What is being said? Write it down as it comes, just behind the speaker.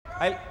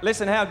Hey,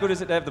 listen, how good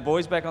is it to have the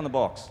boys back on the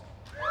box?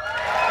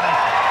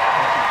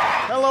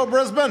 Hello,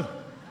 Brisbane.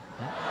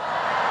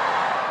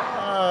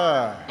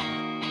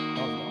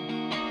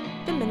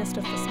 The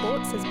Minister for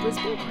Sport says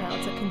Brisbane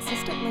crowds are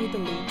consistently the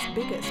league's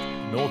biggest.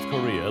 North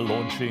Korea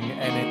launching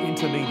an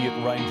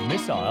intermediate-range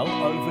missile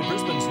over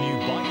Brisbane's new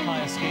bike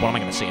hire scheme. What am I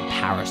going to see in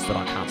Paris that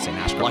I can't see in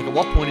Ashburn? Like, at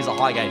what point is a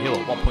Highgate Hill?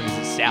 At what point is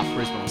it South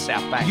Brisbane or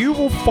Southbank? You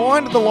will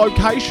find the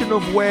location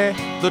of where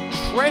the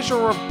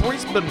treasure of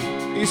Brisbane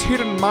is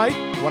hidden, mate.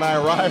 When I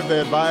arrived, they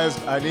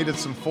advised I needed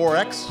some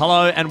 4X.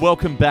 Hello and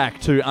welcome back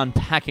to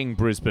Unpacking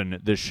Brisbane,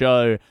 the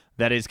show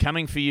that is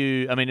coming for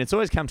you. I mean, it's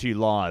always come to you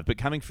live, but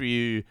coming for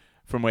you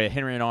from where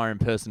Henry and I are in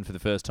person for the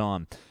first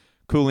time.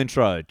 Cool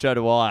intro, Joe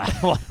Dwyer.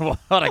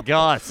 What a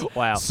guy.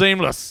 Wow.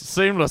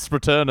 Seamless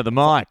return to the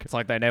mic. It's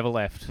like they never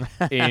left.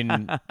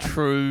 In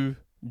true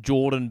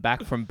Jordan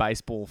back from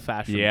baseball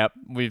fashion. Yep.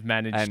 We've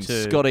managed And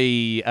to...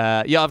 Scotty,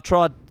 I've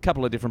tried a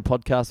couple of different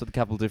podcasts with a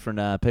couple of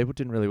different people.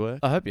 Didn't really work.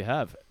 I hope you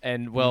have.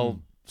 And,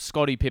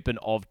 Scotty Pippen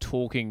of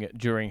talking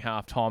during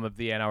halftime of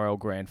the NRL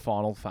Grand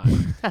Final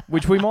fame,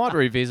 which we might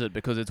revisit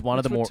because it's one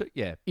of the more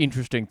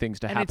interesting things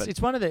to happen.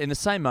 It's one of the, in the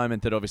same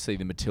moment that obviously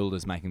the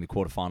Matildas making the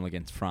quarterfinal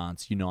against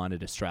France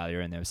united Australia,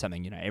 and there was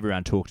something,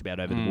 everyone talked about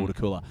over the water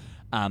cooler.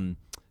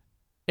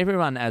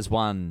 Everyone as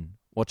one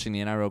watching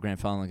the NRL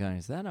Grand Final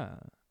going,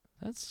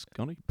 that's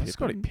Scotty Pippen? That's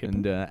Scotty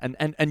Pippen.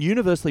 And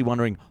universally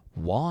wondering,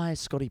 why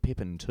Scotty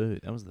Pippen too?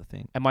 That was the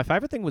thing. And my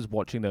favourite thing was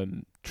watching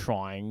them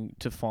trying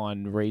to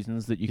find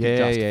reasons that you could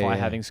justify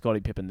having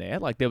Scotty Pippen there.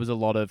 Like, there was a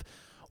lot of,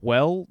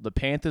 the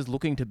Panthers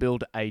looking to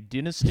build a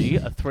dynasty,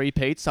 a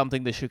three-peat,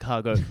 something the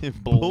Chicago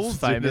Bulls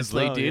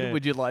famously did. Yeah.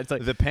 Would you like to...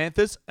 The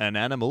Panthers, an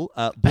animal.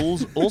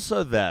 Bulls,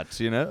 also that,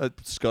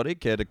 Scotty,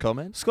 care to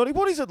comment? Scotty,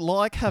 what is it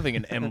like having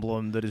an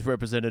emblem that is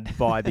represented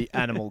by the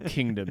animal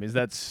kingdom? Is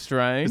that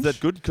strange? Is that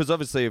good? Because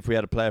obviously if we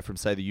had a player from,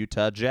 say, the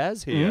Utah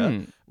Jazz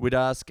here, we'd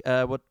ask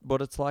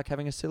what it's like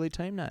having a silly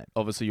team name.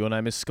 Obviously, your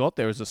name is Scott.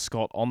 There is a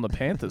Scott on the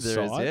Panthers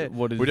There side. is,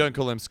 yeah. We don't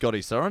call him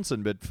Scotty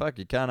Sorensen, but fuck,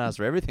 you can't ask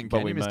for everything, But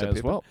can we you, may Mr. as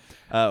Pippen? well.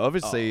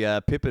 Obviously,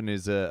 Pippen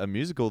is a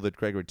musical that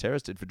Gregory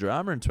Terrace did for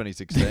drama in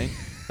 2016.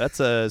 That's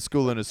a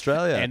school in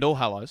Australia. And All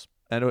Hallows.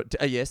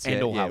 Yes,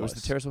 and All It Hallows. was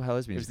the Terrace All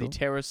Hallows It was musical. the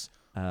Terrace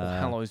All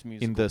Hallows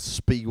musical. In the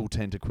Spiegel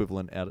tent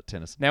equivalent out at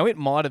Tennyson. Now, it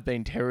might have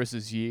been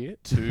Terrace's year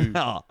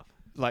to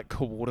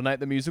coordinate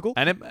the musical.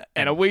 And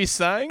are we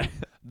saying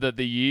that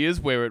the years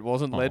where it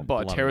wasn't led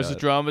by Terrace's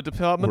drama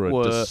department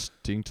were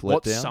distinct letdown?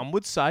 What some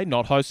would say,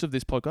 not hosts of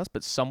this podcast,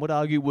 but some would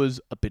argue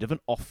was a bit of an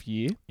off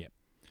year? Yeah.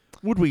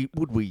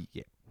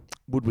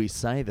 Would we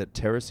say that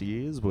Terrace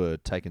years were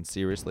taken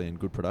seriously in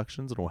good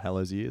productions and All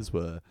Hallows years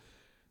were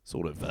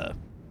sort of...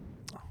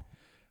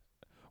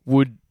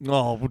 Would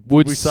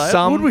we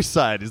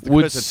say it? Is the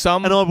would question.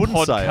 some And I wouldn't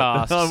podcasts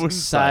say it. I wouldn't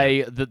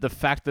say that the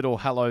fact that All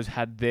Hallows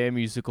had their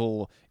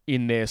musical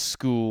in their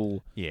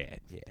school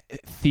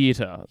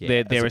theatre,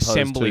 their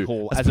assembly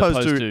hall, as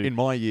opposed to in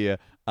my year,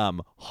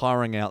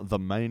 hiring out the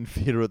main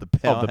theatre of the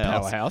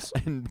powerhouse,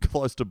 and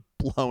close to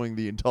blowing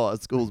the entire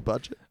school's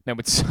budget. Now,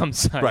 would some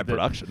say Great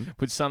production.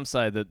 Would some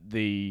say that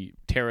the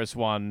Terrace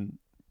one,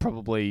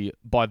 probably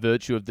by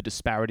virtue of the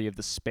disparity of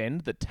the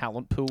spend, the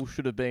talent pool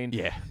should have been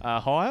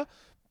higher?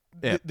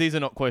 Yeah. These are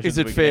not questions.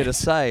 Is it fair to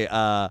say,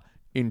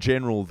 in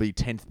general, the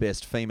 10th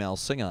best female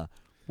singer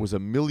was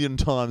 1,000,000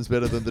 times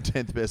better than the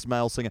 10th best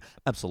male singer?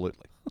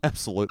 Absolutely.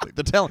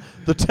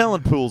 The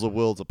talent pools are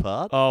worlds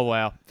apart. Oh,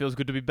 wow. Feels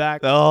good to be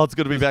back. Oh, it's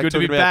good to be back. Good to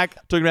be back.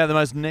 Talking about the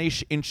most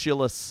niche,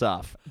 insular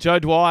stuff. Joe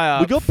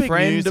Dwyer, we got big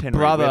friend, news, Henry.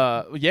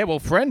 brother.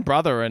 Friend,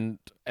 brother, and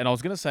I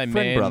was going to say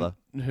friend, brother.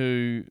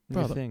 Who...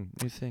 New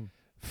thing.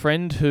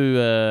 Friend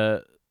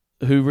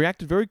who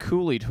reacted very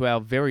coolly to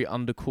our very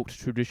undercooked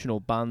traditional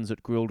buns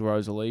at Grilled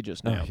Rose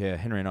Allegius now. Oh, yeah,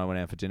 Henry and I went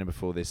out for dinner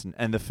before this,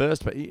 and the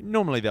first...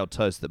 Normally they'll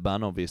toast the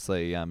bun,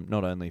 obviously,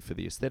 not only for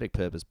the aesthetic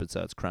purpose, but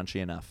so it's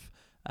crunchy enough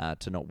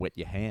to not wet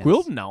your hands.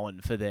 Grilled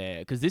known for their...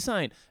 Because this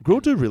ain't...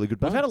 Grilled do really good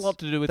buns. We've had a lot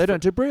to do with... They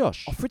don't do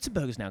brioche. Oh,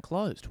 Fritzenberger's now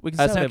closed. We can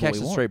It's say now whatever we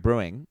Cactus want. Street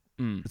Brewing.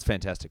 It's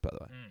fantastic, by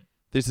the way.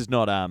 This is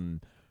not...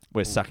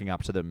 we're sucking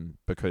up to them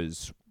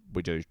because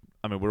we do...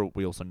 I mean,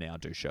 we also now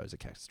do shows at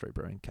Cactus Street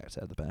Brewing, Cactus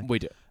out of the bag. We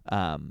do.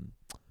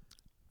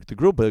 The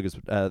grilled burgers,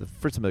 the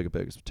Fritzenberger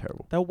burgers were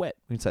terrible. They were wet.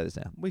 We can say this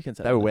now. We can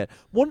say they were wet.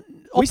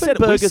 We said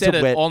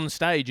it on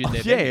stage in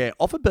their venue. Yeah.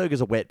 Often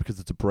burgers are wet because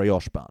it's a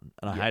brioche bun,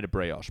 and I hate a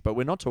brioche. But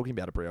we're not talking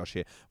about a brioche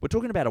here. We're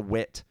talking about a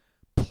wet,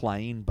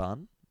 plain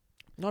bun.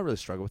 I really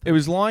struggle with it. It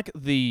was like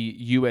the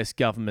US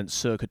government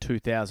circa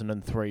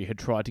 2003 had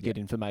tried to get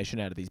information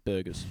out of these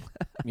burgers.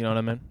 You know what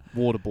I mean?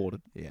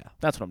 Waterboarded. Yeah.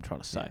 That's what I'm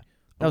trying to say. Yeah.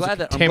 That was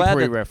a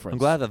contemporary reference. I'm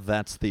glad that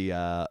that's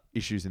the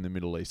issues in the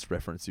Middle East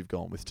reference you've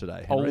gone with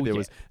today,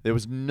 Henry. There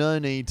was no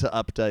need to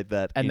update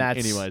that in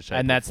any way, shape,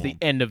 and that's or form.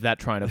 the end of that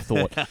train of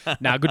thought.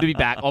 Now, good to be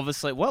back,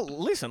 obviously. Well,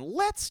 listen,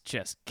 let's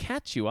just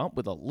catch you up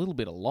with a little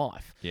bit of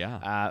life.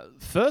 Yeah.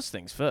 First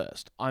things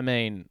first. I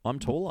mean... I'm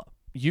taller.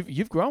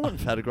 You've grown.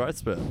 I've had a growth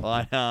spurt.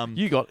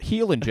 You got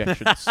heel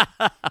injections.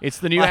 It's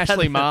the new I had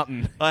Ashley that-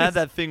 Martin. I had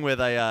that thing where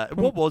they.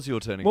 What was your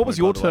turning? What point, was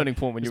your by the way? turning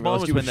point when you Mine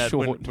realised was you were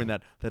when short? when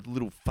that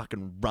little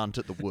fucking runt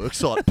at the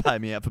worksite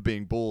paid me out for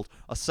being bald.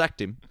 I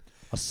sacked him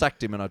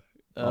and I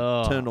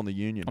turned on the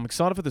union. I'm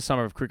excited for the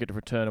summer of cricket to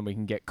return and we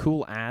can get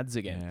cool ads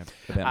again.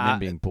 About men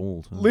being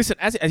bald. Listen,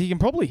 as you can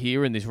probably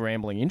hear in this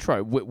rambling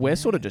intro, we're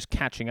sort of just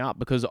catching up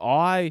because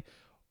I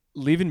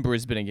live in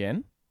Brisbane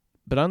again,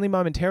 but only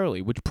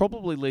momentarily, which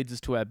probably leads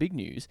us to our big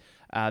news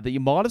that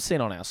you might have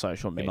seen on our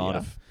social media. might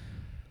have.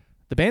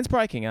 The band's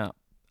breaking up.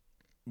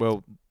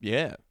 Well,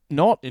 yeah.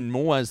 Not In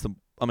more ways, the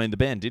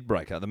band did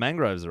break up. The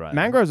Mangroves are over.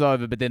 Mangrove's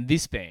over, but then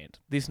this band,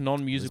 this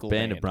non-musical This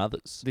band of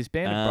brothers. This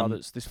band of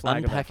brothers, this flag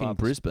of our Unpacking fathers.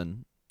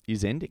 Brisbane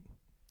is ending.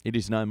 It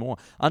is no more.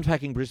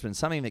 Unpacking Brisbane,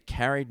 something that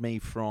carried me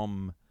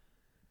from...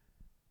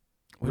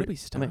 Where did we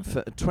start?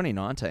 for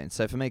 2019.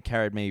 So for me, it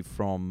carried me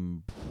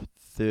from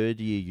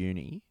third year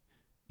uni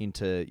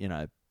into,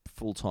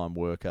 full-time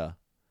worker.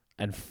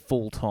 And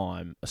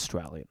full-time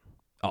Australian,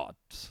 Oh,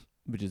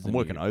 which is I'm the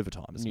working new,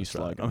 overtime as an new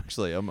Australian.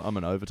 slogan. I'm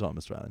an overtime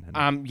Australian.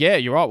 Henry. Yeah,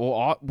 you're right.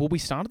 Well, we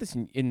started this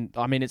in.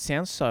 I mean, it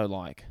sounds so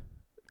like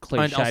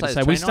cliche I'll to say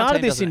say. We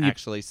started this doesn't in.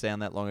 actually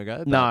sound that long ago.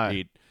 But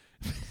No.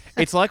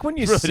 It's like when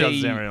you Really doesn't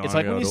see. sound very long It's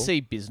like ago when you at all. see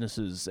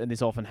businesses, and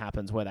this often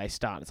happens where they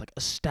start. It's like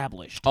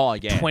established. Oh,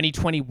 yeah.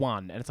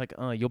 2021, and it's like,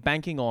 you're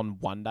banking on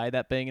one day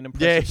that being an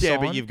Yeah, impressive sign.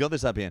 but you've got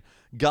this up here.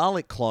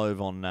 Garlic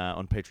clove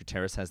on Petrie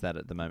Terrace has that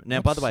at the moment.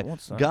 Now, by the way,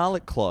 What's that?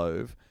 garlic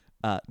clove,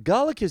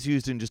 garlic is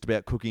used in just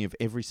about cooking of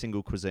every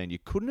single cuisine. You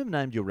couldn't have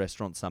named your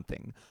restaurant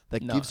something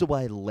that No. gives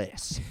away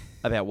less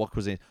about what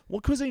cuisine.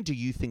 What cuisine do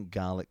you think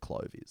garlic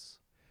clove is?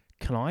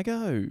 Can I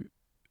go?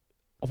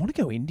 I want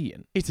to go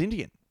Indian. It's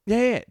Indian.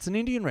 Yeah, it's an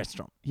Indian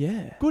restaurant.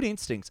 Yeah. Good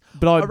instincts.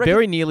 But I reckon-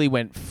 very nearly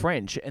went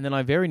French, and then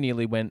I very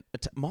nearly went.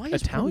 Mine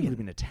Italian. probably would have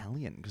been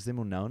Italian because they're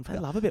more known for I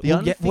that. love a bit. The Well,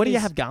 only what do thing you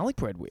is- have garlic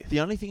bread with? The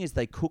only thing is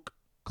they cook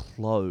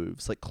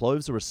cloves. Like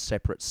cloves are a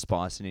separate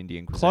spice in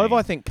Indian cuisine. Clove,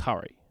 I think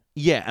curry.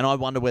 Yeah, and I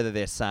wonder whether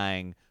they're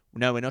saying,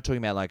 no, we're not talking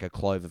about like a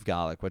clove of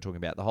garlic. We're talking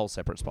about the whole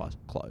separate spice,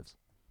 cloves.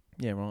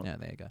 Yeah, right. Yeah,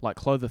 there you go. Like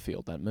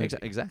Cloverfield, that movie.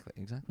 Exactly.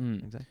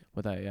 Mm. Exactly.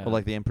 Where they, Or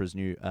like the Emperor's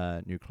new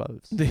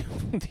clothes. the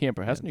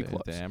Emperor has new The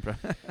clothes. Emperor.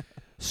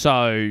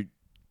 So,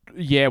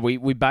 yeah, we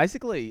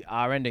basically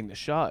are ending the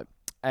show.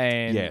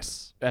 And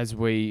Yes. as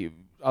we...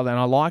 Oh, and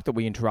I like that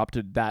we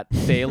interrupted that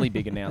fairly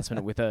big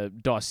announcement with a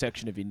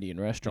dissection of Indian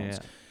restaurants.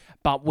 Yeah.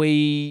 But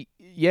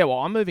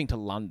I'm moving to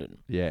London,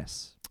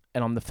 Yes.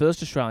 and I'm the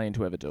first Australian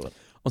to ever do it.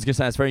 I was going to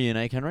say, it's very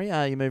unique, Henry.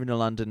 You're moving to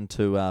London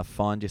to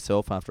find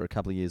yourself after a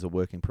couple of years of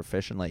working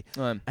professionally.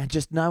 And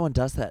just no one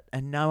does that.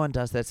 And no one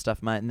does that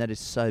stuff, mate. And that is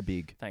so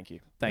big. Thank you.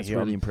 That's you.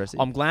 really impressive.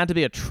 I'm glad to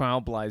be a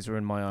trailblazer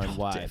in my own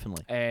way.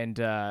 Definitely. And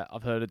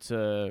I've heard it's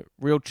a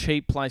real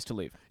cheap place to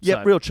live. Yeah,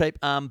 So- real cheap.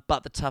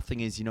 But the tough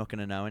thing is you're not going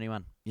to know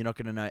anyone. You're not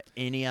going to know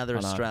any other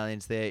I know.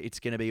 Australians there. It's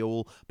going to be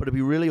but it'll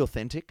be really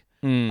authentic.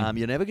 Mm.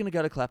 You're never going to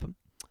go to Clapham.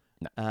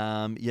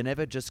 No. You're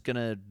never just going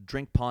to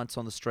drink pints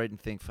on the street and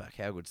think, fuck,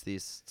 how good's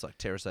this? It's like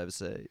terrace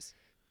overseas.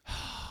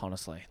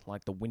 Honestly,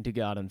 like the Winter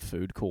Garden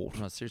food court.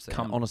 No, seriously.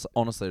 Come-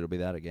 honestly, it'll be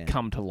that again.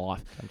 Come to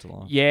life. Come to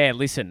life. Yeah,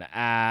 listen,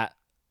 I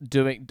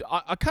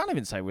can't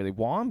even say really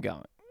why I'm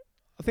going.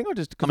 I think I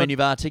just... I mean,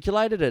 you've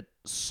articulated it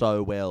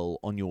so well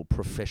on your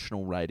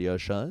professional radio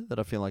show that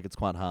I feel like it's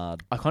quite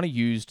hard. I kind of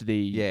used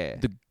the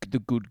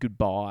good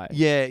goodbye.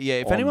 Yeah.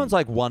 If on- anyone's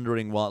like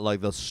wondering what,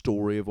 like the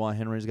story of why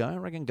Henry's going, I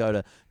reckon go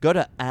to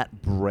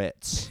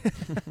 @Brett's.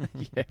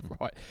 Yeah,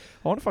 right.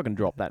 I wonder if I can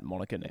drop that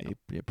moniker now.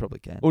 You probably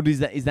can. Or is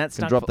that Can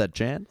stuck drop for- that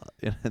Jan.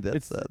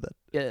 It's-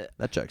 Yeah,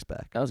 That joke's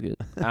back. that was good.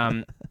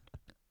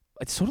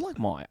 It's sort of like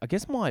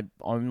my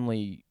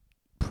only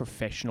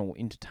professional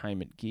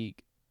entertainment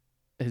gig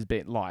has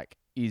been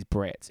is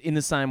Brett's in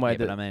the same way Yeah,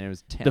 that but I mean, it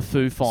was the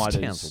Foo Fighters.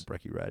 Townsville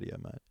Brekkie Radio,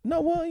 mate.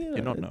 No, well, you know,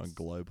 You're not known it's-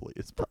 globally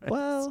as Brett's.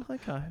 Well,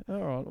 okay, all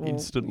right. Well,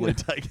 Instantly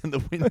taking the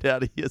wind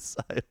out of your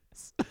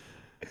sails.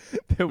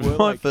 there were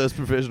My like, first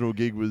professional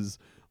gig was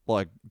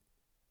like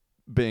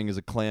being as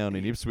a clown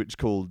in Ipswich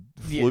called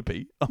Yeah.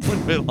 Floopy. I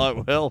would be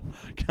like, well,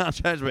 can't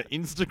change my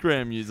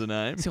Instagram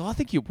username. so I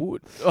think you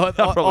would. I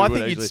probably would, think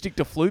you'd actually. stick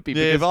to Floopy.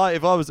 Yeah, because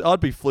if I was,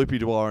 I'd be Floopy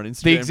Dwyer on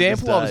Instagram. the to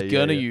example this I was day,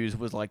 gonna yeah. use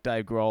was like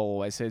Dave Grohl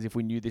always says, if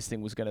we knew this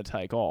thing was going to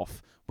take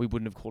off, we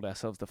wouldn't have called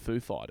ourselves the Foo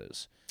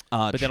Fighters.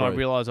 But then I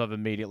realised I've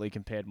immediately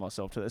compared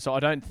myself to that. So I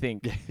don't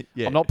think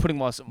yeah. I'm not putting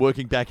myself.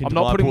 working back into I'm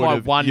not my putting point my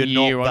of, 1 you're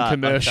not year on that,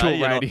 commercial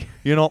okay? radio.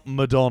 You're not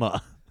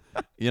Madonna.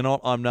 You're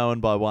not. I'm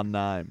known by one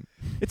name.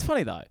 It's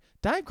funny though.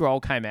 Dave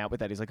Grohl came out with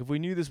that. He's like, if we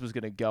knew this was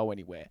going to go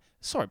anywhere,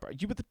 sorry, bro,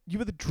 you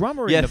were the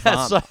drummer in the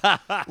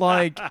band.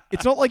 Like,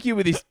 it's not like you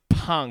were this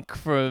punk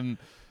from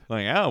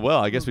Like, oh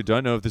well, I guess we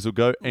don't know if this will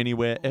go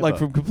anywhere ever. like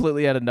from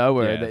completely out of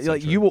nowhere. Yeah, And that's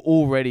like so you true. were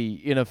already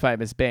in a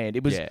famous band.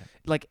 It was Yeah.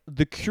 like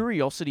the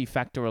curiosity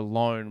factor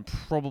alone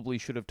probably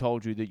should have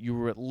told you that you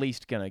were at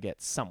least going to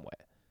get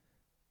somewhere.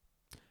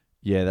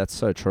 Yeah, that's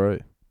so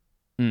true.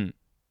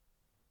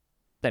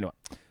 Anyway,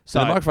 So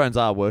the microphones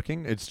are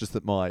working. It's just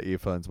that my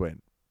earphones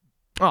went.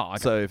 Oh, okay.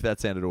 So if that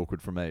sounded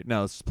awkward for me,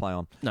 no, let's just play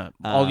on. No,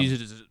 I'll use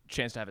it as a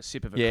chance to have a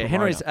sip of a Yeah,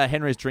 Corona.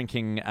 Henry's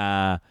drinking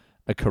a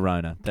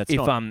Corona. That's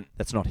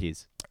not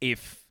his.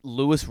 If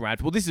Lewis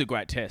Radford, well, this is a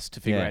great test to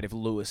figure Yeah. out if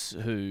Lewis,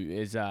 who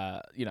is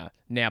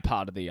now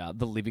part of the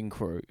living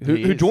crew, He who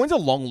is. joins a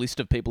long list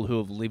of people who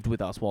have lived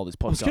with us while this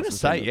podcast. I was going to has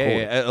say, been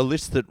recorded. a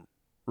list that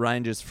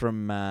ranges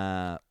from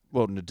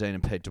Nadine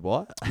and Pete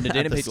Dwyer.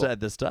 Nadine and Pete Dwyer. At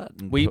the start.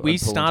 And We Paul and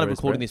started Therese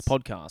recording this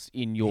Brents. podcast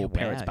in your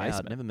parents' I've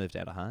basement, never moved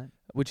out of home.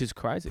 which is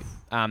crazy.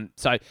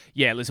 So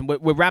yeah, listen,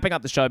 we're wrapping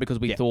up the show because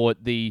we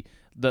thought the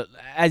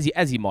as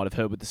you might have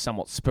heard with the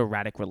somewhat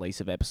sporadic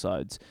release of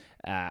episodes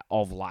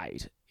of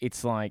late,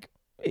 it's like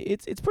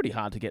it's pretty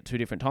hard to get two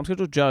different time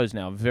schedules. Joe's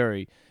now a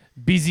very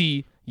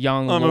busy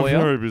young lawyer. I'm a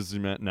very busy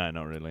man. No,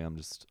 not really.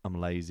 I'm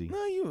lazy.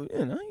 No, you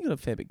got a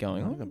fair bit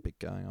going I've got on. a bit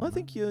going on. I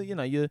think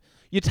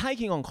you're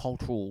taking on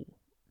cultural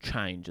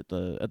change at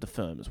the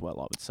firm as well,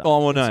 I would say.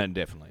 Oh well, no,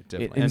 definitely.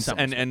 in some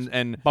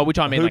And by which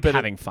I mean who like better-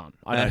 having fun.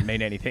 I don't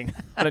mean anything.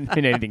 I don't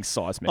mean anything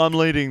seismic. I'm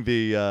leading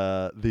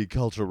the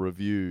cultural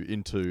review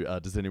into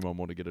Does anyone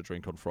want to get a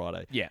drink on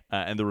Friday? Yeah.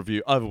 And the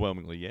review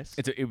overwhelmingly yes.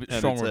 It's And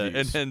strong it's,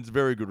 reviews. and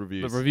very good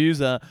reviews. The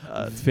reviews are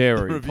very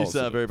the reviews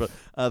positive. are very good.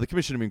 The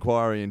Commission of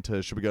Inquiry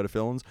into Should We Go to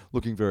Felons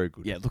looking very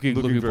good. Yeah, looking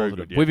very positive.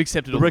 good. Yeah. We've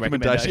accepted the all the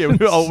recommendations.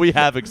 recommendations. We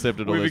have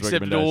accepted all We've those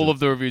accepted recommendations. all of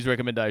the reviews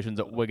recommendations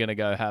that we're going to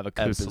go have a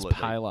Cooper's Absolutely.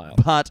 Pale Ale.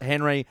 But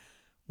Henry,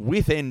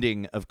 with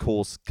ending, of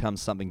course,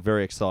 comes something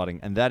very exciting,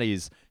 and that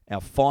is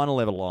our final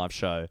ever live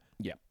show.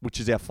 Yeah. Which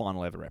is our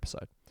final ever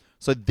episode.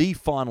 So the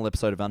final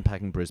episode of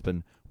Unpacking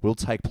Brisbane will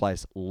take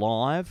place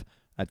live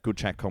at Good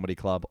Chat Comedy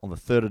Club on the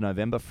 3rd of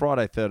November,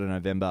 Friday, 3rd of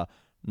November,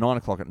 9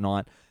 o'clock at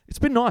night. It's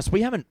been nice.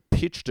 We haven't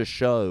pitched a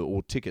show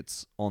or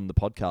tickets on the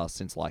podcast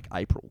since like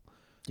April.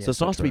 Yeah, so it's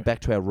so nice to be true. back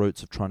to our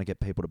roots of trying to get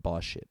people to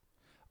buy shit.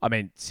 I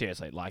mean,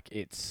 seriously, like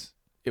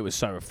it was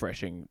so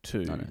refreshing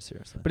too. No,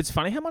 seriously. But it's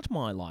funny how much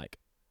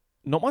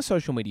not my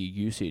social media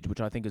usage,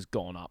 which I think has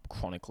gone up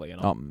chronically, and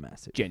I'm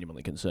Massive.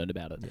 genuinely concerned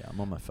about it. Yeah, I'm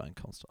on my phone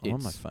constantly. I'm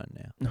on my phone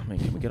now. I mean,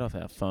 can we get off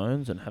our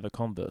phones and have a I'm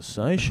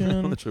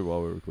conversation? not sure why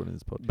we're recording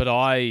this podcast. But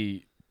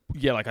I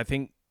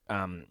think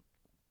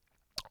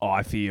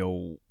I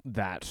feel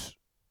that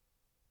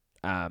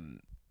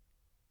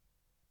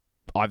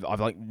I've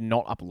like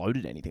not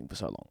uploaded anything for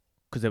so long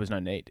because there was no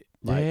need.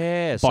 Like,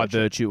 yeah, by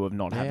virtue of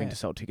not having Yeah. to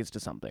sell tickets to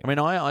something. I mean,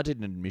 I did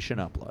an admission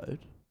upload.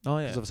 Oh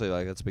Because obviously,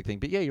 like, that's a big thing.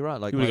 But yeah, you're right.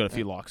 Like, you would have like, got a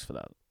few likes for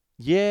that.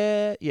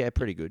 Yeah,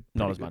 pretty good.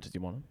 Not Pretty as good. much as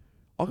you wanted.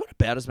 I got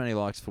about as many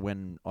likes for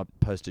when I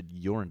posted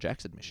your and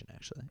Jack's admission,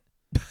 actually.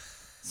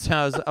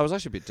 So I was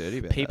actually a bit dirty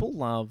about People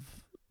love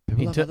that.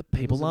 Other people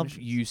people's love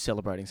admissions. you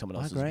celebrating someone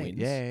I else's agree. wins.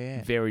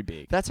 Yeah. Very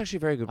big. That's actually a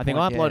very good I think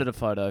point, I uploaded a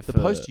photo The for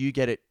post you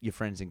get at your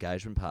friend's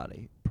engagement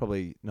party,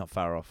 probably not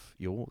far off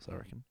yours, I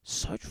reckon.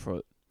 So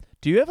true.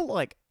 Do you ever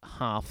like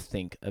half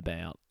think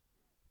about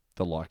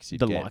The likes you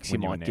The get likes you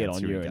when might get announce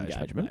on your engagement,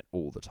 engagement? mate,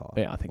 all the time.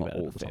 Yeah, I think Like, about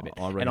it all a the fair time. bit.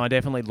 I And reckon- I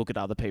definitely look at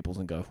other people's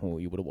and go, oh,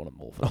 you would have wanted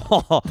more for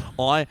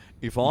that.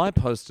 If I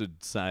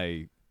posted,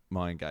 say,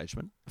 my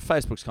engagement,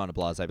 Facebook's kind of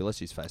blasé, but let's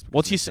use Facebook.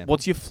 What's as an your example.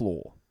 what's your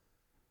flaw?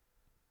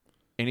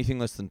 Anything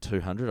less than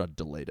 200, I'd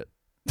delete it.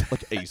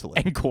 Like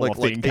easily. And call like, off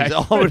the like,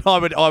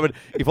 engagement. I would.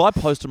 If I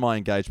posted my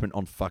engagement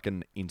on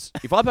fucking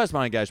if I posted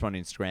my engagement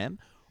on Instagram,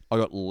 I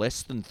got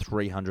less than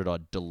 300,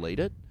 I'd delete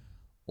it.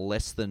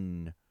 Less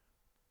than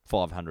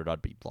 500,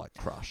 I'd be like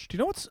crushed. Do you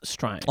know what's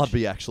strange? I'd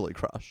be actually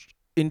crushed.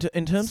 in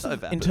terms So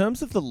of vapid.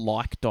 the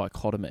like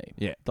dichotomy.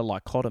 Yeah. The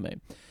dichotomy.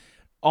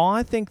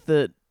 I think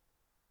that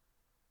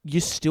you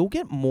still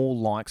get more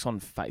likes on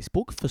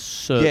Facebook for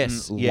certain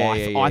Yes. Yeah,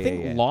 life. yeah, I yeah,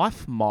 think yeah. life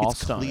It's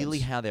milestones. clearly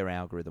how their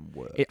algorithm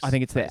works. I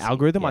think it's their basically.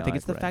 algorithm. I Yeah, think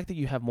it's the agree. fact that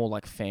you have more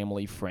like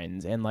family,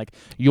 friends, and like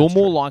you're That's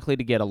more true. likely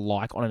to get a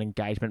like on an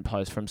engagement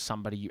post from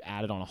somebody you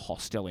added on a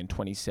hostel in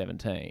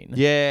 2017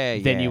 Yeah,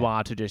 than you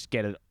are to just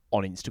get it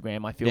on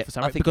Instagram. I feel Yeah, for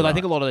some I reason think because you're I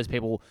think a right. lot of those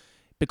people.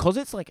 Because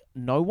it's like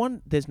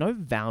there's no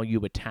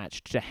value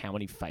attached to how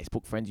many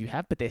Facebook friends you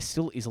have, but there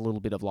still is a little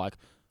bit of like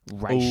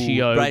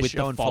ratio with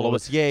ratio the and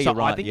followers. followers. Yeah, so you're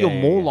right. I think Yeah, you're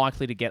yeah, more yeah.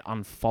 likely to get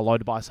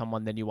unfollowed by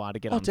someone than you are to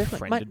get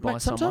unfriended by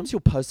Mate, someone. sometimes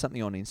you'll post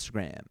something on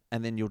Instagram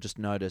and then you'll just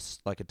notice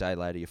like a day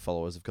later your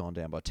followers have gone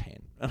down by 10.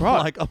 And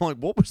Right. I'm like,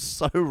 what was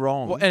so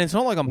wrong? Well, and it's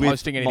not like I'm with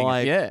posting anything.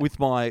 my, with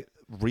my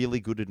really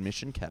good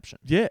admission caption,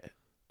 yeah,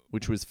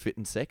 which was fit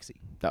and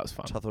sexy, that was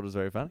fun. which I thought was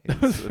very funny.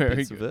 That was It's a very bit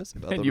good.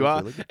 subversive. I And thought you it was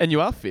are really good. and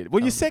you are fit. Well,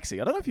 you're Um, sexy.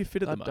 I don't know if you're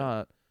fit at the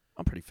moment.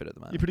 I'm pretty fit at the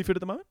moment. You're pretty fit at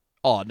the moment.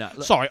 Oh no,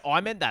 Sorry, I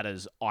meant that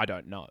as I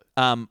don't know.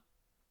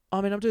 I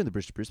mean, I'm doing the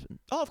Bridge to Brisbane.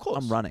 Oh, of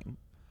course. I'm running.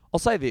 I'll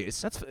say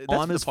this. That's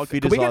I'm for as the podcast.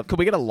 fit Could we as get I've- could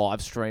we get a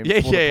live stream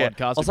Yeah, for the yeah.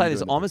 podcast? I'll if say you're this.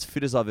 doing I'm it? as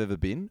fit as I've ever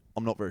been.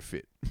 I'm not very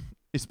fit.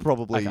 It's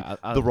probably Okay,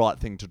 the right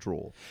thing to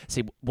draw.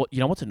 See, what you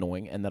know what's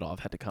annoying and that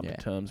I've had to come Yeah.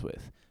 to terms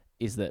with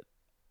is that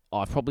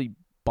I've probably,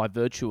 by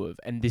virtue of,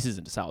 and this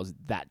isn't to say I was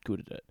that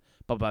good at it,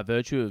 but by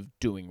virtue of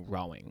doing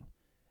rowing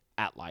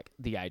at like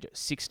the age of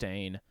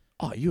 16,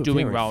 Oh, you're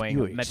doing very, rowing,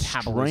 you're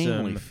metabolism,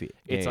 extremely fit.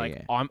 it's Yeah,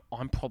 like yeah.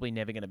 I'm probably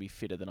never going to be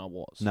fitter than I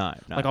was. No.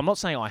 Like I'm not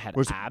saying I had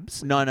Whereas-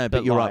 abs. No, but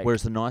but you're right. like-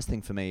 Whereas the nice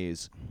thing for me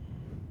is,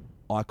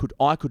 I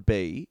could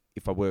be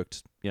if I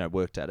worked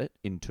at it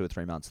in 2 or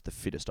 3 months, the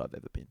fittest I've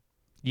ever been.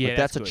 Yeah, Like,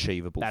 that's good.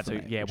 achievable That's for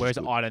a, me. yeah. which is Whereas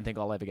good. I don't think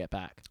I'll ever get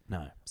back.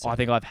 No. I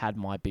think I've had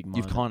my big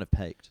moment. You've kind of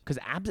peaked. Because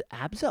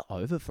abs are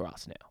over for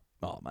us now.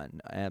 Oh,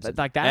 man. Abs,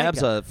 Like that ain't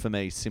abs are, for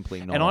me,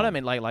 simply not. And I don't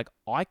mean like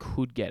I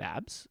could get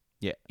abs.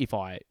 Yeah.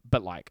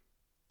 But like,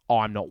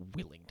 I'm not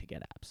willing to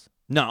get abs.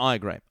 No, I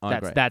agree. I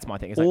agree. That's my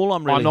thing. It's All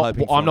like, I'm really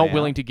hoping for I'm not now-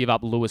 willing to give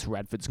up Lewis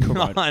Radford's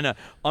Corona. I know.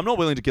 I'm not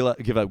willing to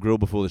give up grill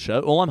before the show.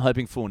 All I'm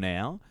hoping for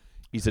now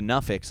is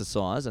enough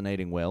exercise and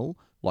eating well,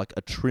 like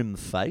a trim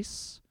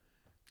face.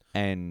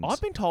 And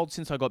I've been told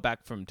since I got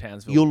back from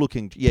Townsville, you're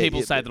looking.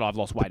 people say that I've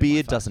lost weight. The in my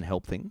beard face. doesn't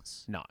help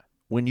things. No,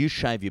 When you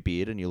shave your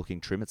beard and you're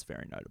looking trim, it's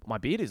very notable. my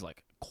beard is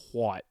like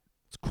quite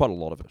It's quite a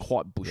lot of it.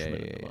 Bushman Yeah,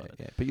 at the yeah, moment.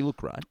 yeah. But you look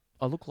great.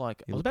 I look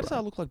like You I was look about to say I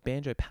great. look like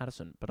Banjo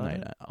Patterson, but No, I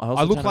no. don't. I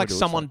also I look don't like know what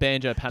someone it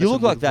Banjo Patterson. You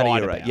look like would that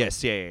write era. about.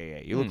 Yes, yeah.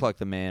 You look Mm. like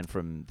the man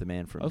from I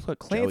look like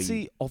Clancy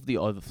Joey. of the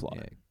Overflow.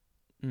 Yeah.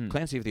 Mm.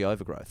 Clancy of the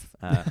Overgrowth.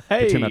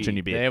 Hey, too much in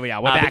your beard. there we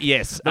are. We're But back.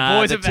 yes, The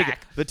boys the are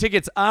back. The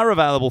tickets are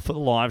available for the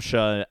live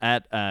show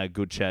at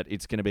Good Chat.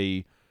 It's going to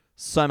be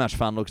so much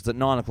fun. Look, it's at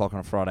 9 o'clock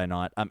on a Friday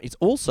night. It's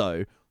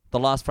also the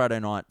last Friday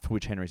night for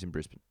which Henry's in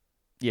Brisbane.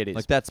 Yeah, it is.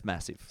 Like, that's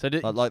massive. So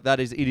like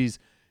that is, it is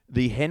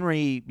the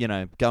Henry,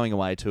 going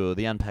away tour,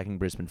 the Unpacking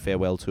Brisbane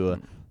farewell tour,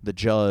 the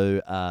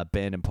Joe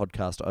band and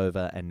podcast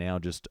over, and now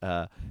just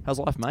how's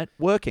life, mate?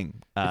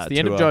 Working. it's the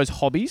end of Joe's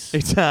hobbies.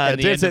 It's and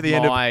the end of the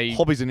end my- of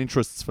hobbies and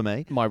interests for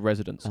me. my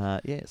residence.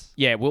 Yes.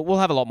 Yeah, we'll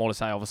have a lot more to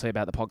say, obviously,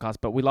 about the podcast,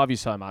 but we love you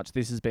so much.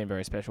 This has been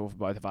very special for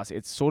both of us.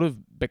 It's sort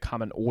of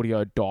become an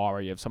audio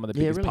diary of some of the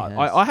Yeah, it biggest really parts.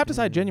 has. I have to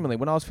say, genuinely,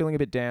 when I was feeling a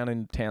bit down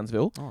in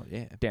Townsville, Oh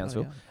yeah.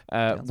 Downsville,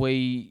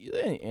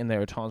 Townsville. and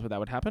there are times where that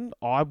would happen.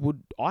 I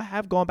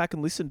have gone back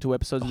and listened to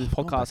episodes of this I've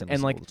gone back podcast, and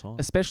and listened like, all the time.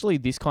 especially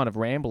this kind of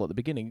ramble at the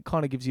beginning, it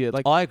kind of gives you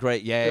like. I agree.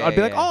 Yeah. I'd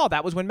be like, yeah. oh,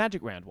 that was when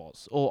Magic Round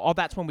was, or oh,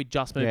 that's when we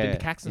just moved into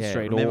Caxton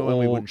Street, Remember or when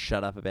we wouldn't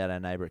shut up about our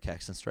neighbour at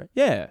Caxton Street?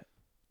 yeah,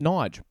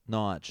 Nige,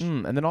 Nige.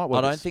 and the night.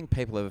 I don't think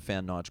people ever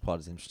found Nige quite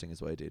as interesting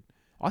as we did.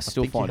 I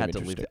still think you find him had to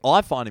interesting. live.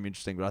 I find him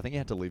interesting, but I think you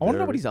had to live. I want to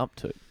know there what a he's bit. up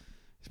to.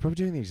 He's probably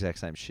doing the exact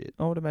same shit.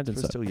 I would imagine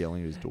He's so. still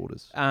yelling at his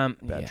daughters. Bad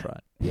Bad trait.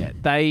 Yeah,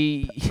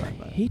 they. trait,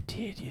 mate. He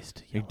did used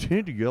to yell.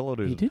 did yell at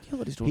He did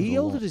yell at his daughters. He a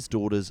yelled lot. at his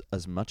daughters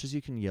as much as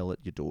you can yell at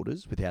your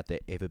daughters without there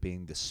ever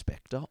being the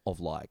spectre of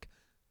like,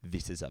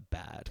 this is a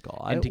bad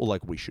guy, And to- or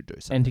like we should do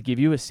something. And to give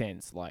you a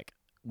sense, like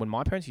when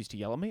my parents used to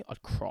yell at me,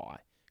 I'd cry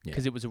Yeah.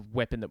 because it was a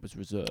weapon that was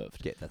reserved.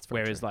 Yeah, that's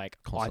very Whereas, true. like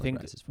I Constantly think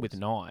raise his with voice.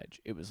 Nige,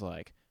 it was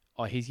like,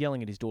 oh, he's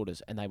yelling at his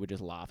daughters, and they would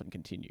just laugh and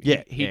continue.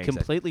 Yeah, he'd yeah, exactly.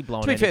 completely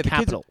blown To be out fair, of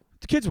capital.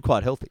 the kids were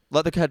quite healthy.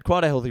 Like they had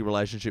quite a healthy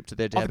relationship to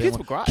their dad. the being kids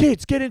like, were great.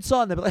 Kids, get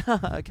inside. And they'd be like,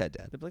 okay,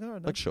 Dad. They'd be like, oh,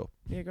 no. Like, sure.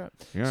 Yeah, great.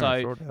 Yeah,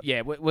 So sure, Dad.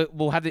 yeah,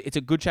 we'll have it's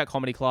a Good Chat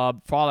Comedy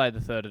Club Friday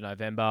the 3rd of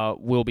November.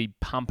 We'll be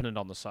pumping it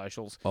on the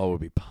socials. Oh, we'll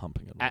be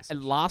pumping it.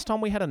 Last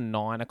time we had a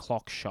 9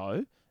 o'clock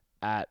show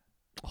at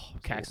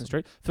Caxton awesome.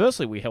 Street.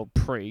 Firstly, we held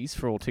prees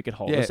for all ticket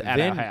holders at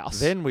then, our house.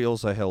 Then we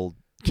also held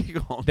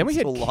kick-ons. Then we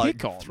had till like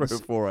kick-ons. 3 or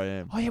 4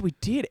 a.m. Oh yeah, we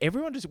did.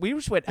 We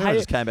just went. Everyone Hey,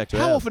 just came back to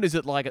how ours. often is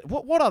it like?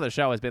 What other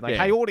show has been like?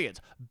 Yeah. Hey,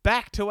 audience,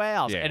 back to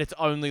ours, Yeah. and it's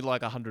only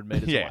like 100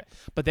 meters Yeah. away.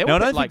 But there Now, I were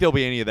don't like think there'll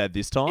be any of that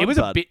this time. it was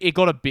a but bit. It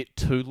got a bit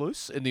too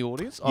loose in the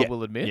audience. I Yeah.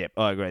 will admit. Yeah,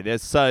 I agree.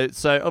 There's so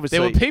obviously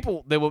There were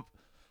people.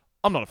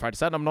 I'm not afraid to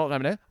say it. I'm not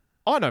having there.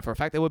 I know for a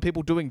fact there were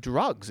people doing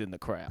drugs in the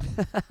crowd.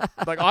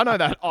 Like I know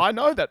that. I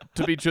know that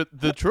to be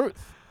the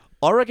truth.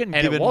 I reckon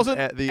And given it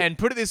wasn't. the And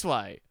put it this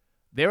way.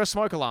 There are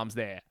smoke alarms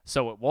there,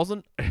 so it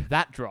wasn't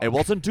that drug. it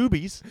wasn't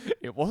doobies.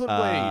 It wasn't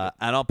weed.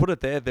 And I'll put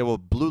it there. There were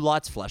blue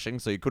lights flashing,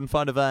 so you couldn't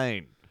find a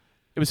vein.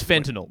 It was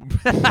fentanyl.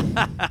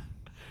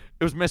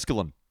 It was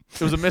mescaline.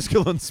 It was a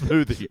mescaline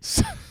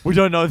smoothie. We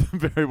don't know them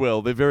very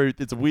well. They're very.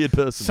 It's a weird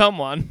person.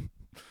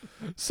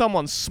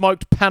 Someone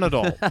smoked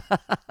Panadol.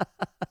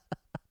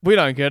 We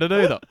don't get it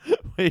either.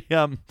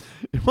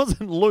 It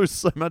wasn't loose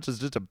so much as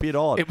just a bit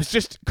odd. It was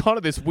just kind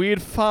of this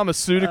weird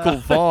pharmaceutical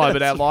vibe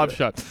at our live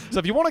show. So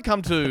if you want to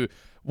come to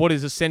what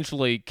is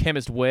essentially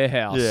Chemist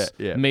Warehouse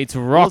Yeah. meets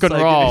rock and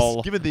Also,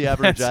 roll. Given the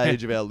average That's it.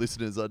 age of our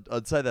listeners,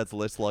 I'd say that's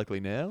less likely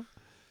now.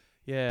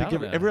 Yeah, I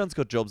think everyone's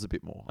got jobs a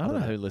bit more. I don't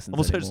know who listens I'm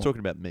also anymore. just talking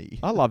about me.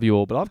 I love you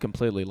all, but I've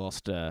completely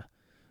lost. No,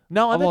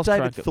 I I met lost David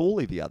track of-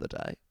 Thorley the other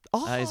day.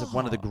 He's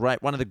one of the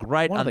great One of the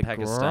unpackers.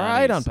 great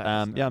Stanies.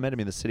 unpackers. Yeah, I met him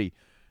in the city,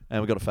 and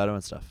we got a photo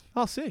and stuff.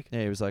 Oh, sick.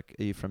 Yeah, he was like,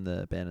 "Are you from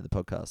the band and the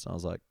podcast?" And I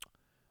was like,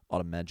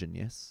 "I'd imagine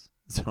yes."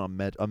 So I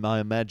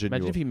imagine.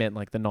 Imagine if he meant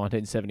like the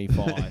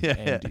 1975 Yeah.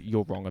 and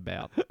you're wrong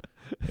about.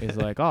 He's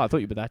like, oh, I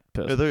thought you were that I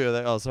person. thought you were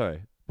that. Oh,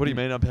 sorry. What do you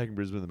mean? Unpacking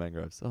Brisbane and the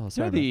Mangroves. Oh, You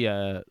sorry.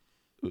 know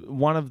the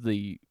one of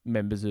the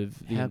members of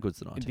the How good's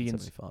the the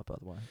 1975, by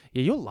the way?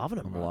 Yeah, you're loving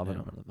him. I'm right loving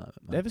now. him at the moment.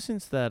 Mate.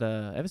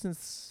 Ever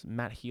since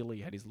Matt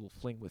Healy had his little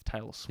fling with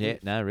Taylor Yeah,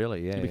 Swift. no,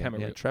 really, yeah. He became a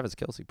yeah. real- Travis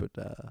Kelce put.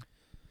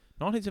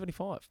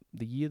 1975,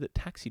 the year that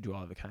Taxi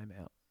Driver came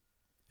out.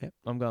 Yep.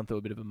 I'm going through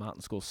a bit of a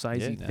Martin Scorsese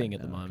yeah, no, thing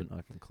at the no, moment.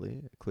 I can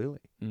clearly.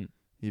 Mm.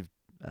 You've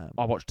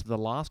I watched The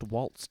Last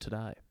Waltz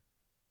today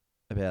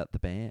about the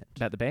band.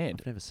 about the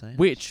band, I've never seen it.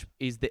 which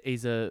is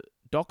a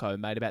doco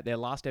made about their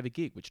last ever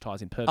gig, which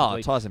ties in perfectly,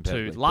 it ties in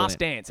perfectly. to Last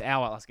Brilliant. Dance,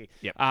 our last gig.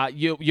 Yep.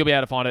 You'll be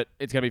able to find it.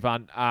 It's going to be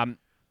fun.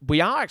 We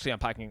are actually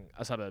unpacking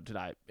a suburb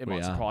today. It We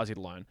might are. surprise you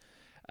to learn.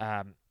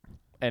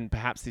 And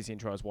perhaps this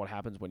intro is what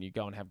happens when you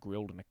go and have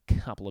grilled and a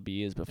couple of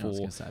beers I was before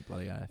going to say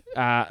bloody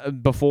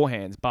oath.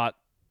 beforehand. But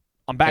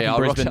I'm back Yeah, in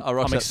Brisbane. I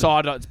rocked I'm up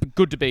excited. It's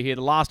good to be here.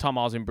 The last time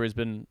I was in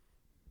Brisbane,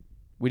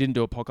 we didn't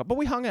do a podcast, but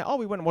we hung out. Oh,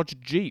 we went and watched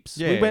Jeeps.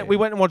 Yeah. We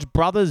went and watched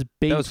Brothers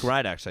Beat. That was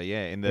great, actually.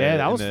 Yeah, in the Yeah,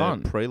 that in was the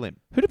fun. prelim.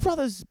 Who did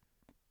Brothers?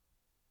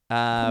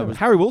 Was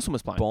Harry Wilson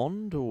was playing.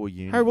 Bond or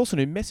you? Harry Wilson,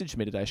 who messaged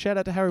me today. Shout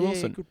out to Harry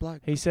Wilson. Good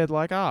bloke. He said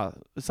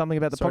something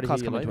about the Sorry to hear podcast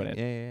you coming to an leaving.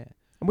 end. Yeah.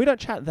 And we don't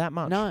chat that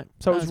much. No.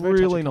 So no, it was it's very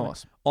really touchy.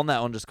 nice. On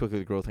that one, just quickly,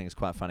 the grill thing is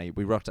quite funny.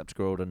 We rocked up to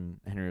grilled and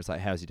Henry was like,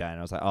 "How's your day?" And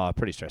I was like, "Oh,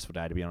 pretty stressful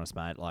day, to be honest,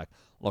 mate. Like,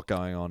 a lot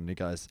going on." And he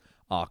goes,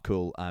 "Oh,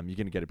 cool. You're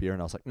gonna get a beer?"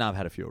 And I was like, "No, I've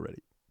had a few already."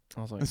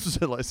 I was like, This was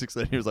at like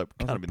 6:30. He was like,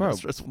 I was "Can't have been bro, that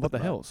stressful." what the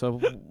mate." hell? So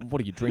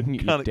what are you drinking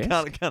at your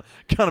desk? Can't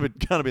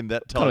have been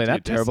that tight. Can't be to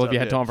that your terrible if you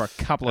desk, had yeah. time for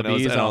a couple of And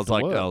beers I was after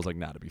like, work. I was like,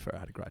 nah, to be fair, I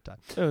had a great day.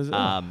 It was,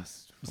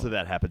 So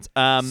that happens.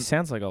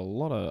 sounds like a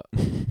lot of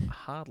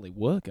hardly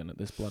working at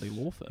this bloody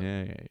law firm.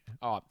 Yeah.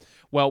 All right.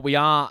 Well, we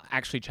are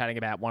actually chatting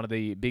about one of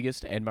the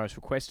biggest and most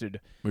requested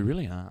We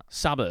really are.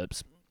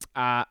 suburbs,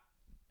 and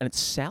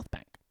it's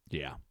Southbank.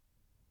 Yeah.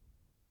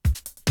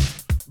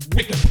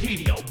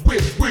 Wikipedia,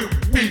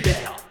 we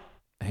there.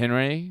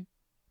 Henry,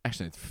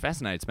 actually, it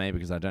fascinates me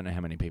because I don't know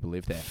how many people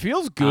live there.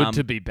 Feels good Um,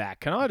 to be back.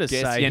 Can I just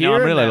guess- say, yeah, no, I'm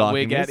here in really that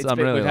liking week out, this. it's I'm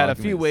been- really we've had a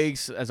liking few this.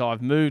 weeks as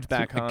I've moved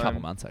back home. A couple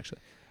months, actually.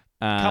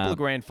 A couple of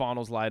grand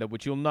finals later,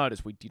 which you'll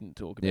notice we didn't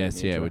talk about. Yes,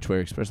 in the yeah, intro. which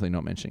we're expressly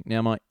not mentioning.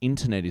 Now, my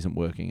internet isn't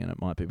working, and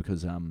it might be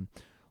because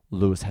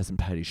Lewis hasn't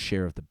paid his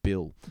share of the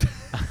bill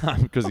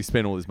because he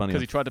spent all his money because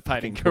on he tried to pay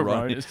it in fucking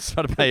Coronas.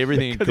 Tried to pay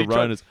everything in 'Cause he tried-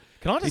 Coronas.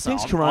 Can I He just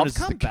thinks say, Coronas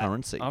is I've the come back-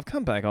 currency. I've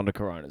come back onto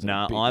Coronas. in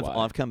a No, big I've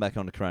way. come back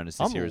onto Coronas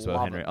this I'm year as well,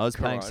 loving Henry. I was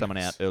paying someone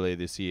Coronas. out earlier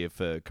this year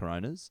for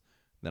Coronas.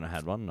 Then I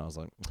had one, and I was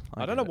like,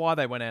 I don't know why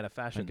they went out of I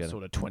fashion, get it.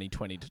 sort of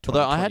 2020 to 2022.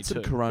 Although I had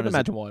some Coronas,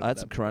 Imagine why. I had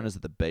some Coronas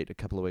at the beat a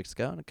couple of weeks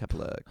ago, and a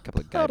couple of gay,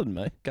 Pardon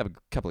me.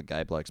 couple of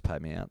gay blokes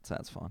paid me out, so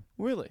that's fine.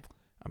 Really?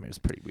 I mean, it was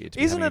pretty weird. To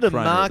be Isn't having it a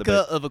Corona at the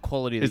marker beat. of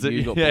equality Is that it?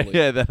 you got Yeah, bullied?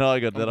 yeah. That I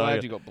got. I'm That I glad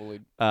got. you got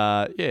bullied.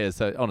 Yeah.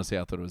 So honestly,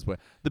 I thought it was where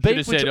the Should beat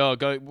have which said, "Oh,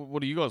 go.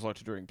 What do you guys like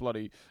to drink?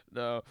 Bloody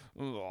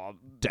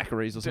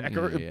daiquiris or something.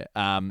 Daiquiri.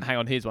 Yeah. Hang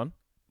on, here's one.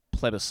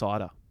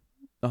 Plebiscite.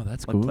 Oh,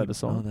 that's Like good.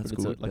 plebiscite. Oh, that's but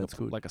it's good. like That's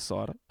good. Like a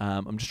cider.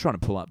 I'm just trying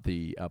to pull up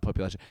the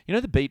population. You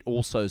know, the beat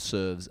also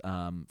serves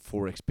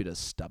 4x bitter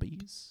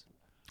stubbies.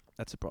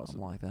 That's surprising.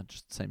 Something like that.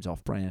 Just seems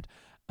off-brand.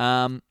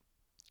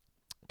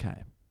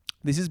 Okay.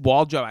 This is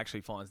while Joe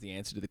actually finds the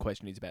answer to the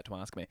question he's about to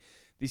ask me.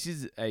 This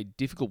is a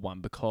difficult one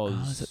because.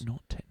 Oh, is it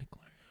not technically?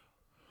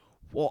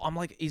 Well, I'm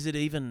like, is it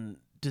even?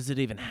 Does it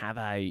even have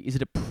a? Is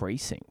it a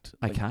precinct?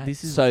 Like, Okay.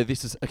 This is So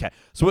this is okay.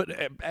 So what,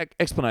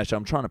 explanation.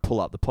 I'm trying to pull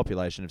up the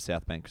population of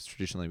Southbank because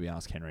traditionally we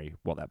ask Henry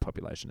what that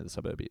population of the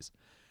suburb is.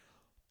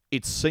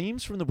 It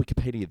seems from the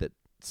Wikipedia that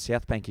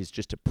Southbank is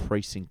just a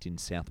precinct in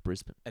South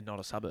Brisbane, and not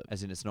a suburb.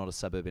 as in it's not a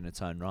suburb in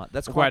its own right.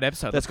 That's A quite great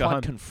episode. That's Let's go quite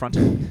home.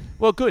 confronting.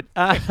 Well, good.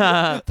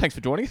 Thanks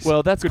for joining us.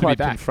 Well, that's Good to be quite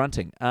back.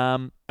 confronting.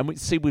 And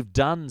we've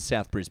done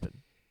South Brisbane,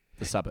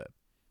 the suburb,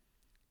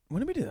 When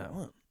did we do that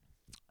one?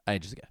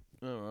 ages ago.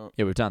 Oh,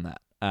 Yeah, we've done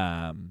that.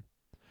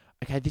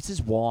 Okay, this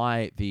is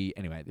why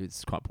anyway,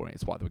 it's quite boring.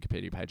 It's why the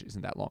Wikipedia page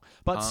isn't that long.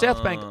 But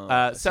Southbank,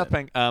 that's it.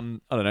 Southbank,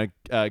 I don't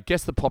know,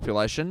 guess the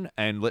population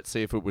and let's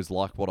see if it was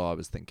like what I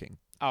was thinking.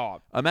 oh,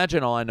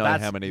 Imagine I know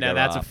that's, how many now there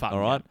that's are. a fun all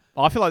right?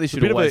 one. I feel like this It's a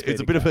should bit of always a, be it's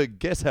the a bit of case. a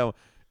guess how.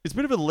 It's a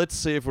bit of a let's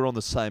see if we're on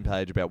the same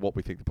page about what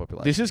we think the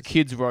population. This is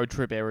kids' road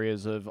trip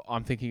areas of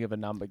I'm thinking of a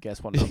number.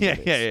 Guess what number? yeah,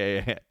 it yeah,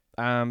 is.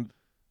 yeah.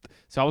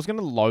 So I was going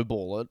to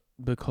lowball it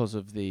because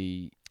of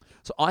the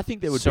So I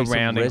think there would be some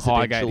surrounding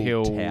Highgate residential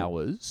Hill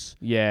towers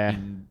yeah.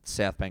 in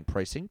Southbank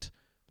precinct,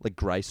 like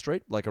Grey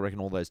Street. Like I reckon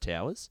all those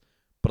towers,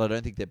 but I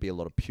don't think there'd be a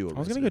lot of pure. I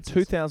was going to go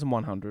residences.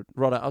 2,100.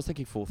 Right, I was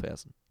thinking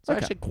 4,000. So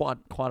Okay. actually quite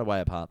a way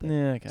apart there.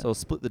 Yeah, okay. So I'll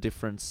split the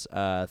difference,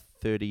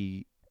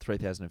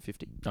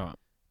 33,050. All right.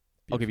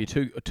 I'll give you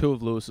two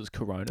of Lewis's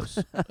Coronas,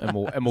 and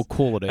we'll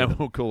call it And even.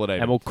 we'll call it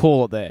even. And we'll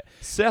call it there.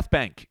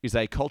 Southbank is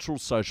a cultural,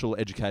 social,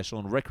 educational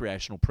and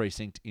recreational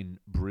precinct in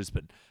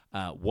Brisbane.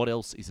 What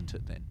else isn't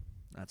it then?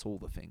 That's all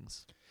the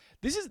things.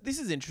 This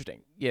is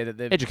interesting. Yeah, that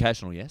they've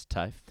Educational, yes,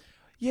 TAFE.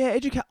 yeah,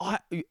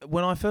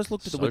 when I first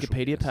looked at the Social,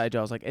 Wikipedia yes. page,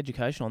 I was like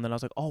educational, and then I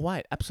was like, oh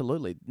wait,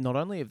 absolutely. Not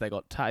only have they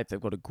got TAFE,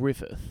 they've got a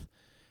Griffith,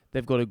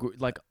 they've got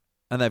like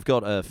And they've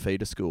got a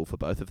feeder school for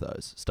both of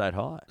those. State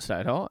High.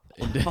 State High.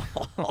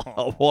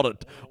 what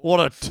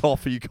a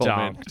toffee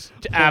comment.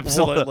 Dunked.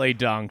 Absolutely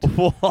dunked.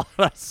 What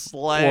a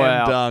slam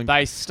Wow. dunk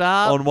They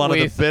start on one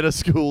with, of the better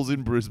schools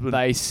in Brisbane.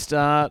 They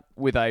start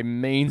with a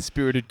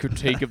mean-spirited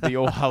critique of the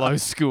All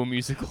Hallows School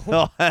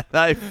musical.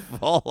 They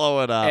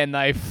follow it up. And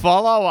they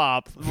follow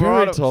up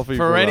Very right, toffee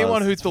for for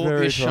anyone us. who It's thought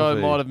very this show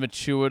toffee. might have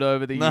matured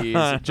over the No.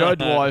 years. Joe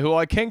Dwyer, who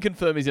I can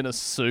confirm is in a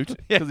suit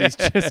because he's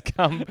just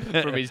come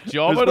from his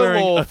job Who's at a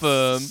wearing law a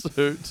firm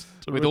suit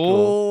to with record.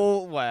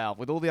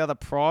 all the other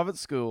private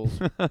schools.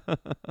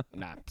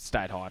 Nah,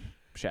 State High.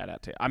 shout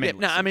out to you.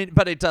 I mean,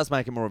 but it does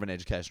make it more of an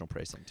educational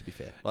precinct, to be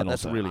fair. Like, and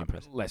that's also, really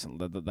impressive. Lesson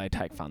that they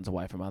take funds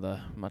away from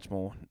other much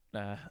more,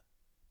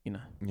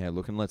 Yeah,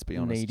 look, and let's be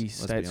honest. needy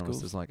state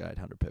schools. There's like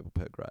 800 people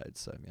per grade,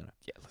 so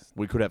Yeah,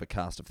 we could have a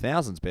cast of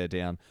thousands bear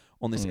down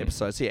on this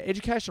episode. So yeah,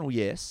 educational,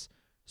 yes.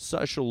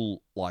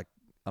 Social,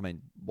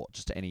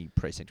 just any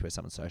precinct where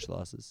someone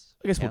socialises.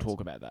 I guess counts. we'll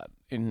talk about that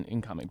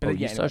in coming. But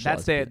You yeah, anyway,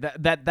 that's socialise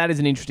there. That is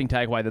an interesting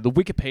takeaway that the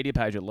Wikipedia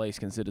page at least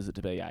considers it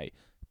to be a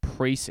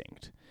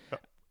precinct.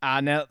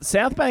 Now,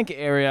 Southbank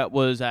area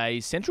was a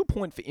central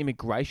point for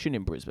immigration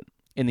in Brisbane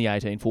in the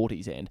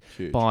 1840s, and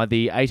Huge. by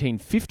the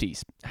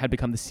 1850s had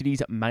become the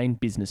city's main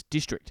business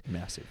district.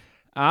 Massive.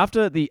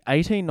 After the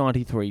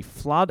 1893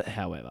 flood,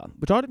 however,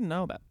 which I didn't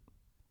know about,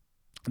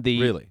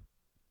 Really? It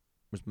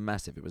was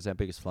massive. It was our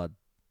biggest flood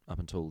up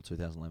until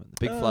 2011.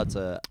 The big floods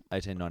are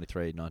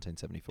 1893,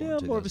 1974, Yeah,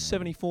 and I'm more of a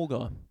 2011. 74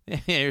 guy.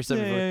 Yeah, you're a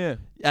 74.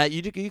 Yeah.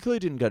 You clearly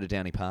didn't go to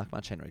Downey Park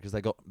much, Henry, because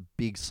they got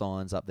big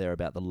signs up there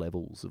about the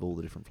levels of all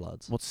the different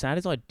floods. What's sad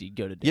is I did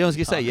go to Yeah, I was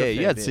Downey gonna say, Park a you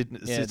fair had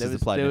bit. sisters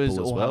that played netball as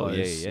well.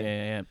 Hallows.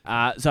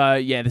 Yeah.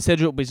 So, the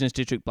Central Business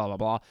District, blah, blah,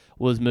 blah,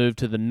 was moved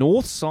to the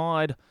north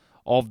side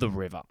of the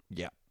river.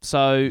 Yeah.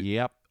 So,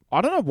 Yep. I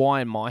don't know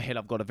why in my head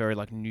I've got a very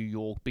New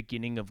York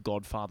beginning of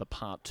Godfather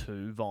Part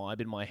 2 vibe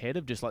in my head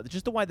of just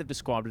the way they've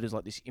described it as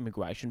this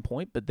immigration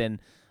point, but then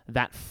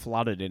that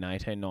flooded in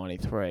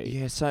 1893.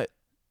 Yeah, so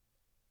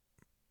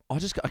I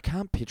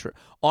can't picture it.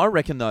 I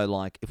reckon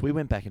though, if we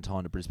went back in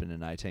time to Brisbane in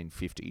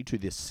 1850 to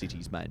this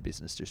city's main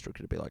business district,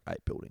 it'd be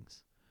 8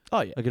 buildings. Oh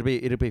yeah.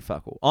 It'd be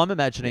fuck all. I'm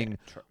imagining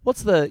true.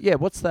 what's that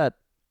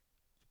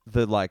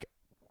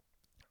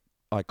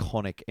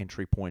iconic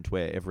entry point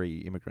where every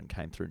immigrant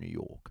came through New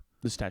York?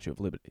 The Statue of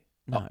Liberty.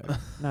 No,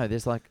 no.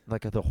 There's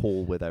the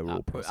hall where they were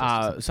all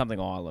processed. Something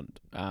Island.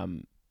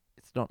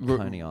 It's not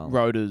Coney Island.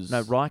 Rhoda's.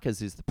 No,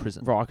 Rikers is the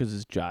prison. Rikers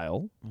is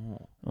jail.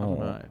 I don't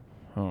know.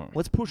 Oh.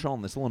 Let's push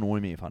on. This will annoy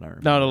me if I don't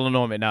remember. No, it'll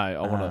annoy me. No,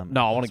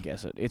 I want to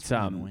guess it. It's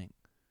really annoying.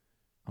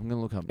 I'm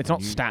gonna look up. It's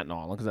not Staten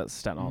Island because that's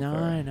Staten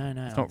Island.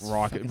 No. It's not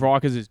Rikers.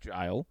 Rikers is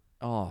jail.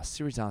 Oh,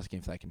 Siri's asking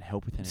if they can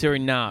help with anything. Siri,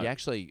 no. You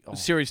actually. Oh,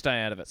 Siri,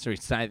 stay out of it. Siri,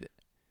 stay.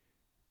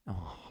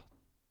 Oh,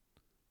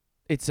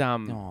 It's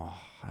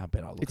I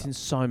bet I'll look It's up in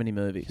so many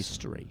movies.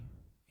 history.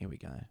 Here we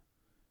go.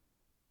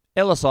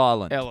 Ellis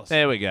Island. Ellis.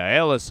 There we go.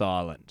 Ellis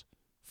Island.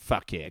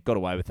 Fuck yeah, got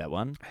away with that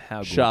one. How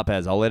good. Sharp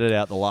as. I'll edit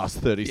out the last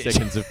 30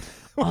 seconds of.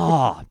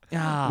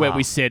 Where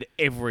we said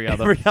every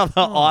other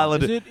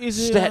island. Is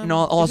it Staten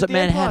Island. Oh, is it the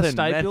Empire Manhattan?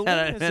 State Building?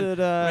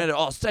 Is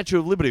it Statue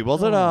of Liberty,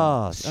 was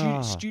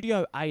it?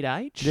 Studio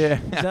 8H? Yeah.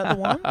 Is that the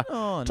one?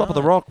 Oh, Top of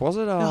the Rock, was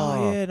it?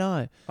 Oh, yeah,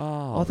 no.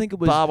 Oh, I think it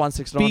was Bar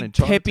 169 in Big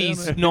Chinatown.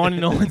 Pepe's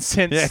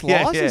 99-cent Yeah,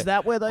 slice. yeah. Is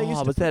that where they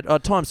used to? Was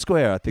that Times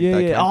Square? I think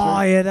they came Oh,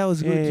 through. yeah, that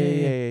was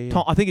good.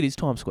 Yeah. I think it is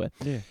Times Square.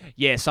 Yeah.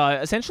 Yeah, so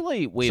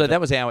essentially So that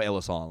was our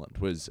Ellis Island.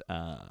 Was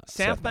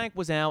Southbank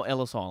was our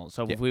Ellis Island.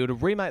 So if we were to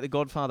remake The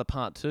Godfather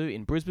Part 2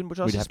 in Brisbane, which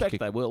I We'd have to suspect kick-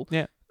 they will,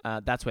 Yeah.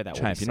 that's where that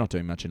Shame, will if be you're not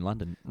doing much in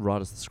London,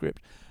 write us the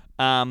script.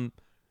 The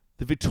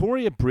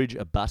Victoria Bridge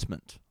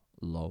abutment,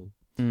 lol.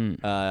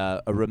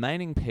 A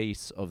remaining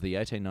piece of the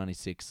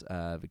 1896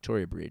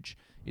 Victoria Bridge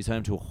is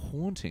home to a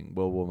haunting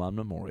World War I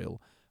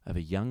memorial of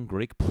a young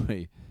Greek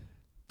boy.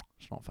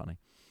 It's not funny.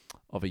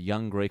 Of a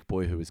young Greek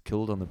boy who was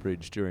killed on the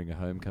bridge during a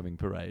homecoming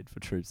parade for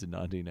troops in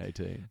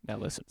 1918. Now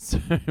listen,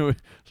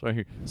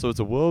 So it's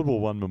a World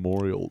War I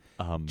memorial.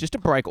 just to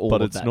break all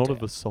but of it's that not down.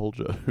 of a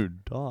soldier who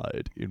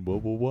died in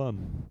World War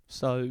One.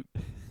 So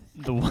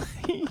the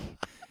way.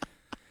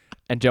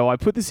 And Joe, I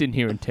put this in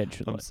here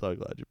intentionally. I'm so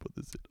glad you put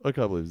this in. I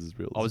can't believe this is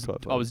real. I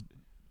was,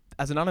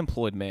 as an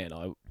unemployed man,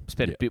 I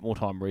spent a bit more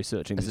time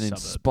researching as this an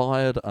suburb.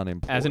 inspired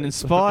unemployed. As an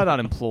inspired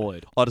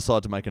unemployed, I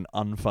decided to make an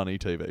unfunny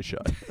TV show.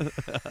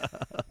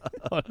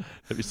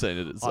 Have you seen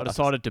it? I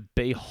decided to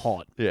be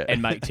hot Yeah.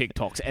 and make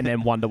TikToks and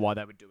then wonder why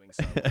they were doing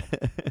so well.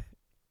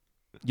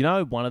 You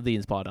know, one of the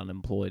inspired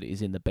unemployed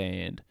is in the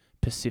band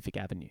Pacific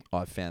Avenue.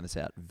 I found this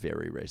out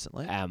very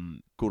recently.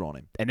 Good on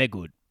him. And they're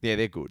good. Yeah,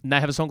 they're good. And they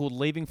have a song called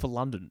 "Leaving for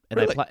London," and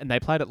Really? they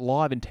played it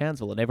live in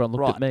Townsville, and everyone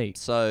looked Right. at me.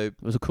 So It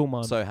was a cool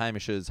moment. So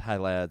Hamish's "Hey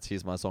lads,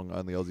 here's my song,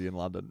 Only Aussie in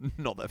London."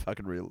 Not that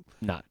fucking real.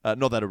 No.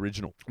 Not that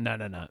original. No.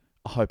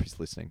 I hope he's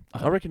listening. I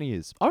I hope- reckon he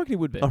is. I reckon he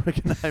would be. I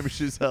reckon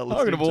Hamish is reckon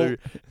listening of all- to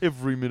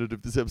every minute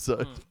of this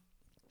episode.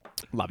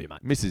 Love you,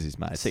 mate. Misses his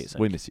mate. See you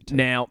soon. We miss you too.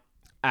 Now,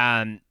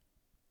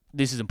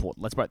 this is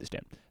important. Let's break this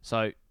down.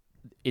 So,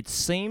 it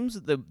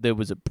seems that there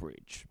was a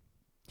bridge.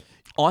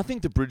 I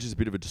think the bridge is a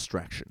bit of a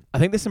distraction. I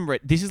think there's some.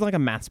 This is like a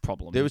maths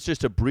problem. There was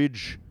just a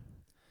bridge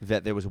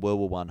that there was a World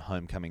War One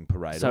homecoming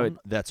parade So on.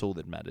 That's all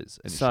that matters.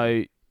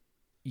 initially. So,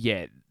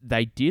 yeah,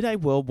 they did a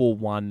World War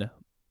One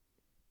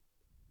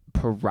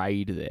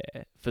parade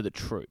there for the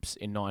troops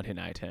in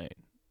 1918.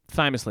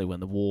 Famously, when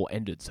the war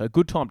ended. So,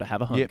 good time to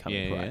have a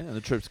homecoming parade. And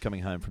the troops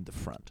coming home from the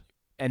front.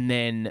 And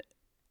then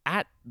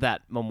at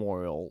that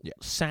memorial,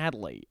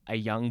 sadly, a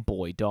young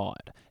boy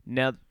died.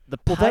 Now,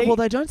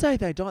 they don't say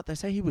they died. They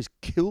say he was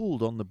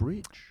killed on the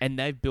bridge. And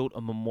they've built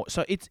a memorial.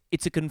 So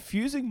it's a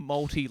confusing,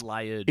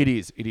 multi-layered. It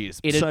is.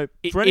 So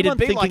for it'd anyone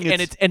be thinking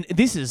like, and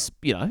this is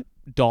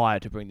dire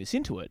to bring this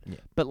into it,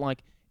 but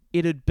like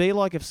it'd be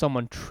like if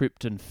someone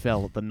tripped and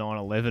fell at the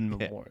 9/11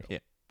 memorial. Yeah.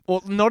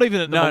 Well, not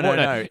even at the memorial.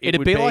 No.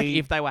 It'd be like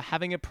if they were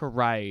having a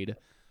parade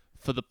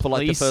for the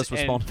police, like the first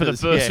and for the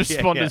responders. first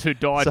responders who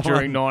died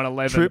during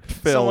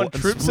 9/11. Someone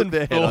trips and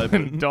their head falls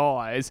open. and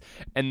dies,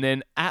 and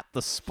then at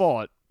the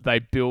spot they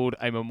build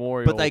a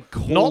memorial. But they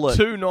call not it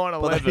to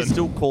 9/11. But they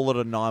still call it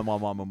a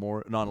 9/11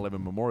 memorial,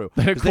 9/11 memorial.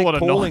 They call it a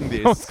calling 9.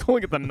 this. I was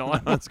calling it the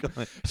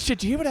 9. Shit,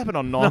 do you hear what happened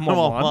on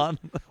 911?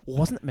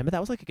 Wasn't it? Remember that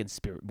was like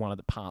one of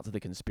the parts of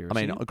the conspiracy.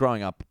 I mean,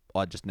 growing up,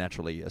 I just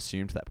naturally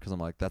assumed that because I'm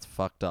like, that's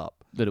fucked up.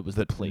 That it was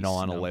the police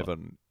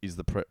 9/11 is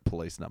the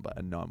police number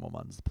and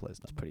 911 is the police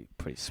number. It's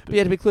pretty spooky. But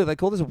yeah, to be clear, they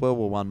call this a World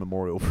War I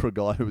memorial for a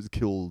guy who was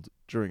killed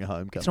during a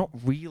homecoming. It's not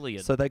really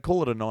So they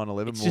call it a 9/11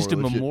 memorial. It's just a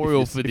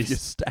memorial for this. If you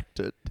stacked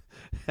it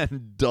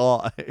and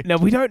died. Now,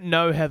 we don't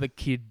know how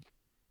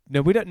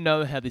we don't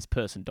know how this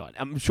person died.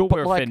 I'm sure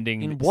we're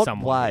offending in what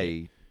someone.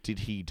 way did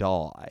he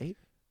die?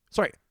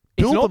 Sorry.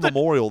 It's Build not the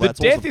memorial. The That's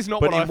death awesome. is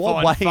not but what I in what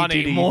find way funny,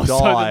 did he more so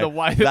die than the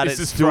way that this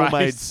it is still phrased.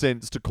 made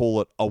sense to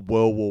call it a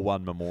World War I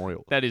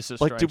memorial. That is a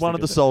like, did one of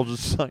the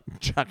soldiers like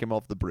chuck him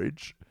off the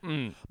bridge?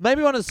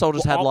 Maybe one of the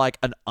soldiers had like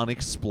an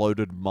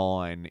unexploded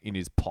mine in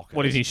his pocket.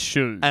 What in his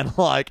shoe? And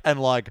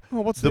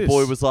what's the this?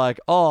 boy was like,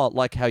 oh,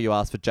 like how you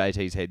asked for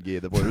JT's headgear.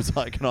 The boy was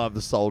like, can I have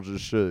the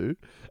soldier's shoe?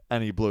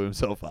 And he blew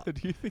himself up. Do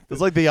you think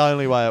it's like the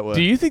only way it works.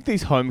 Do you think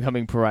these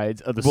homecoming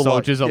parades are the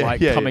soldiers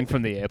coming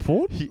from the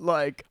airport?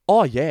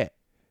 Oh yeah.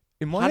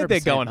 In my head, 100%. they're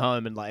going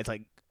home and it's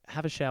like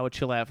have a shower,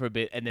 chill out for a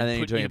bit, and then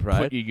put your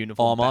uniform.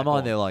 Oh, my back mind,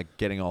 on. they're like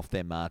getting off,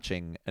 they're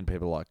marching, and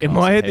people are like. In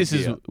my head, this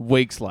is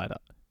weeks later.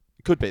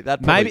 Could be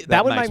that. Maybe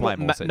that would makes make way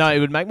more sense. No, it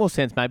would make more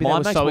sense. Maybe they Mine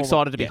were makes so more-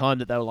 excited to be yeah. home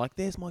that they were like,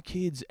 "There's my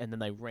kids," and then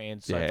they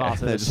ran so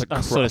fast they that just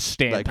they sort of They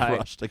stampede.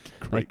 crushed a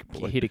Greek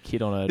boy. Hit a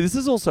kid on a. This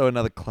is also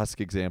another classic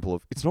example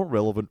of it's not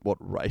relevant what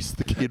race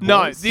the kid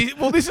No, was. this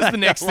is the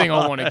next thing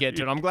I want to get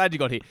to, and I'm glad you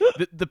got here.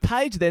 The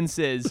page then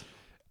says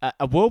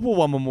a World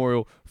War I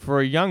memorial for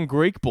a young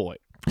Greek boy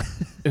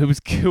who was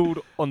killed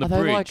on the Are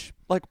they bridge.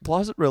 like, why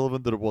is it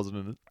relevant that it wasn't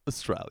an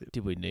Australian?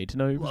 Did we need to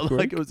know? He was Like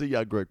Greek? it was a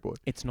young Greek boy.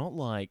 It's not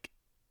like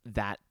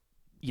that.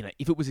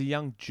 If it was a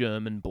young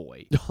German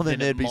boy, Then it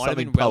there'd be might have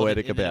something been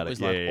relevant, poetic and then about it. Was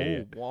it. like,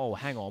 Yeah. oh, whoa,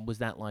 hang on, was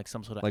that like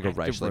some sort of Like a act of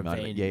racially revenge?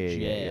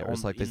 motivated. Yeah. It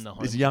was like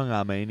this young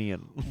Armenian.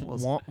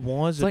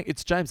 Why is It's it? like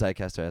it's James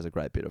Acaster has a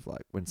great bit of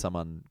like when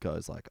someone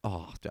goes like,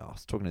 "Oh, I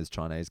was talking to this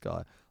Chinese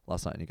guy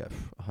last night," and you go,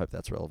 "I hope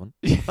that's relevant."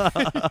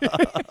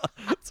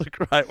 It's a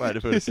great way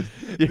to put it.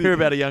 You hear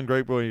about a young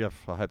Greek boy, and you go,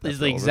 "I hope that's It's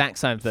the relevant." exact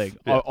same thing.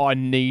 Yeah. I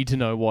need to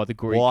know why the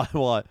Greek. Why?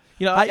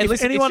 You know, Hey, and if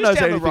listen, anyone it's knows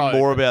just down the anything road.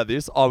 more about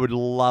this, I would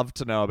love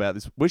to know about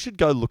this. We should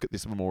go look at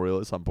this memorial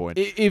at some point.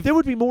 If There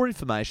would be more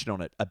information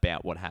on it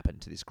about what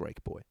happened to this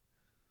Greek boy.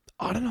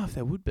 I don't know if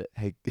there would be.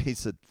 He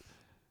said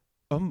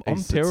I'm he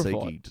terrified.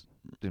 Tzatziki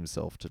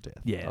himself to death.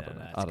 Yeah, I don't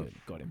know. that's good.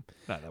 Got him.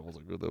 No, that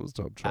wasn't good. That was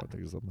I'm trying to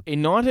think of something.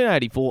 In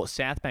 1984,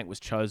 Southbank was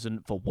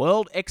chosen for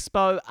World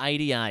Expo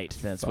 88.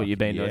 That's what you've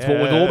been doing. It's what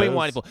we've all been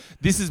waiting for.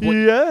 This is what,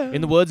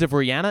 in the words of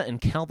Rihanna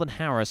and Calvin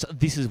Harris,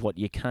 this is what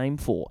you came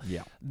for.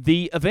 Yeah.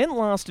 The event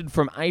lasted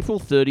from April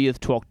 30th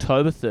to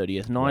October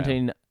 30th,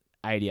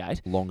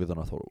 1988. Longer than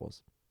I thought it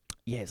was.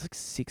 Yeah, it's like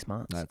 6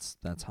 months.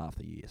 That's half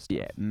the year. Stuff.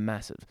 Yeah,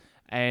 massive.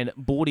 And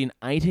brought in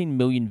 18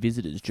 million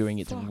visitors during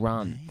its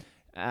run.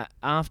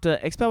 After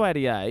Expo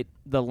 88,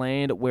 the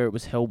land where it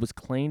was held was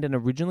cleaned and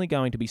originally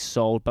going to be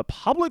sold, but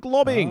public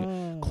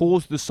lobbying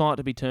caused the site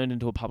to be turned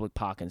into a public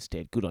park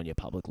instead. Good on you,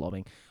 public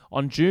lobbying.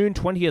 On June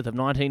 20th of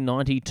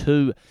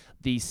 1992,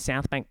 the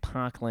Southbank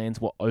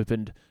parklands were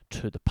opened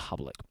to the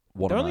public.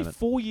 What They're a only moment.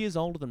 4 years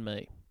older than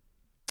me.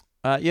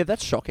 Yeah,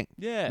 that's shocking.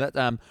 Yeah.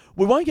 That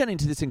we won't get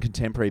into this in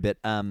contemporary, but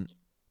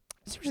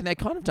seriously, they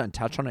kind of don't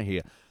touch on it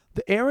here.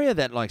 The area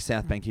that like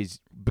Southbank is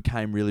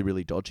became really,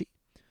 really dodgy.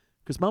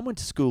 Because Mum went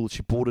to school,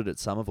 she bought it at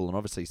Somerville, and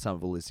obviously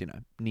Somerville is,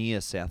 near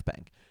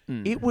Southbank.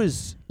 It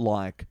was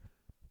like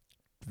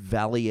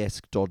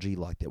valley-esque dodgy,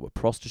 like there were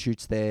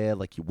prostitutes there,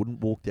 like you wouldn't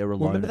walk there alone.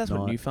 Well, remember at that's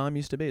what night. New Farm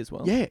used to be as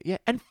well. Yeah,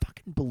 and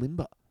fucking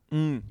Bulimba.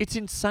 It's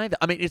insane.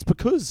 It's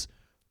because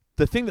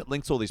the thing that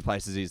links all these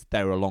places is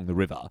they were along the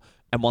river,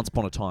 and once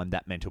upon a time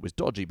that meant it was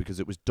dodgy because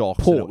it was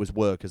docks and it was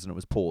workers and it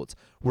was ports,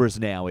 whereas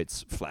now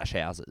it's flash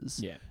houses.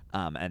 Yeah.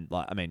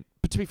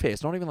 But to be fair,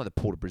 it's not even like the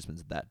Port of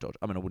Brisbane's that dodgy.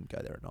 I wouldn't go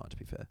there at night, to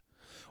be fair.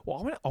 Well,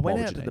 I Why went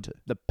would out you to need to?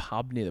 the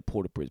pub near the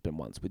Port of Brisbane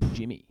once with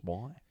Jimmy.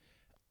 Why?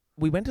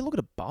 We went to look at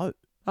a boat.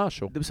 Oh,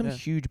 sure. There was some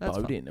huge that's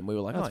boat fun. in, and we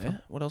were like, That's oh, yeah,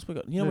 fun. what else we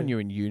got? You know Yeah. when you're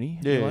in uni?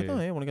 Yeah, You're like, yeah, oh,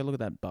 yeah, I want to go look at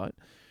that boat.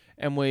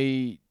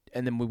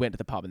 And then we went to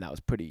the pub, and that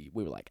was pretty,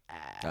 we were like,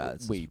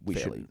 it's we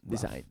fairly should,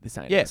 this rough.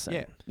 ain't Yeah, our scene.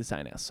 yeah. This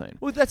ain't our scene.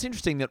 Well, that's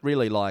interesting that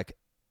really, like,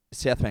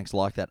 Southbank's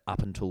like that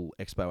up until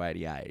Expo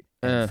 88.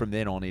 And from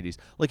then on, it is.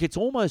 Like, it's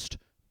almost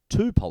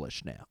too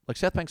polished now. Like,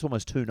 Southbank's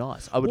almost too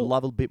nice. I would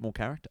love a bit more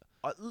character.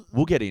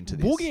 We'll get into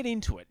this. We'll get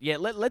into it. Yeah,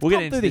 let's We'll pop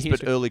get into through the this, but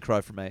history. early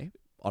crow from me.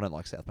 I don't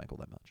like Southbank all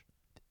that much.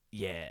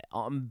 Yeah,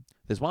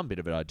 There's one bit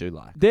of it I do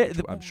like. There-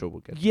 which I'm sure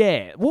we'll get.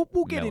 yeah, we'll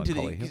get into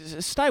Melancholy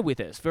the. Stay with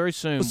us. Very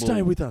soon. Well,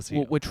 stay with us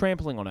here. We're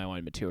trampling on our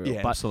own material.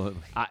 Yeah, but,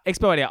 absolutely.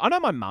 Expo 88. I know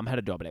my mum had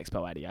a job at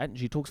Expo 88, and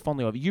she talks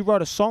fondly of it. You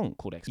wrote a song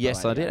called Expo 88.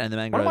 Yes, I did. And the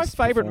One Mangroves. of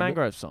my favourite performed it.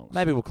 Mangrove songs.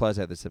 Maybe we'll close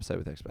out this episode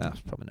with Expo. Oh,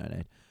 probably no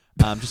need.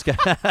 Just go.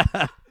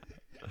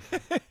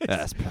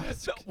 That's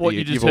What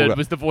you just you've all heard got-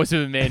 was the voice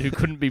of a man who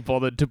couldn't be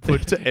bothered to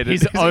put To edit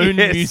his this. own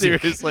Yeah,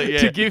 music seriously, yeah.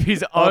 to give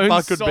his Oh, own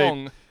fuck, could be.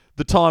 song.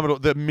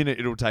 the minute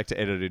it'll take to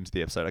edit it into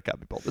the episode, I can't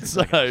be bothered.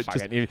 So Fuck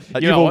just, it. You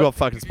you've know all what? got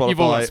fucking Spotify. You've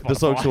all got The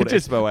song's Spotify. called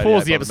Just Expo 88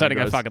 pause the by episode and go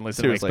Mangroves. fucking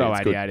listen Seriously, to Expo it's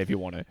good. 88 if you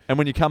want to. And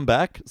when you come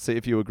back, see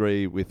if you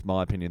agree with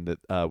my opinion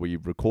that we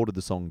recorded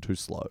the song too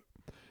slow.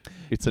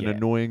 It's an Yeah.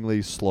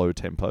 annoyingly slow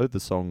tempo. The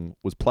song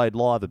was played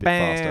live a bit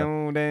faster.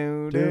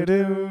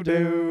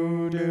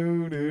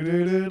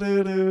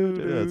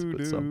 That's a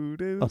good song.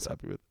 I was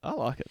happy with it. I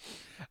like it.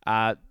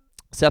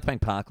 Southbank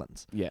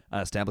Parklands, Yeah.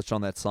 established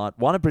on that site.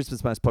 One of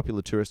Brisbane's most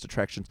popular tourist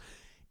attractions.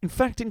 In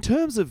fact, in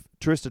terms of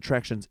tourist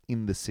attractions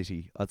in the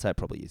city, I'd say it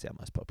probably is our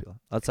most popular.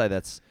 I'd say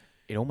that's,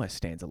 It almost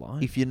stands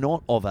alone. if you're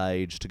not of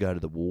age to go to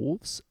the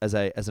Wharves, as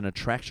an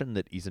attraction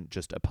that isn't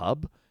just a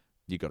pub,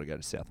 you got to go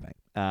to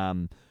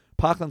Southbank.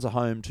 Parklands are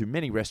home to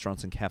many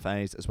restaurants and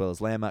cafes, as well as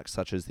landmarks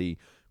such as the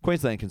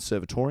Queensland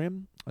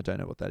Conservatorium. I don't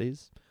know what that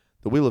is.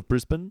 The Wheel of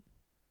Brisbane.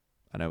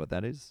 I know what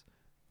that is.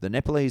 The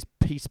Nepalese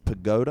Peace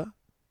Pagoda.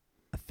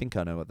 I think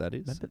I know what that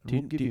is. Remember, And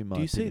we'll give you my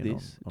do you see opinion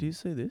this? on- Do you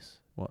see this?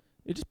 What?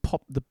 It just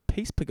the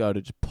Peace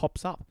Pagoda just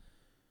pops up.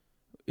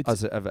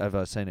 It's, Have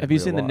I seen it? have in you real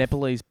seen the life?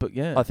 Nepalese? But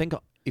yeah, I think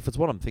if it's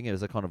what I'm thinking,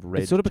 it's a kind of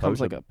red. it sort of becomes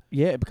totem.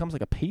 it becomes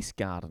like a peace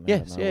garden. out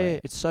Yes, of yeah, nowhere. yeah,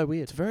 it's so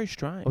weird. It's very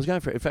strange.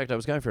 In fact, I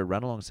was going for a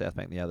run along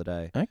Southbank the other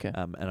day, Okay.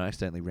 and I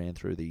accidentally ran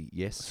through the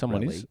Yes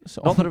Someone rally. is.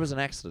 So, Not that it was an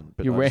accident,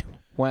 but you I ran. just,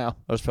 Wow.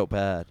 I just felt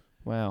bad.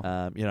 Wow.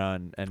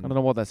 And I don't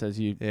know what that says.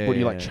 You Yeah, what,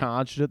 you yeah, like yeah.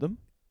 charged at them?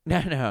 no,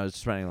 I was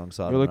just running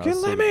alongside. You're him, like, and I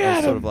was "Let sort me of- I was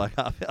at sort him." of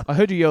like, I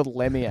heard you yelled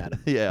 "Lemmy" at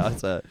him. yeah, I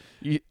said,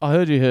 I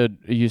heard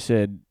you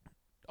said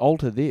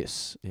alter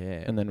this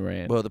yeah. and then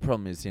ran. Well, the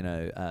problem is,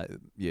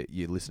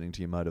 you're listening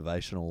to your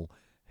motivational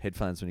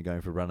headphones when you're going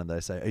for a run, and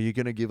they say, "Are you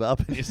going to give up?"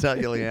 And you start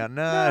yelling out,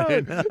 "No,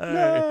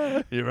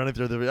 no!" You're running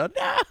through the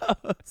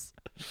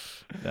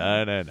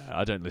no.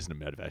 I don't listen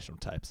to motivational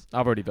tapes.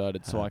 I've already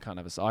voted, so I can't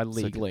have I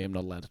legally am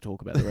not allowed to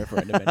talk about the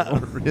referendum anymore.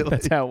 Really?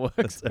 That's how it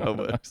works. That's how it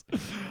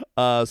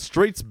works.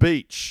 Streets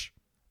Beach,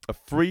 a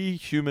free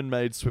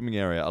human-made swimming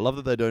area. I love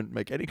that they don't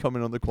make any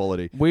comment on the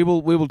quality. We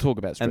will talk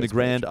about And the Streets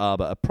Grand Beach.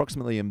 Arbour.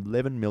 Approximately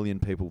 11 million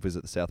people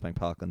visit the Southbank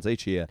Parklands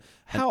each year,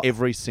 How- and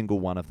every single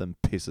one of them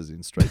pisses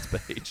in Streets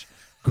Beach.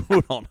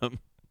 Good on them.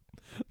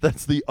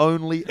 That's the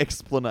only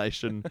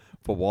explanation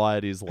for why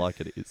it is like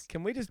it is.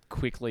 Can we just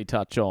quickly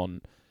touch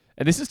on?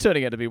 And this is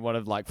turning out to be one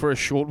of for a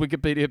short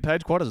Wikipedia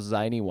page, quite a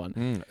zany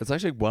one. It's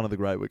actually one of the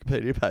great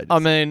Wikipedia pages. I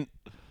mean,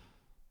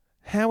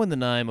 how in the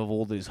name of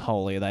all this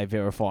holy are they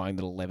verifying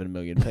that 11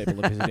 million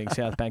people are visiting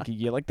Southbank a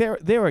year? Like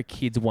there are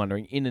kids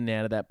wandering in and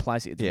out of that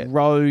place. It's Yeah.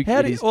 rogue. How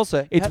It do you is-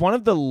 also? It's one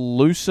of the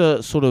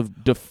looser sort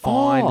of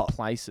defined Oh.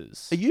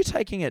 places. Are you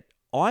taking it?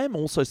 I am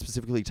also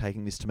specifically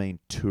taking this to mean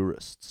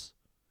tourists,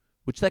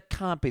 which that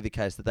can't be the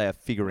case. That they are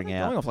figuring Going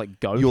out off like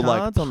your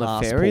go-karts on the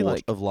ferry?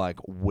 passport Like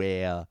of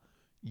where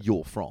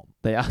you're from.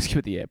 they ask you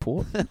at the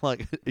airport.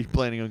 Like, are you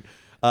planning on?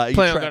 Are you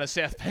Planning on tra- going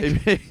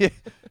to Southbank.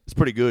 It's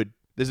pretty good.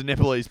 There's a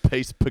Nepalese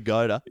Peace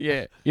Pagoda.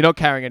 Yeah. You're not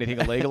carrying anything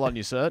illegal on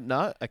you, sir?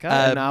 No? Okay.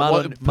 Mud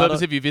What on- purpose mud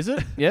on- of your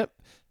visit? Yep.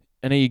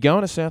 And are you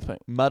going to Southbank?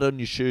 Mud on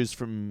your shoes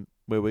from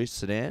where we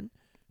Sudan.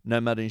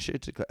 No mud on your shoes.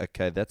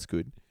 Okay, that's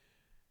good.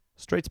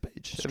 Streets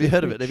Beach. Have you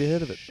heard of it? Have you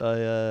heard of it?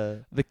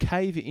 The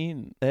Cave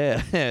Inn.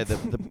 Yeah,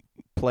 the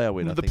Plough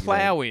Inn. I The think.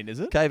 Plough Inn, is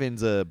it? Cave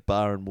Inn's a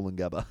bar in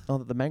Wollongabba. Oh,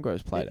 that the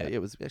Mangroves played Yeah, at. it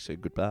was actually a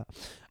good bar.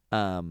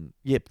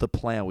 Yep, the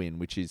Plough Inn,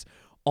 which is,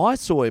 I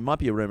saw, it might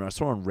be a rumor, I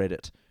saw on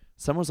Reddit,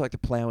 someone was like, the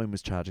Plough Inn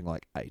was charging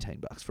like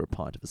 $18 for a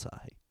pint of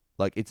Asahi.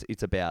 Like,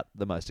 it's about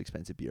the most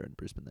expensive beer in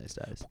Brisbane these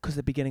days. Because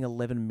they're be getting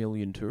 11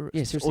 million tourists.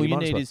 Yeah, seriously, all you you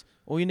might as need well. is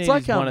all you need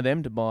like, is one of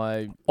them to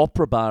buy.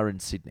 Opera Bar in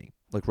Sydney,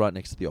 like right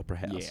next to the Opera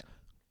House, Yeah.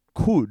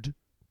 could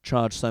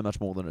charge so much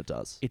more than it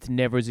does. It's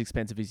never as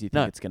expensive as you think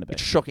No, it's going to be.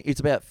 It's shocking. It's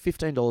about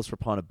 $15 for a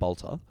pint of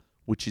Bolter,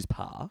 which is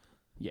par.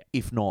 Yeah.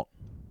 If not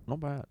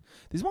bad.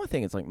 This is my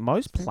thing. It's like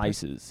most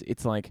places,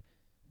 it's like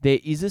there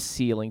is a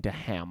ceiling to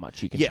how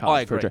much you can Yeah, charge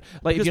I for a agree. drink.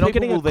 Like Because if you're not people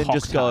getting a will then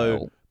just go-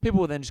 cocktail- People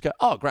will then just go,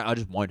 oh, great, I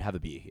just won't have a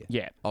beer here.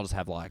 yeah. I'll just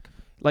have like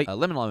Like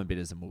lemon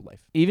bitters and we'll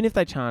leave. even if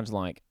they charge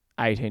like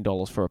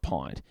 $18 for a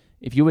pint,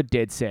 if you were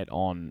dead set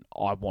on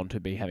I want to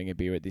be having a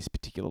beer at this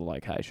particular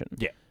location,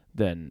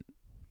 then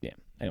yeah.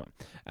 Anyway,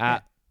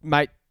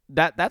 mate,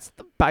 that's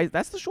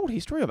the short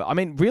history of it. I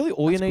mean, really,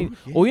 all you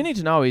need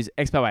to know is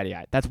Expo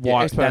 88. That's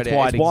why Expo that's 88.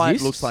 why It's it why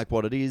exists. it looks like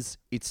what it is.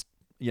 It's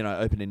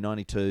opened in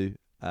 '92,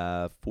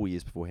 4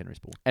 years before Henry's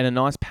born. and a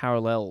nice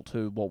parallel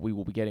to what we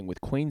will be getting with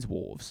Queen's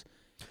Wharves.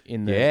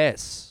 In the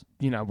Yes.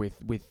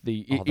 with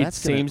the it That's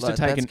seems gonna, to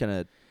take that's an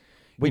gonna.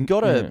 We've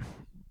got to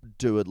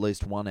do at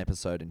least one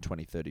episode in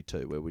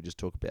 2032 where we just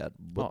talk about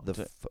what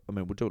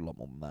we'll do a lot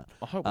more than that.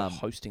 I hope we're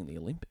hosting the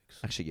Olympics.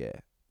 Actually, yeah.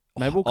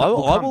 Maybe we'll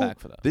come back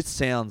for that. This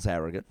sounds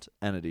arrogant,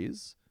 and it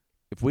is.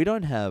 If we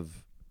don't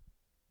have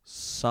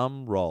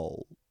some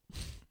role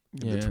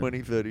in the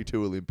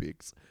 2032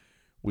 Olympics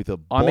with a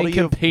body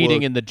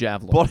competing in the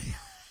javelin.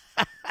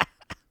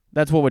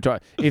 That's what we're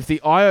trying. If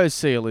the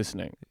IOC are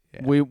listening,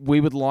 we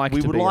would like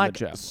to be in the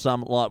javelin.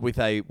 Some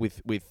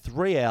with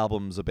 3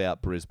 albums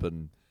about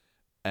Brisbane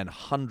and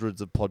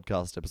hundreds of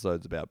podcast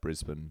episodes about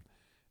Brisbane.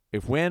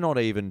 If we're not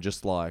even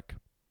just like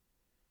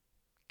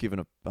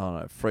given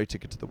a free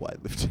ticket to the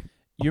weightlifting,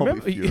 I'll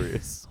be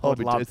furious. I would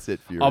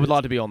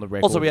love to be on the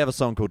record. Also, we have a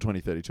song called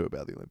 2032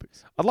 about the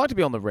Olympics. I'd like to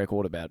be on the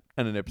record about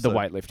and an episode. The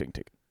weightlifting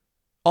ticket.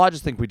 I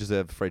just think we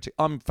deserve a free ticket.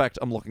 In fact,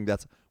 I'm looking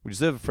that we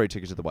deserve a free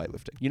ticket to the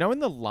weightlifting. You know, in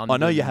the London, I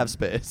know you have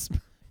spares.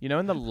 You know,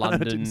 in the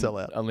London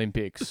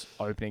Olympics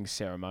opening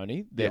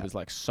ceremony, there was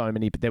like so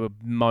many. There were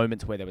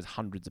moments where there was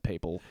hundreds of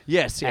people.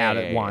 Out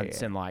at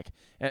once, and like,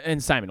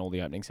 and same in all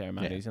the opening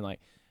ceremonies, and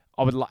like,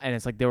 and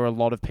it's like there were a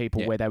lot of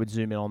people where they would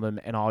zoom in on them,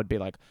 and I would be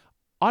like,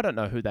 I don't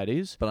know who that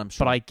is, but I'm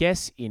sure. But I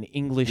guess in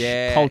English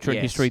culture and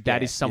history,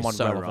 that is someone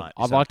relevant. Right.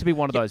 I'd like to be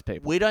one of those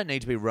people. We don't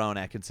need to be Rowan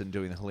Atkinson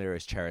doing the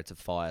hilarious Chariots of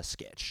Fire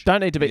sketch. Don't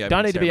need to be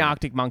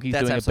Arctic Monkeys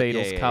doing a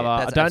Beatles cover.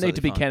 I don't need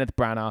to be Kenneth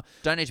Branagh.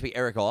 Don't need to be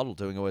Eric Idle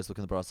doing Always Look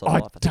in the Bright Side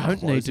of Life. I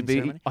don't need to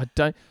be. I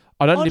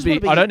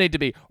don't need to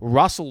be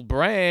Russell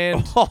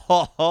Brand,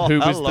 who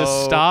was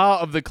the star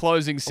of the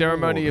closing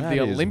ceremony of the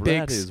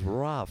Olympics. That is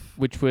rough.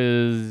 Which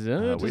was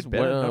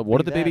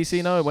what did the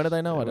BBC know? When did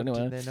they know it?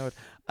 Anyway, they know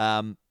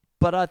it.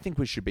 But I think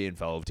we should be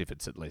involved if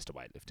it's at least a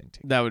weightlifting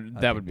ticket. That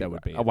would be a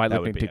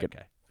weightlifting ticket.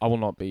 Okay. I will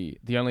not be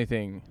the only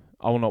thing.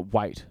 I will not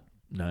wait.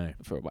 No,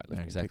 for a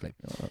weightlifting. Exactly.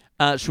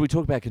 Should we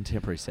talk about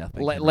contemporary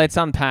Southbank? Let's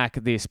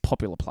unpack this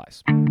popular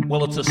place.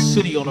 Well, it's a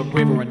city on a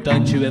river, and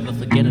don't you ever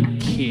forget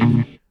it,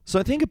 kid. So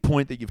I think a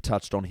point that you've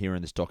touched on here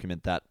in this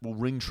document that will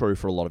ring true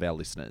for a lot of our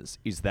listeners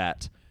is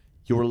that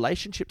your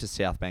relationship to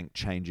Southbank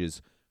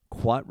changes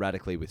quite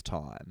radically with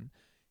time.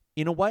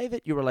 In a way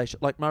that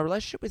my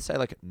relationship with, say,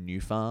 like New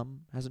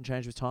Farm hasn't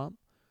changed with time.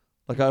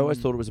 Like, I always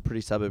thought it was a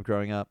pretty suburb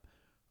growing up.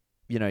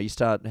 You know, you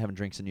start having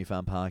drinks in New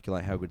Farm Park, you're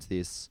like, how good's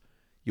this?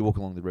 You walk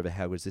along the river,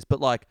 how good's this?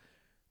 But, like,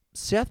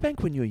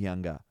 Southbank when you're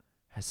younger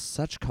has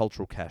such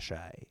cultural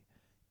cachet.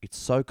 It's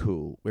so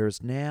cool.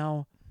 Whereas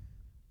now,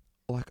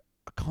 like,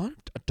 I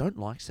don't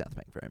like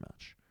Southbank very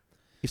much.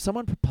 If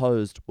someone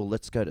proposed, well,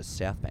 let's go to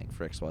Southbank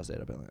for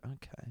XYZ, I'd be like,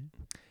 okay.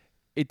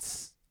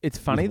 It's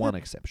funny. With one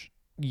exception.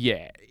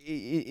 Yeah,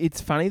 it's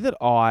funny that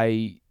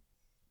I,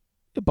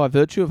 by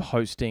virtue of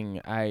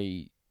hosting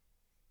a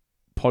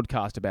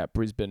podcast about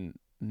Brisbane,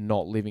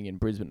 not living in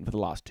Brisbane for the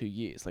last 2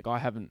 years, like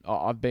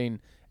I've been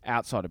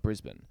outside of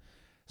Brisbane.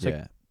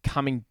 So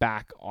coming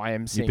back, I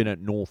am seeing... You've been at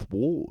North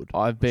Ward.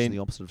 I've been... the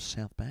opposite of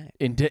South Bank.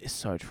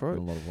 So true. In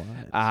a lot of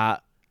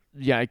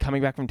ways.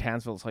 Coming back from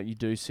Townsville, it's like you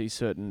do see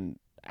certain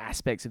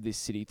aspects of this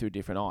city through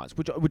different eyes,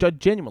 which I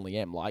genuinely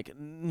am. Like,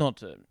 not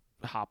to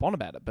harp on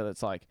about it, but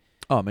it's like...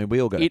 Oh, I mean,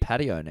 we all go to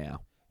Patio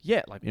now.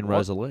 Yeah, like in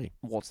Rosalie.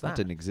 What's that? That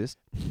didn't exist.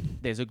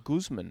 There's a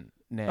Guzman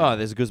now. Oh,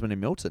 there's a Guzman in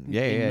Milton.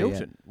 Yeah,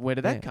 Milton. Where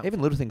did that come from?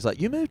 Even little things like,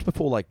 you moved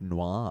before like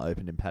Noir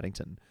opened in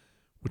Paddington,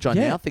 which I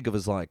now think of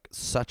as like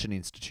such an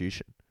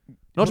institution.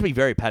 Not to be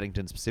very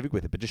Paddington specific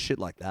with it, but just shit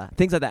like that.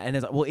 Things like that. And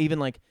it's like, well, even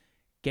like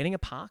getting a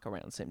park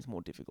around seems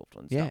more difficult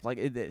and stuff. Like,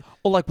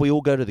 or like we all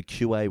go to the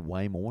QA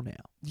way more now.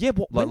 Yeah,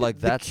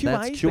 that's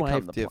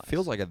QA. It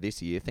feels like a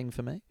this year thing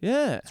for me.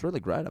 Yeah, it's really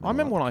great. I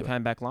remember when I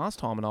came back last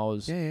time and I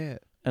was and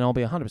I'll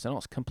be 100%. I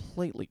was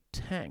completely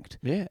tanked.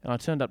 Yeah, and I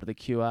turned up to the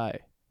QA,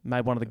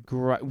 made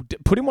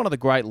put in one of the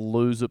great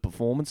loser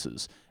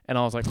performances, and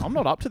I was like, I'm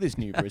not up to this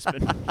new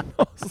Brisbane.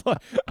 I was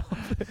like,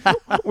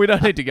 we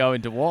don't need to go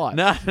into why.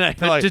 No,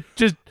 like,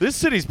 just this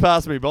city's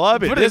passed me by a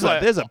bit. There's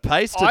a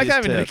pace to this. I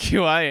came into the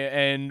QA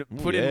and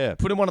put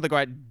in one of the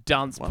great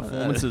dunce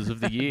performances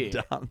of the year,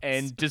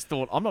 and just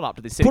thought, I'm not up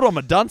to this. Put on my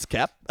dunce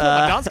cap. And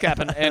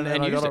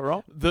I got it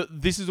wrong.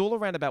 This is all a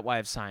roundabout way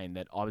of saying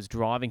that I was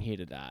driving here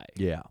today.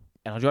 Yeah.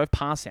 And I drove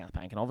past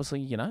Southbank, and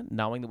obviously,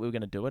 knowing that we were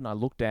going to do it, and I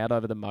looked out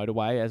over the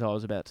motorway as I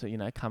was about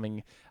to,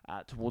 coming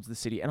towards the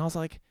city, and I was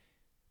like,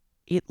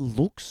 it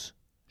looks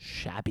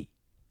shabby.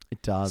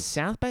 It does.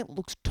 Southbank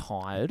looks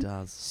tired. It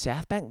does.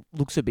 Southbank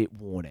looks a bit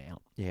worn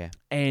out. Yeah.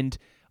 And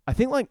I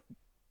think, like,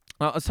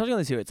 I was touching on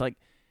this here, it's like,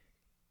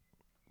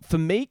 for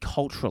me,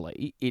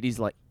 culturally, it is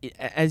like,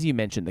 as you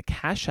mentioned, the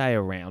cachet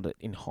around it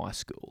in high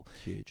school.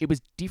 Huge. It was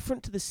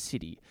different to the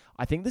city.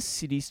 I think the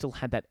city still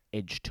had that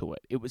edge to it.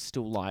 It was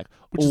still like...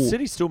 Which the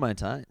city still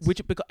maintains.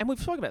 And we've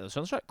spoken about this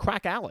on the show,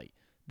 Crack Alley.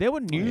 There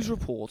were news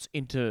reports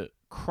into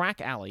Crack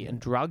Alley and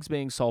drugs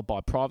being sold by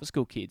private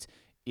school kids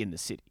in the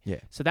city. Yeah.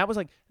 So that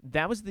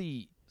was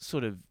the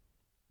sort of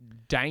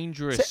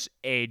dangerous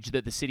edge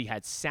that the city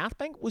had.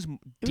 Southbank was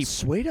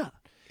sweeter.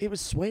 It was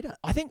sweeter.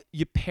 I think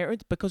your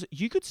parents, because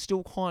you could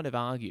still kind of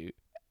argue,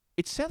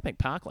 it's Southbank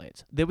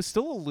Parklands. There was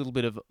still a little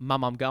bit of,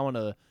 Mum, I'm going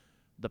to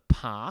the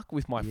park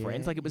with my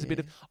friends. Like it was a bit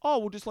of,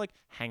 we'll just like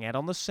hang out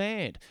on the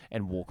sand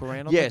and walk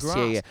around on the grass.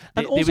 And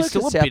There also, was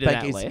still a bit of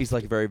that Southbank left. is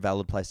like a very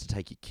valid place to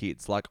take your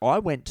kids. Like I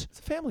went, It's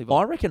a family I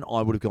vibe. reckon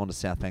I would have gone to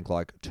Southbank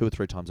like 2 or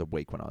 3 times a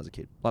week when I was a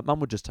kid. Like Mum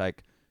would just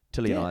take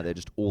Tilly and I there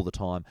just all the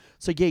time.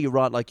 So yeah, you're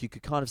right. Like you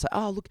could kind of say,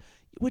 oh look,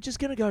 we're just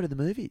going to go to the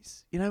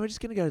movies. You know, we're just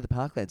going to go to the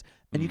parklands,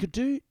 and you could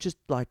do just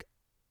like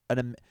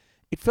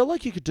it felt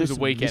like you could do It was a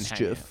some weekend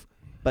mischief,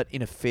 but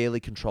in a fairly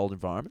controlled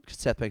environment because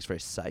Southbank's very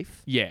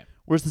safe. Yeah.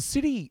 Whereas the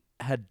city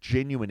had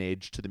genuine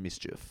edge to the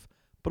mischief,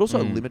 but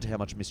also a limit to how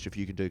much mischief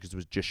you can do because it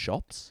was just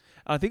shops.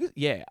 I think, I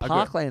agree.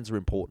 Parklands are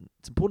important.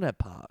 It's important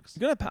to have parks.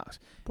 You're going to have parks.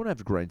 Important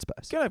to have green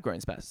space. Going to have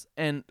green space.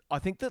 And I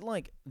think that,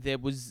 like,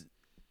 it was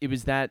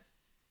that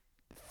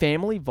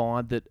family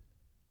vibe that,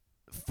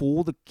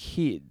 for the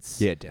kids,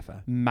 Yeah,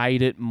 defo.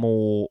 made it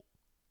more...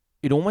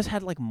 It almost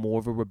had, like, more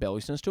of a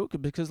rebelliousness to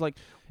it because, like...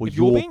 Well, if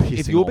you're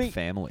pissing off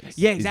families.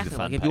 Yeah, is the exactly.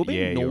 fun Like, if part. you're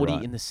being Yeah, naughty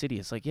right. in the city,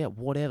 it's like, yeah,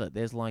 whatever.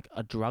 There's, like,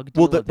 a drug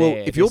Well, dealer there.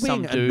 if you're There's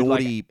some being a dude,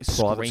 naughty like,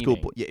 private school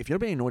screaming. boy, if you're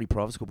being a naughty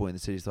private school boy in the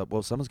city, it's like,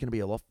 well, someone's going to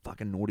be a lot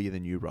fucking naughtier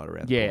than you right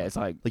around. the Yeah, corner. it's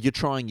like, like you're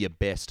trying your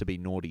best to be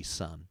naughty,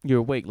 son. you're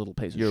a weak little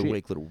piece of You're shit. a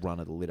weak little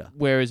run of the litter.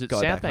 Whereas at Go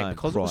back Southbank, home,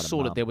 because it cry was to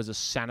sort of, mum. there was a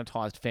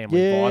sanitised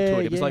family vibe to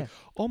it. It was like,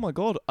 oh my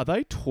God, are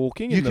they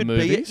talking in the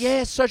movies?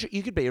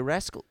 You could be a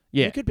rascal.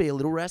 Yeah. You could be a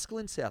little rascal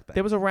in Southbank.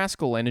 There was a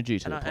rascal energy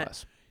to And the I-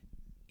 place.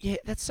 Yeah,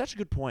 that's such a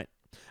good point.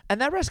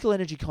 And that rascal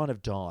energy kind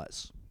of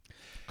dies.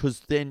 Because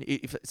then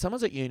if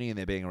someone's at uni and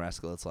they're being a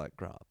rascal, it's like,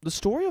 grow up. The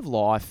story of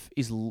life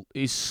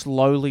is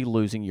slowly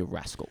losing your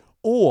rascal.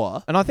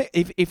 Or... And I think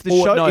if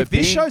this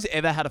being- show's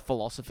ever had a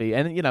philosophy,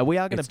 and we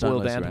are going It's to boil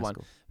don't lose down your to one,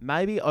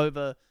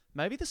 rascal.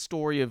 maybe the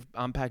story of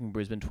Unpacking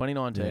Brisbane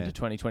 2019 Yeah. to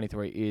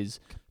 2023 is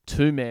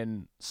two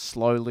men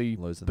slowly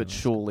Losing but their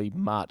rascal. surely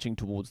marching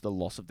towards the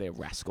loss of their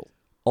rascal.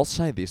 I'll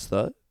say this,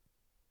 though.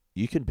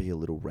 You can be a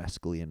little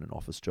rascally in an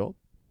office job.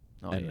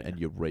 And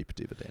you reap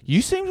dividends.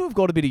 You seem to have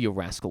got a bit of your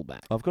rascal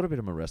back. I've got a bit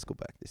of my rascal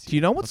back this year. Do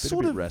you know what's I've been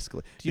sort a of- bit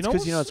rascally? do you know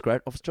Because what's- it's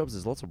great. Office jobs,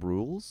 there's lots of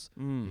rules.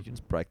 Mm. You can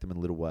just break them in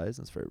little ways,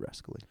 and it's very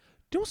rascally.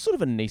 Do you know what sort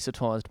of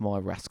anaesthetised my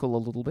rascal a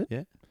little bit?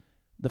 Yeah.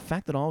 The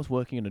fact that I was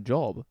working in a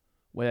job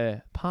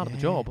where part of the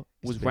job Used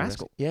was to be a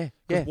rascal. Yeah, 'Cause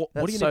yeah. what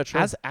that's do you so need?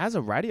 true. As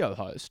a radio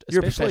host,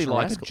 You're a especially professional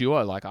like rascal. a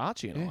duo like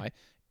Archie and Yeah. I,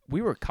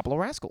 we were a couple of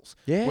rascals.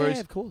 Yeah, Whereas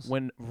of course.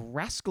 when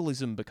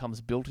rascalism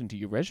becomes built into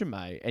your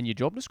resume and your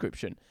job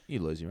description, You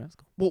lose your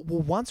rascal. well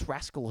once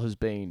rascal has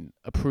been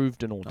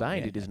approved and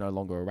ordained, yeah, it is no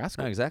longer a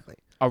rascal. No, exactly.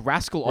 A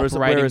rascal Whereas-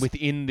 operating whereas-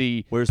 within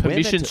the whereas we're meant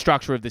permission to-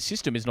 structure of the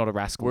system is not a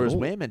rascal. Whereas at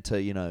all. we're meant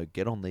to,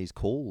 get on these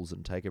calls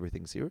and take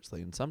everything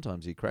seriously, and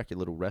sometimes you crack your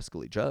little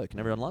rascally joke, and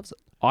everyone loves it.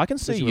 I can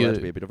see Because you're allowed you.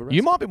 to be a bit of a You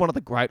rascal. might be one of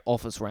the great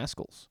office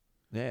rascals.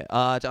 Yeah.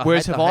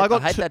 Whereas have I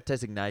got I hate to- that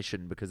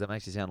designation because that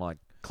makes you sound like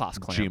Class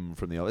clown. Jim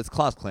from the old. It's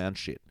class clown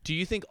shit. Do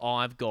you think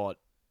I've got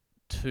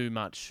too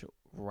much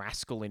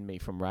rascal in me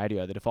from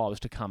radio that if I was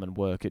to come and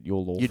work at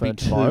your law You'd be firm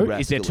too tomorrow,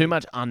 is there rascally. too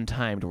much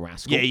untamed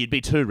rascal? you'd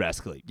be too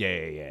rascally.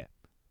 Yeah.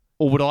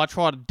 Or would I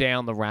try to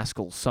down the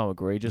rascal so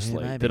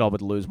egregiously maybe. that I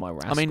would lose my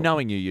rascal? I mean,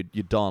 knowing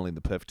you'd dial in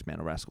the perfect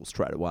amount of rascal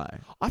straight away.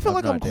 I feel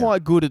like I've I'm no doubt.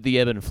 quite good at the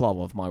ebb and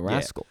flow of my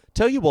rascal.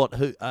 Tell you what,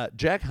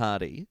 Jack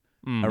Hardy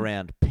Mm.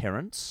 around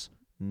parents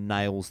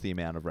nails the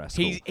amount of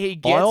rascal. He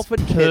gets I often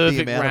get the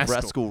perfect amount rascal.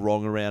 of rascal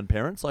wrong around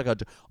parents. Like I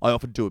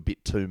often do a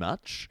bit too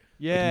much.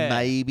 Yeah.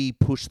 Like maybe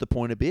push the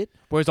point a bit.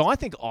 Whereas I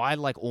think I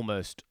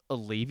almost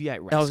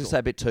alleviate rascal. I was going to say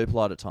a bit too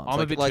polite at times. I'm a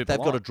like, bit like too they've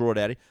got to polite. draw it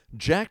out.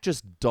 Jack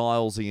just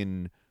dials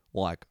in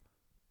like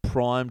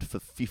primed for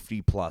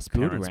 50+ Good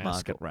parents rascal.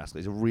 market rascal.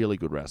 He's a really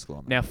good rascal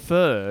on that. Now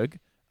Ferg,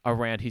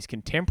 around his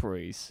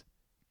contemporaries,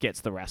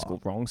 gets the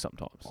rascal wrong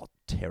sometimes. Oh,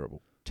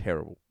 terrible.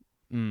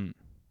 Mm.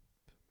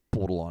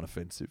 Borderline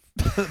offensive.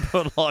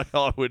 But like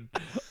I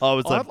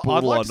was like I'd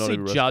borderline like to not see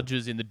even rascal.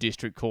 judges in the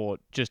district court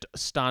just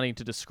starting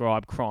to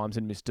describe crimes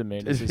and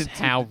misdemeanors as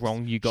how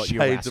wrong you got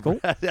your Shades of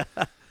rascal.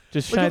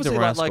 Just Look, shades of obviously,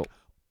 rascal. like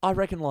I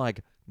reckon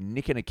like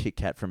nicking a Kit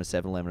Kat from a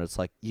 7-Eleven, it's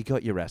like you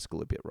got your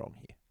rascal a bit wrong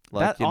here.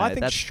 Like, I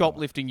think that's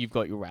shoplifting, you've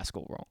got your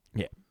rascal wrong.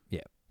 Yeah.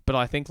 But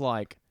I think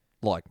like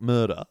like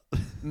murder.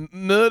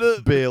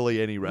 murder,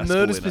 Barely any rascal.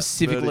 murder in it.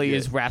 specifically Murder,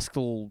 is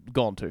rascal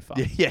gone too far.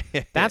 yeah.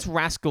 That's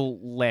rascal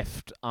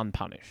left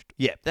unpunished.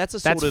 yeah. That's a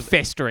That's sort of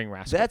festering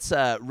rascal. that's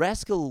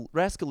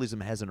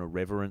rascalism has an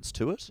irreverence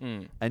to it,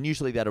 Mm. and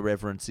usually that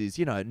irreverence is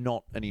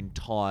not an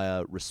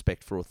entire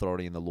respect for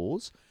authority and the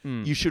laws.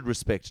 Mm. You should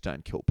respect,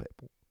 don't kill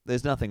people.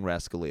 There's nothing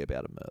rascally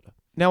about a murder.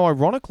 Now,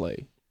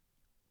 ironically,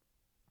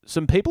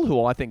 some people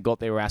who I think got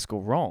their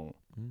rascal wrong,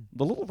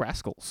 the Little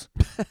Rascals,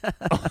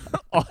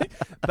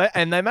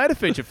 they made a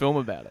feature film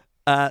about it.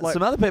 Like-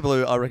 Some other people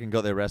who I reckon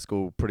got their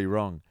rascal pretty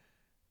wrong.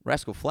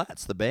 Rascal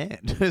Flatts, the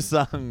band, who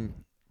sung.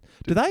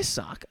 Do they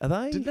suck? Are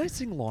they? Did they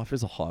sing "Life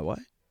Is a Highway"?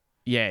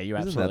 Yeah, you're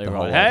Isn't absolutely that the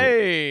right. whole idea?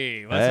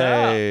 Hey, what's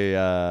up? Hey,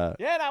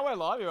 Yeah, no, we're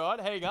live. You're right.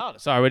 How you going?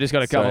 Sorry, we just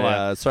got a couple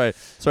of. sorry,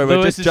 we're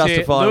Lewis just is here.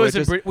 justifying. Lewis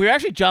and we were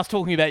actually just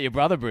talking about your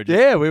brother, Bridget.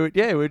 Yeah, we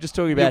were just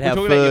talking about we're how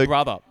talking about your Ferg.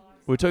 brother.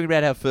 We're talking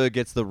about how Ferg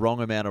gets the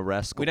wrong amount of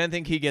rascal. We don't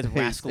think he gets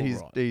rascal he's,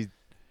 right. He's,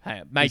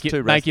 Hey, make he's too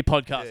your rascal.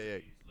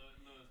 podcast.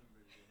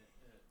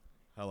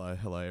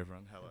 Hello,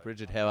 everyone. Hello.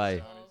 Bridget, how are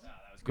you?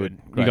 Good.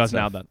 You Great guys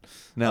stuff. nailed that.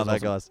 Now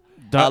That that, was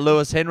guys.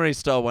 Lewis Henry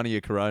stole one of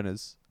your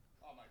Coronas.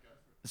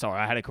 Sorry,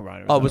 I had a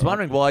Corona. I was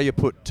wondering why you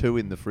put 2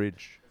 in the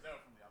fridge.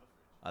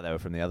 Oh, they were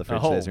from the other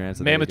fridge. There's your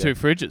answer. Man with There 2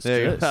 fridges.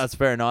 you go. Jeez. That's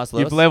very nice,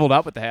 Lewis. You've leveled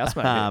up with the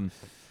housemate. here.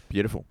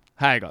 Beautiful.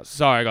 Hey guys,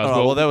 sorry guys. All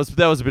right, well, that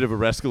was a bit of a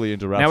rascally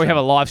interruption. now we have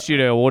a live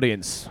studio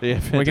audience. Yeah,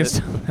 We can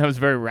fantastic. that was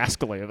very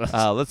rascally of us.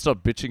 Let's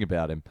stop bitching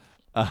about him.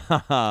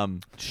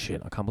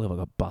 Shit, I can't believe I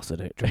got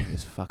busted at drinking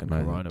this fucking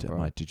Corona, bro.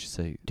 Mate, did you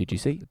see? Did you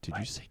see? Did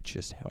you see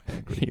just how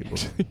angry he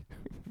was?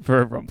 For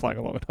everyone playing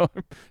along at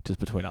home, just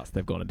between us,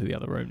 they've gone into the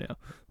other room now.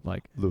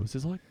 Like, Lewis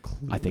is like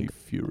clearly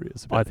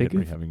furious I about think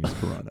Henry if- having his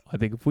Corona. I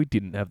think if we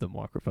didn't have the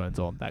microphones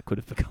on, that could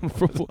have become a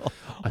problem. Mate,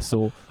 I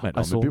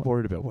I'm saw- a bit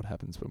worried about what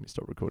happens when we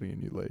stop recording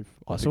and you leave.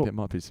 I think there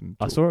might be some.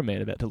 I saw a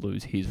man about to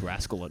lose his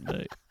rascal at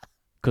me.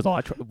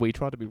 Because we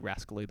tried to be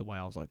rascally the way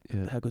I was like,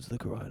 Yeah. how good's the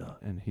Corona?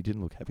 and he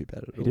didn't look happy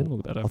about it. He didn't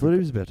look that I over. thought he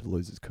was about to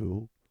lose his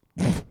cool.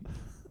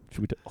 Should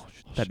we do? Oh,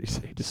 That shit, is,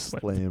 he just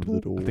slammed the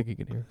door. I think he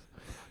can hear us.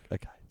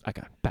 Okay.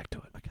 Okay, back to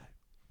it. Okay.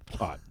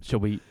 All right, shall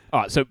we?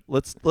 All right, so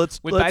Let's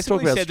we let's basically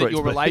talk about said that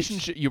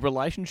Streets your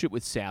relationship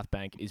with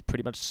Southbank is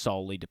pretty much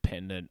solely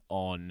dependent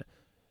on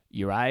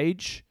your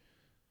age.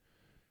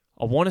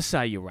 I want to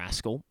say your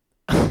rascal,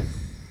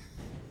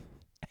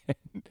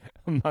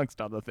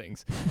 amongst other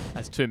things,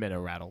 as 2 men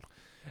are rattled.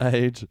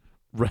 Age,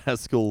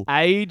 rascal,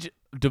 Age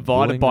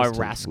divided by Willingness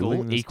to- rascal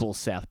willingness to- equals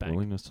Southbank.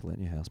 willingness to let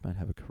your housemate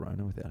have a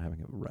Corona without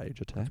having a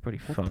rage attack. Pretty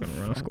What fucking the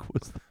fuck rascal.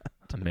 was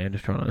that? A man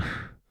just trying to.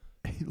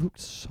 He looked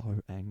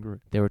so angry.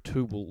 There are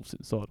 2 wolves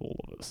inside all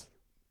of us.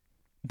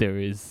 There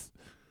is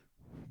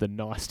the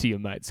nice to your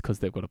mates because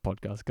they've got a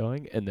podcast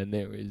going, and then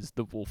there is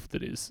the wolf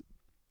that is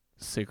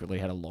secretly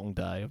had a long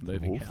day of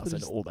moving Wolf house, that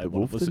and is- all they the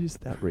want wolf was. that is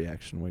that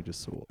reaction we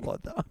just saw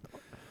like that.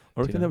 I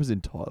you reckon know? that was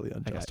entirely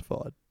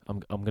unjustified. I'm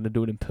going to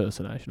do an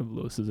impersonation of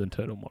Lewis's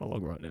internal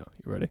monologue right now.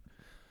 You ready?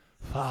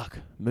 Fuck,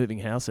 moving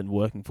house and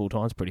working full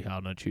time is pretty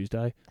hard on a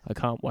Tuesday. I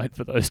can't wait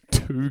for those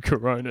 2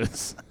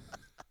 Coronas.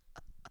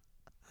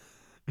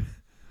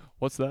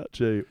 What's that?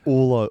 Gee,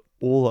 all I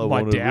My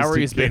wanted was dowry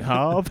to has been get-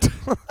 halved.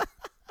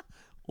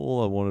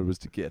 All I wanted was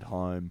to get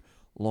home.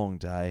 Long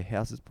day.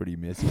 House is pretty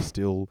messy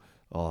still.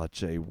 Oh,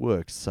 gee,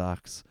 work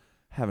sucks.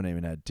 Haven't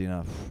even had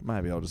dinner.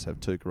 Maybe I'll just have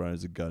 2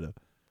 Coronas and go to.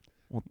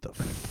 What the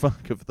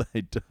fuck have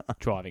they done?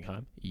 Driving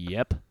home.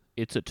 Yep.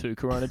 It's a 2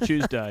 Corona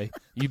Tuesday.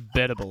 You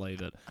better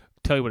believe it.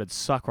 Tell you what, it'd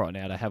suck right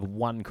now to have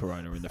 1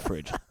 Corona in the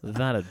fridge.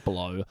 That'd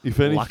blow. If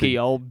anything, Lucky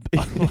old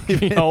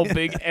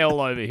big L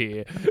over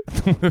here.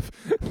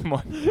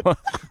 my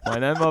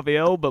name might be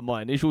L, but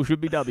my initial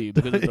should be W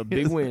because it's a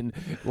big win.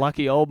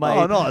 Lucky old mate.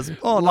 Oh, nice.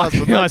 Oh, nice. Lucky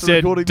We're back I to said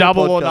recording the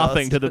double or podcast.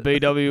 nothing to the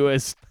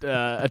BWS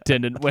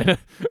attendant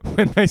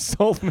when they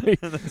sold me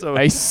So a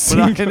when I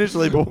single,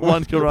 initially bought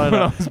 1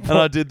 Corona and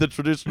I did the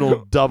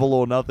traditional double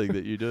or nothing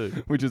that you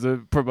do. which is a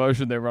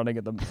promotion they're running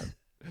at the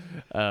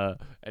moment.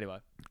 Anyway.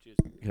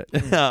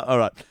 Okay. All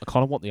right. I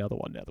kind of want the other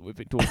one now that we've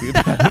been talking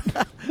about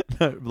it.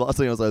 No, last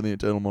thing I'll say in the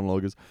internal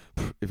monologue is,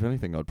 if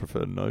anything, I'd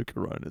prefer no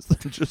Coronas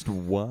than just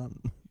 1.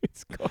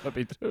 It's got to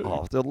be 2.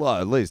 Oh,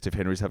 at least if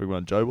Henry's having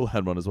one, Joe will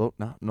have one as well.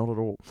 No, not at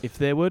all. If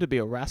there were to be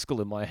a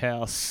rascal in my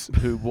house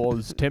who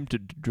was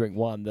tempted to drink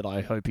one, then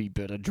I hope he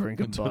better drink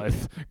them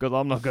both. Because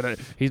I'm not going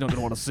to, he's not going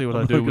to want to see what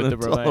I do with the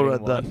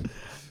remaining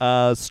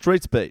one.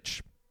 Streets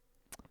Beach.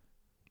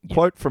 Yep.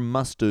 Quote from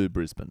Must Do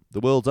Brisbane. The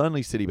world's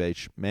only city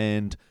beach,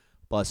 manned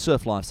by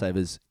surf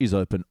lifesavers, is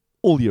open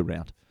all year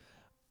round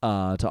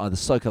to either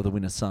soak up the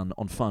winter sun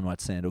on fine white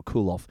sand or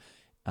cool off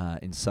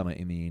in summer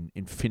in the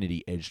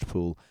infinity-edged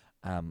pool.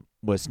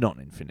 Well, it's not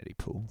an infinity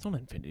pool. It's not an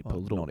infinity Well,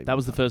 pool at not all. even That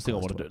was the first thing I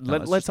close wanted to to it. do. No,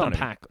 it's Let's just not even-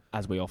 unpack,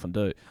 as we often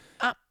do.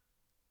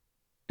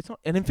 It's not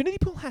an infinity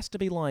pool. Has to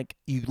be like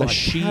You a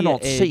sheer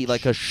cannot see edge.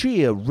 like a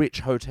sheer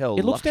rich hotel.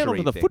 It looks down luxury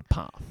onto the thing.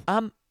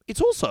 footpath.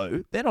 It's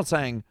also, they're not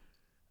saying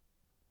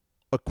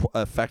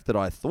a fact that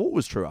I thought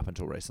was true up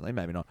until recently,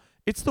 maybe not.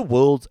 It's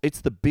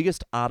the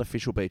biggest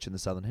artificial beach in the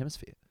Southern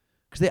Hemisphere.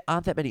 Because there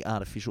aren't that many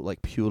artificial,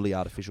 like purely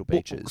artificial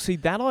beaches. Well, see,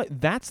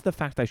 that's the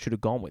fact they should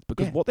have gone with.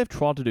 Because Yeah. what they've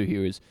tried to do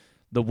here is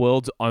the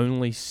world's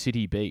only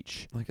city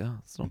beach. Like,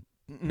 it's not.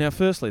 Now,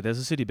 firstly, there's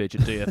a city beach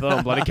at DFO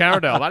and bloody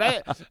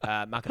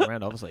Carradale. Mucking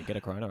around, obviously. Get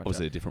a Corona.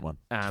 Obviously a different one.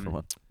 Different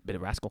one. Bit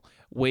of rascal.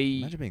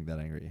 Imagine being that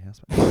angry at your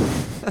house,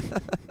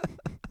 mate.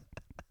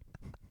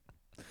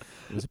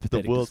 It was a The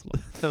pathetic world's,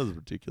 display. that was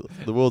ridiculous.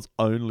 The world's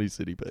only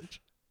city beach.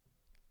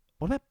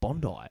 What about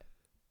Bondi?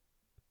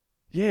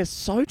 Yeah,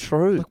 so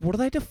true. Like, what are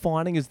they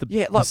defining as the...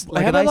 Yeah, like,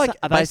 like, how are they, about, sa-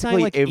 are they saying,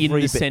 basically like, in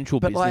every the bit- central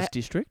but, business like,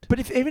 district?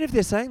 But even if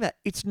they're saying that,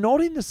 it's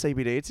not in the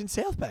CBD, it's in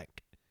Southbank.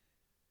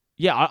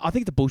 Yeah, I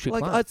think the bullshit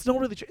Like, claim. it's not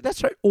really true.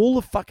 That's right. All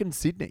of fucking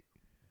Sydney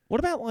What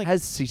about, like...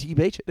 has city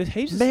beaches. there's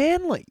heaps of...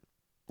 Manly.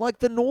 Like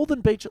the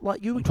northern beach,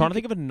 like you I'm would trying to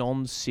think of a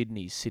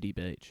non-Sydney city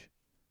beach.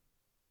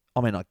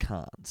 I mean, I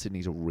can't.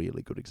 Sydney's a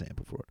really good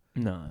example for it.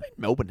 No. I mean,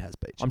 Melbourne has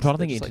beaches. I'm trying to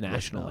They're think just, like,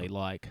 less internationally, known.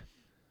 like...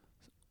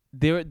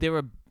 There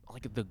are,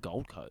 like, the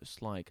Gold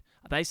Coast. Like,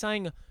 are they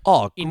saying...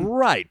 Oh, in-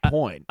 great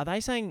point. Are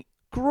they saying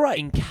Great.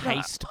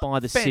 encased by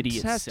the city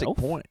Fantastic itself?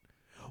 point.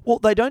 Well,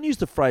 they don't use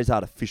the phrase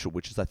artificial,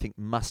 which is, I think,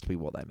 must be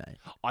what they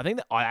mean.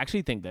 I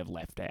actually think they've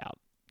left out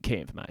key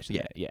information.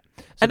 Yeah. Yeah.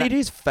 So And it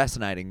is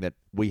fascinating that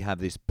we have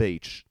this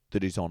beach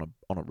that is on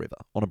a river,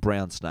 on a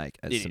brown snake,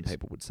 as It some is.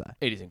 people would say.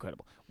 It is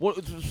incredible.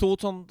 What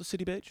thoughts on the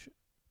city beach?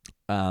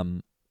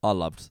 I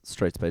loved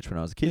Streets Beach when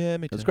I was a kid. Yeah,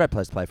 me It was a too. great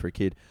place to play for a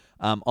kid.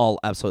 I'll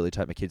absolutely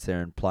take my kids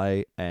there and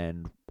play,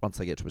 and once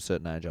they get to a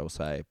certain age, I will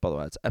say, by the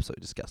way, it's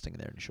absolutely disgusting in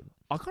there and you shouldn't.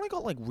 I kind of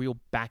got like real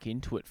back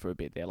into it for a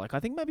bit there. Like I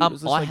think maybe it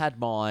was just I like, had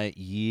my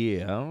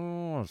year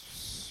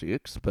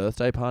 6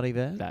 birthday party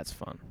there. that's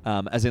fun.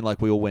 As in,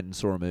 like, we all went and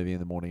saw a movie in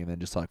the morning and then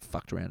just, like,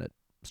 fucked around at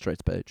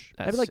Streets Beach.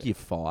 That's Maybe, like, sick. year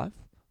 5.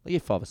 Like, year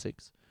 5 or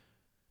 6.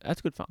 That's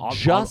good fun.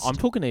 Just- I'm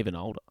talking even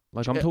older.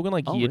 Like I'm Yeah. talking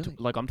like Oh, year, really?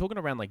 like I'm talking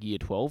around like year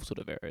 12 sort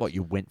of areas. What,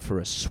 you went for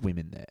a swim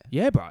in there?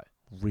 Yeah, bro.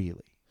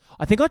 Really?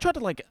 I think I tried to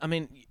like. I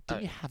mean,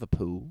 Didn't you have a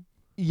pool?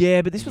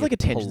 yeah, but this was Your like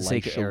attention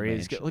seeker palatial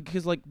areas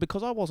mansion.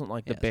 because I wasn't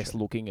like Yeah, the that's best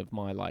true. looking of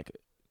my like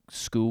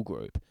school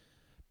group.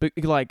 But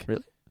like,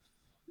 Really?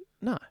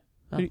 No.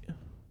 Oh. Who-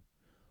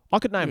 I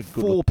could name You're a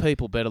good 4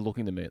 people better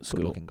looking than me at Good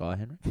school, looking guy,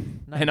 Henry.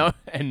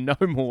 and no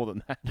more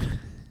than that.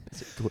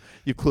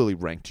 You've clearly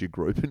ranked your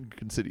group and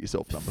consider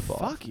yourself number 5.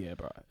 Fuck yeah,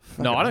 bro.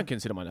 No, I don't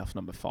consider myself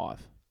number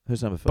 5.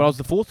 Who's number 5? But I was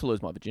the 4th to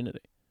lose my virginity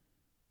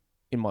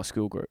in my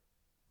school group.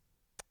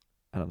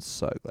 And I'm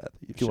so glad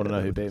that you've Do you want to know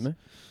who shared that beat with me?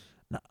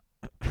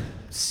 No.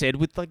 Said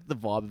with like the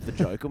vibe of the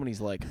Joker when he's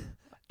like, us.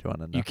 Do you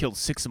want to know? "You killed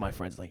 6 of my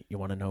friends." Like, you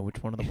want to know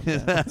which one of them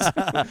was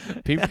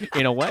that? People,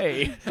 in a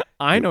way,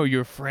 I know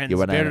your friends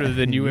wanna better know-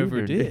 than you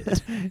ever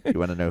did. You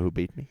want to know who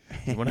beat me?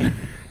 You want to know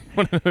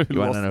who You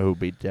want lost? to know who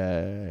beat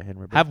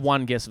Henry? Have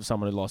one guess of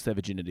someone who lost their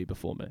virginity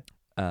before me.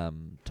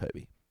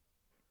 Toby.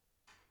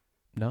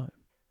 No.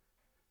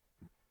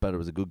 But it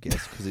was a good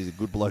guess because he's a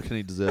good bloke and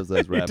he deserves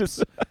those He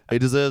raps. He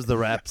deserves the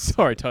raps.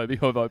 Sorry, Toby,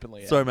 who I've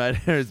openly. Sorry, mate.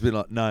 Harry's been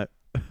like, no.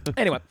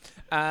 Anyway,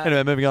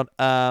 Anyway, moving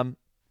on.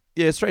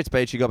 Yeah, Streets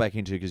Beach you got back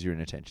into because you're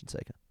an attention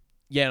seeker.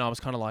 yeah, and I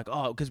was kind of like,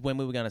 oh, because when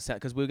we were going to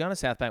because we were going to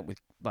Southbank with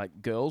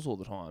like girls all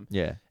the time,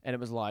 Yeah. and it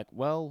was like,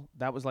 well,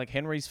 that was like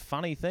Henry's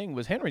funny thing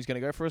was Henry's going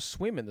to go for a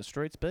swim in the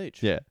Streets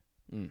Beach. Yeah.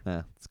 Mm.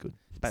 Yeah, that's good.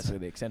 Basically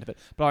the extent of it.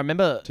 But I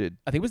remember, Did,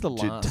 I think it was the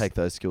did you last. take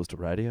those skills to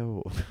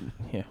radio? Or?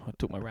 Yeah, I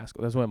took my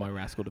rascal. That's where my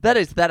rascal. That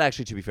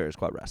actually, to be fair, is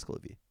quite rascal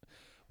of you.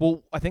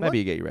 Well, I think Maybe like,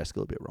 you get your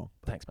rascal a bit wrong.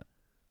 thanks, man.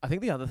 I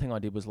think the other thing I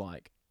did was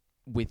like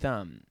with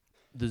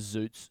the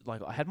zoots.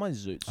 Like I had my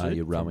zoot suit. Oh,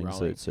 your from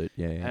rowing suit.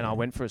 Yeah, yeah. and I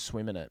went for a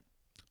swim in it,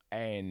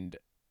 and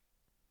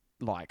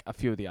like a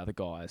few of the other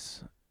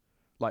guys,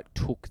 like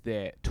took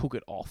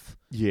it off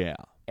Yeah.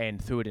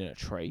 and threw it in a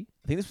tree.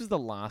 I think this was the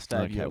last day.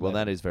 of Okay, year well,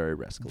 11. that is very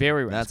rascal.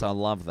 Very That's, I rascal.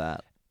 love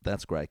that.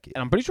 That's great, kid.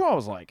 And I'm pretty sure I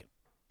was like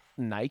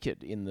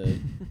naked in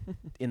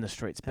the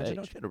Streets How'd you beach.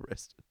 not get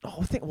arrested? Oh,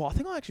 I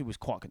think I actually was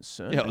quite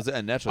concerned. Yeah, it about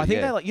was naturally. I think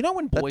yeah. they like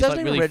when That boys doesn't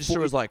like even really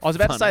register as, like, I was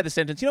about to say funny. the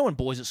sentence. When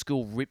boys at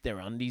school rip their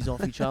undies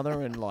off each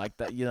other and like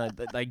that,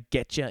 they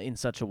get you in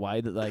such a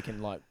way that they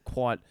can like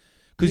quite.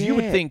 Because you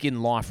would Yeah. think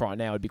in life right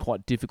now it'd be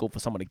quite difficult for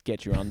someone to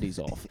get your undies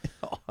off.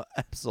 Oh,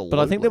 absolutely. But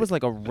I think there was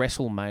like a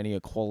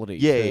WrestleMania quality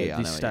Yeah, to yeah, I know this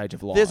what you stage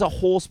of life. There's a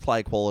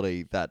horseplay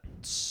quality that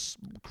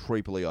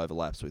creepily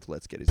overlaps with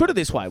let's get his Put it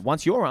undies this way: off.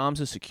 once your arms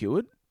are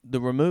secured,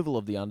 the removal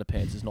of the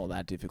underpants is not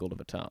that difficult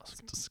of a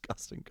task.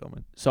 Disgusting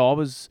comment. So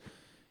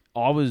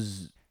I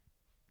was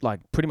like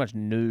pretty much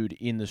nude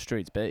in the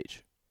Streets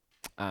beach,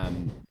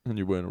 And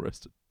you weren't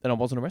arrested. and I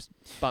wasn't arrested.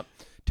 But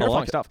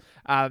terrifying it. stuff.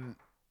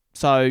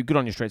 So good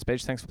on your Streets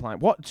beach. Thanks for playing.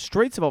 What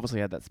Streets have obviously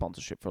had that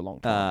sponsorship for a long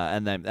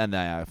time. And they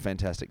are a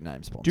fantastic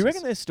name sponsors. Do you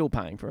reckon they're still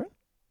paying for it?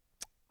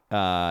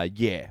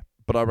 Yeah,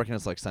 but I reckon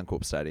it's like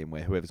Suncorp Stadium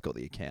where whoever's got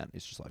the account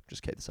is just like,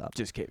 just keep this up.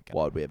 Just keep it going.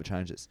 Why would we ever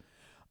change this?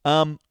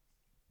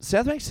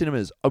 Southbank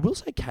Cinemas, I will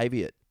say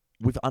caveat,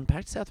 we've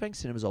unpacked Southbank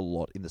Cinemas a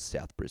lot in the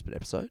South Brisbane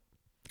episode.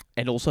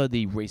 And also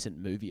the recent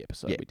movie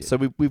episode Yeah, we did. so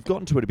we've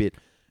gotten to it a bit.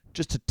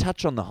 Just to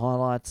touch on the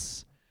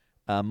highlights,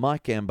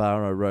 Mike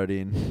Gambaro wrote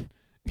in.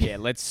 yeah,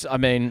 I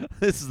mean,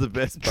 This is the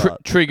best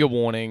part. trigger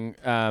warning.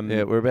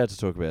 Yeah, we're about to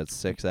talk about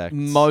sex acts.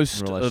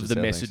 Most in relation of to the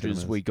Southbank messages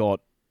Cinemas. we got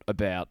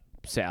about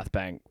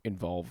Southbank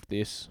involved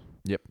this.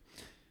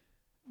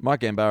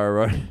 Mike Gambaro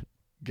wrote,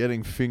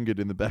 getting fingered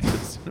in the back of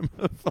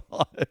Cinema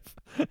 5,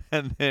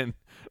 and then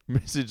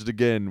messaged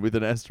again with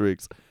an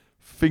asterisk,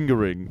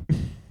 fingering.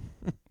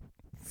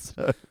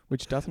 So,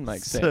 Which doesn't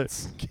make so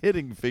sense.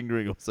 getting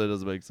fingering also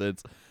doesn't make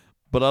sense.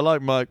 But I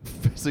like Mike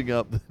fessing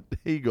up that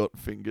he got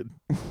fingered.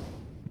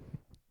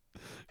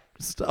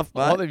 Stuff,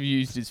 What mate. they've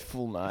used his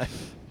full name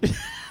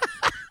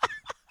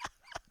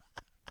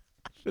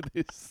for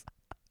this.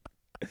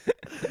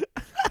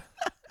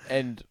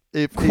 And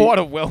If he- quite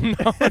a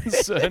well-known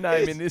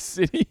surname in this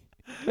city.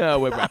 No,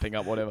 we're wrapping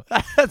up, whatever.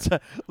 That's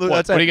a, look, What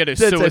that's a- are you going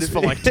to that's sue a- us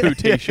for like 2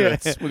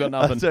 T-shirts? Yeah. We got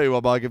I'll nothing. tell you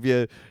what, Mike, if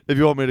you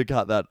want me to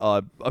cut that,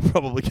 I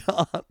probably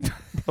can't.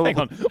 Hang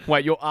on.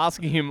 Wait, you're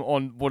asking him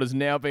on what has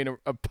now been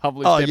a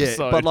published Oh, yeah,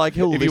 episode but like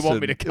he'll if listen. you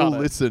want me to cut he'll it.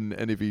 listen,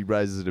 and if he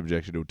raises an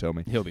objection, he'll tell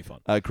me. He'll be fine.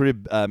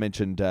 Crib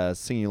mentioned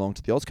singing along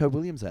to the Osco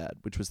Williams ad,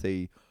 which was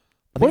the.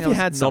 I What think if you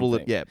that had was not a something?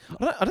 little, yeah,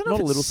 I don't know not if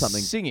a it's little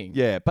something. singing.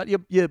 Yeah, but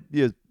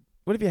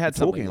What if you had Talking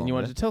something and along you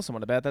wanted there. to tell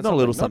someone about that? Not a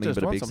little something, something, not just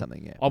but a one big something.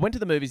 something, yeah. I went to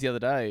the movies the other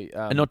day.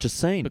 And not just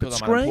seen, but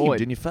because I'm screamed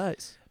unemployed. in your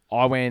face.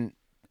 I went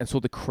and saw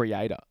The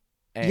Creator.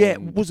 And Yeah,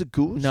 was it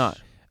good? No.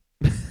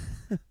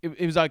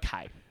 It was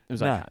okay. It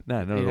was No, okay.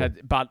 no, not at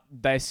all. But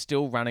they're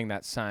still running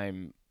that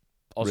same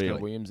Oscar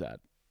Really? Williams ad.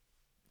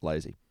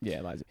 Lazy.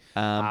 Yeah, lazy.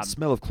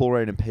 Smell of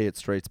chlorine and pee at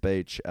Streets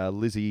Beach.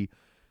 Lizzie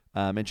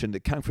mentioned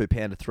that Kung Fu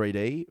Panda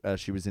 3D.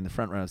 She was in the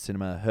front row of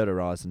cinema, heard her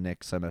eyes and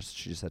neck so much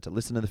she just had to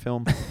listen to the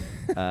film.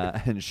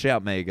 And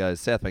Shout Me goes,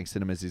 Southbank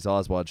Cinemas, his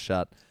eyes wide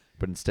shut,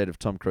 but instead of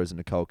Tom Cruise and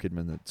Nicole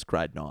Kidman, it's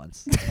grade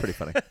 9s. It's pretty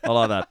funny. I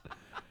like that.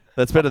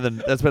 That's better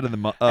than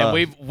and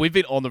we've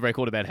been on the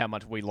record about how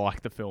much we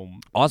like the film.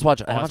 Eyes Wide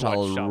Shut. How Eyes much I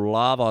Wide Shut.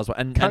 love Eyes Wide.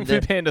 And Kung Fu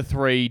Panda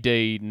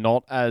 3D,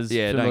 not as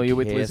familiar don't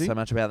with care Lizzie. so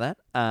much about that.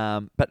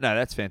 But no,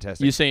 that's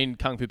fantastic. You seen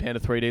Kung Fu Panda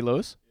 3D,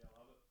 Lewis?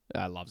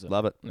 Loves it.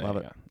 Love it. There Love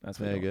you it. go. That's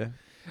There you go.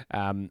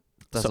 go.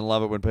 Doesn't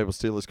love it when people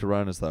steal his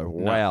Coronas though.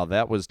 Wow,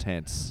 that was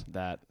tense.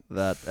 That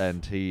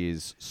and he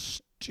is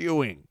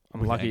stewing. I'm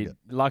with lucky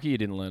anger. you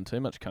didn't learn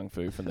too much Kung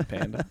Fu from the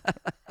panda.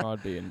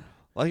 I'd be in.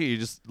 Lucky you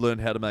just learned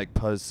how to make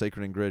Poe's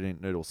secret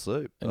ingredient noodle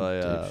soup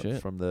And deep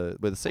shit. from where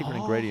the secret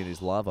ingredient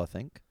is love, I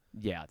think.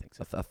 Yeah, I think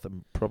so.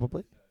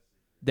 Probably.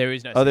 There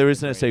is no. There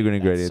is no secret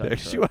ingredient.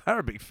 That's so You are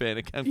a big fan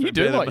of Kung Fu You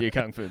do Panda. like your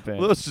Kung Fu Panda.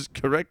 Lewis just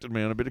corrected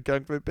me on a bit of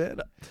Kung Fu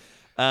Panda.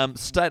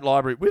 State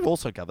Library. We've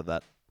also covered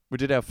that. We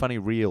did our funny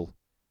reel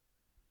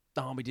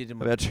Oh, we did.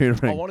 about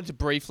tutoring. I wanted to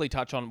briefly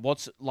touch on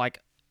what's like.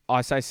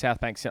 I say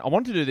Southbank Cinema. I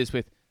wanted to do this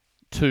with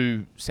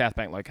 2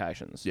 Southbank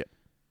locations. Yeah.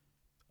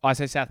 I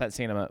say Southbank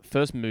Cinema.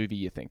 First movie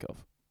you think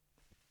of?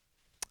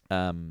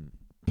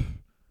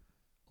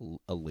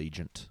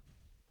 Allegiant.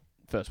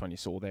 First one you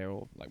saw there,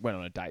 or like went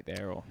on a date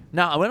there, or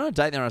No, I went on a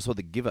date there and I saw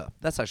The Giver.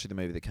 That's actually the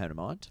movie that came to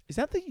mind. is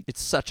that the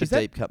It's such a Is that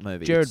deep cut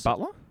movie. Jared It's-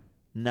 Butler?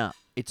 Nah,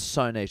 it's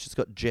so niche. It's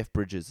got Jeff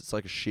Bridges. It's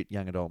like a shit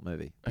young adult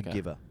movie. The Okay.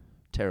 Giver.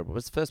 Terrible.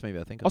 It's the first movie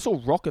I think I of.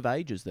 saw Rock of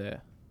Ages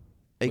there.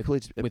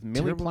 Equally with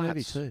Millie terrible movie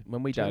Platts too.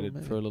 when we Terrible dated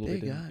movie. for a little There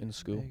bit you go. in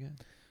school. There you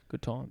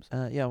Good times.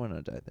 go. Yeah, I went on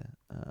a date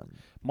there.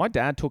 My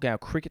dad took our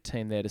cricket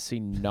team there to see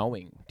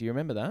Knowing. Do you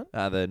remember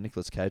that? The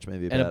Nicolas Cage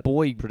movie And a about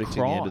boy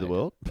predicting cried. the end of the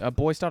world. A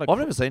boy started. I've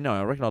never seen. No,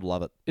 I reckon I'd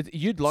love it.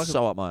 You'd like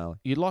So up my alley.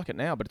 You'd like it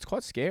now, but it's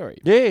quite scary.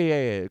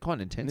 Yeah. Quite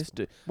intense. And this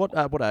dude, What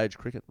age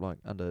cricket? Like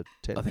under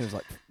 10? I think it was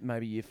like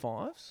maybe year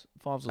fives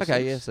or Okay,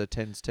 6. yeah. So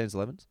 10s,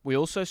 11s. We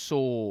also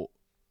saw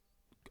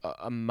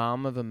a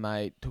mum of a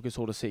mate took us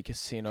all to see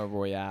Casino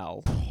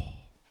Royale.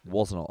 I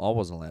wasn't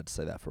allowed to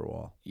see that for a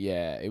while.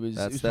 Yeah, it was.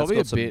 That's It was probably a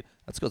got some, bit.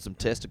 That's got some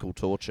testicle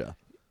torture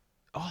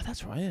Oh,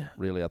 that's right. Yeah.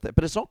 really out there.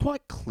 But it's not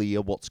quite clear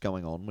what's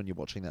going on when you're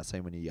watching that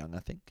scene when you're young, I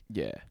think.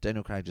 Yeah.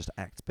 Daniel Craig just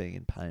acts being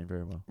in pain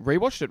very well.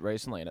 Rewatched it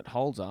recently and it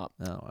holds up,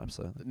 Oh,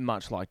 absolutely.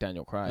 much like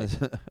Daniel Craig.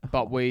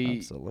 But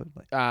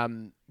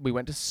Absolutely. we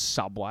went to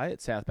Subway at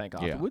Southbank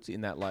Yeah. afterwards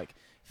in that like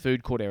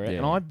food court area, Yeah.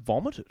 and I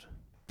vomited.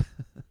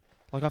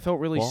 Like I felt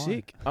really Why?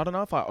 sick. I don't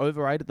know if I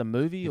overrated the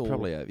movie You or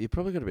probably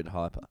got a bit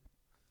hyper.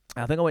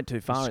 I think I went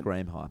too far.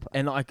 Scream hyper.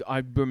 And I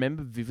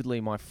remember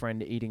vividly my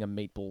friend eating a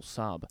meatball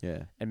sub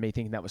Yeah. and me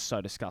thinking that was so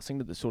disgusting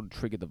that it sort of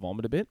triggered the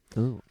vomit a bit.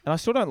 Ooh. And I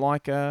still don't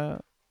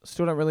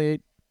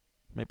really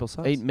Meatball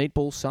subs. eat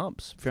meatball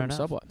subs Fair from enough.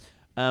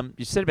 Subway.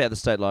 You said about the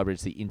State Library,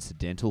 it's the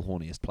incidental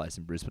horniest place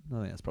in Brisbane. I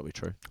think that's probably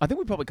true. I think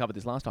we probably covered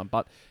this last time,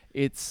 but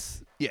Yeah,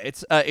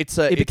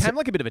 it became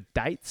like a bit of a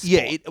date spot.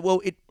 yeah.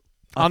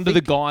 I under the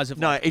think- guise of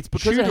No, like it's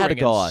because it had a tutoring and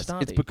guise.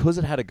 study. It's because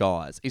it had a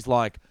guise. It's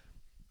like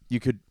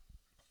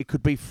it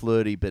could be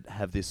flirty, but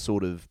have this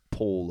sort of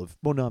pall of.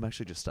 Well, no, I'm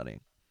actually just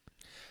studying.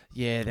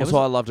 Yeah, That's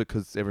why I loved it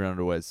because everyone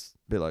would always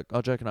be like,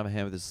 "Oh, Joe, can I have a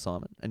hand with this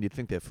assignment?" And you'd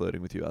think they're flirting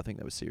with you. I think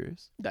they were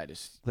serious. they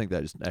just. I think they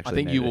just actually. I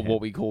think you needed were a hand.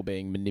 what we call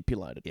being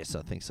manipulated. Yes,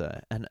 I think so.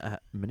 And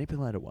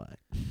manipulate away.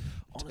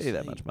 I'll tell you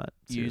that much, mate.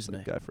 use Seriously,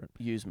 me. go for it.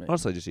 Use me.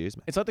 Honestly, just use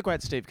me. It's like the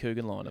great Steve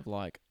Coogan line of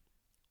like,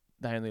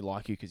 they only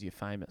like you because you're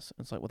famous.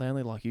 It's like, well, they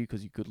only like you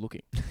because you're good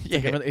looking.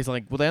 Yeah. It's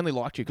like, well, they only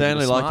liked you because They you're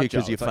only smart, like you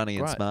because Joe. you're It's like, funny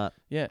and great. smart.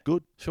 Yeah.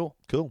 Good. Sure.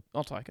 Cool.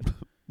 I'll take it.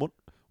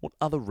 What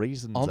other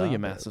reasons? I'll do are your there?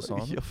 maths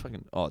assignment. You're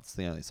fucking. Oh, it's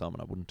the only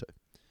assignment I wouldn't do.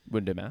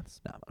 Wouldn't do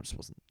maths. No, I just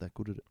wasn't that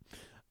good at it.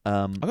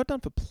 I got done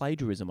for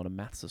plagiarism on a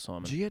maths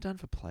assignment. Did you get done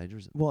for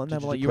plagiarism? Well, and they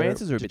Did were you like, your declare it-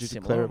 answers are a did bit you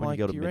similar. declare it I'm when like,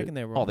 you got do you admitted? reckon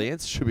they're Oh, wrong? the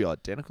answers should be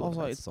identical. I was on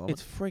the like, maths assignment.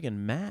 it's friggin'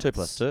 maths. 2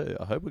 plus 2.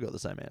 I hope we got the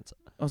same answer.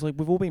 I was like,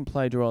 we've all been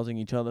plagiarising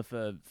each other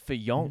for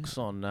yonks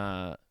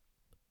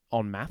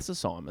on maths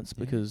assignments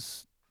Yeah.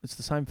 because it's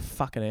the same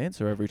fucking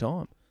answer every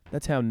time.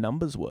 That's how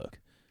numbers work.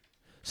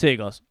 See you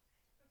guys.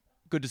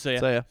 Good to see you.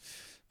 So yeah,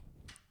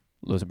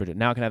 Lewis and Bridget.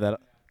 Now can I have that?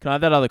 Can I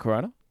have that other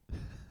Corona?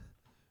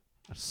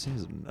 it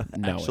says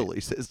No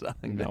actually says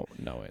nothing. No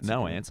answer.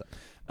 No answer.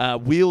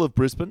 Wheel of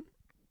Brisbane.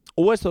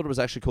 Always thought it was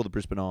actually called the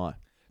Brisbane Eye.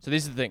 So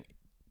this is the thing.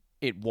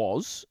 It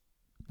was.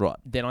 Right.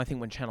 Then I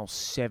think when Channel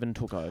 7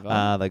 took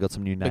over, They got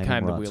some new naming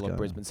became the rights Wheel of going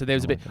Brisbane. on. So there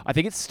was a I bit. like it. I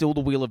think it's still the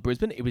Wheel of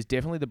Brisbane. It was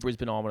definitely the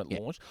Brisbane Eye when it Yeah.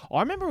 launched. I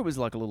remember it was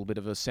like a little bit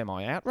of a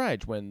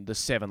semi-outrage when the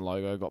 7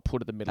 logo got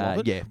put at the middle of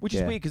it. Yeah, Which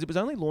is yeah. weird because it was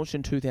only launched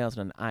in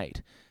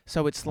 2008.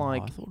 So it's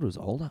like... I thought it was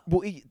older.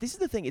 Well, this is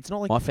the thing. It's not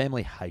like... My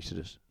family hated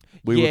it.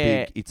 We were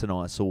Yeah. big. It's an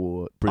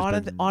eyesore.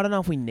 Brisbane. I don't know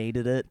if we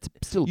needed it.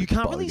 Still a You bit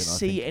can't really bogan, I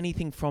see think.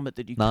 anything from it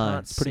that you No, can't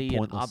it's pretty see in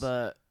pointless.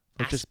 other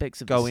Like, just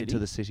aspects of Go the city. into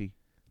the city.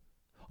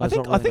 I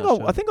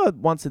think I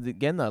once did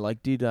again though.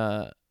 Like did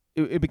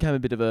it became a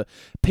bit of a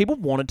people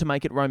wanted to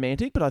make it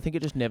romantic, but I think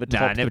it just never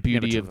topped never- the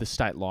beauty never of took the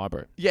state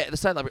library. Yeah, the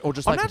state library, or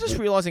just I'm like now just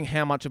realizing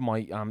how much of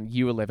my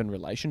year 11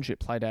 relationship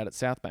played out at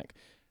Southbank.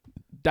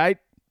 Date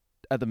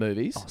at the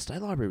movies. Oh,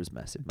 state library was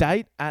massive.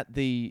 mate.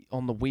 Date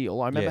on the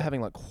wheel. I remember Yeah.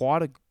 having like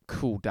quite a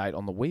cool date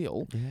on the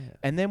wheel, Yeah.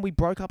 and then we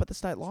broke up at the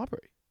state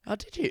library. Oh,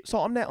 did you? So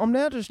I'm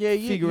now just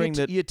figuring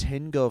that your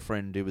 10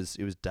 girlfriend, it was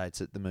dates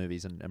at the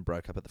movies and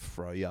broke up at the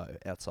Froyo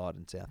outside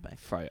in Southbank.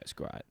 Froyo's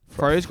great.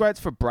 Froyo's great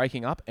for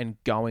breaking up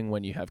and going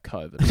when you have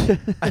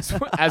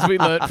COVID. as we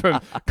learnt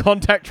from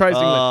contact tracing.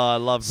 I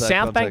love that.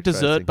 Southbank contact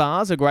dessert tracing.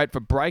 bars are great for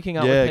breaking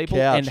up Yeah, with people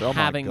couch. and Oh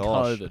my having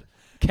gosh. COVID.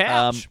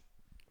 Couch.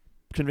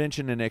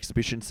 Convention and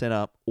exhibition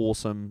centre,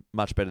 awesome,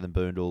 much better than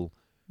Boondall.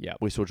 Yeah,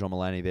 We saw John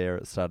Mulaney there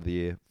at the start of the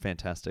year,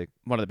 fantastic.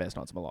 one of the best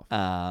nights of my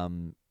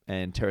life.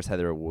 And Terrace had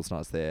their awards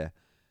nights there,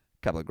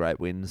 couple of great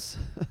wins.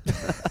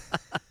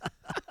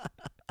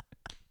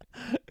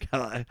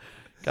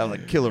 couple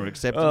of killer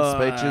acceptance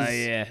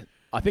speeches. Yeah,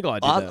 I think I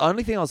did. that.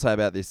 Only thing I'll say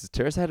about this is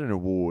Terrace had an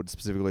award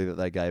specifically that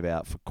they gave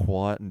out for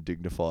quiet and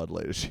dignified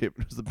leadership.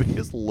 It was the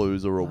biggest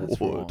loser That's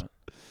award. right.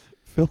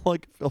 Felt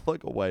like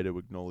a way to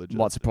acknowledge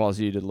Might it. surprise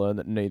you to learn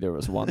that neither of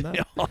us won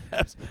that.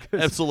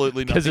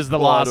 Absolutely not. Because as the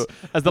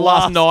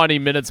last 90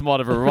 minutes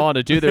might have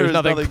reminded you, there is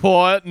nothing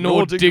quiet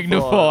nor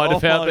dignified Oh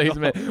about my these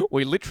men.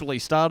 We literally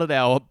started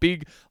our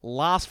big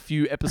last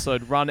few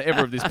episode run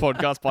ever of this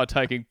podcast by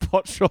taking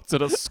pot shots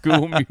at a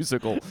school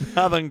musical.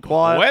 Having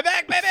quiet. We're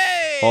back, baby!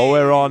 Oh,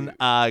 we're on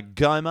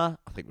Goma.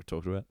 I think we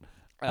talked about.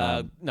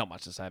 Not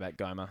much to say about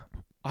Goma.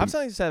 I have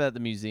something to say about the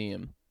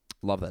museum.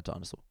 Love that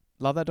dinosaur.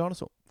 Love that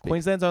dinosaur.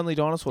 Queensland's only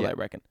dinosaur, Yeah. they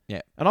reckon. Yeah.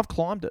 And I've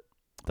climbed it.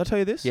 Did I tell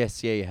you this?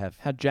 Yes, yeah, you have.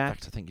 How In Jack...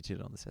 fact, I think you did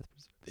it on the South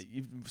Pacific.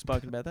 You've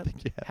spoken about that?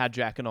 Yeah. How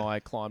Jack and I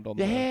climbed on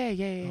Yeah.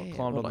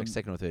 climbed on like the-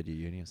 second or third year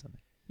uni or something.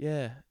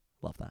 Yeah.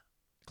 Love that.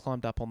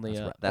 Climbed up on the, That's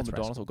on the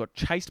rascal. dinosaur. Got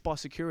chased by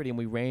security and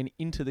we ran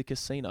into the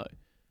casino.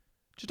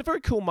 Just a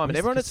very cool moment. Where's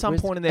Everyone the at some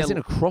where's- point in their... As in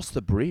across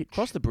the bridge.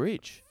 across the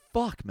bridge.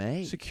 Fuck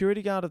me.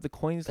 Security guard of the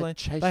Queensland.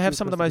 chased They you have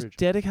some of the across most the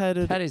bridge.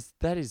 dedicated...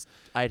 That is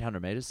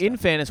 800 metres. In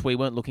fairness, we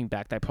weren't looking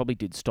back. They probably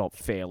did stop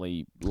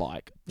fairly, Yeah,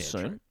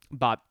 soon. true.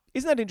 But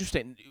isn't that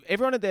interesting?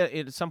 Everyone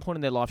at some point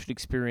in their life should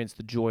experience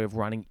the joy of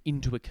running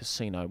into a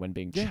casino when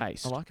being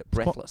chased. I like it. It's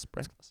quite- Breathless.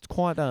 It's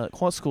quite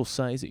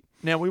Scorsese.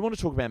 Now, we want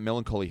to talk about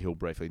Melancholy Hill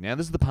briefly. Now,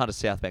 this is the part of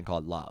Southbank I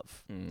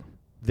love.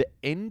 The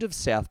end of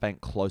Southbank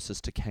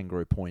closest to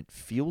Kangaroo Point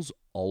feels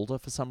older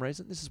for some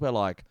reason. This is where,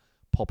 like,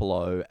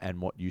 Popolo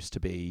and what used to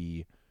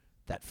be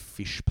that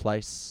fish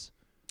place.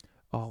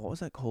 Oh, what was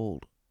that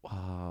called?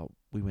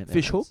 We went there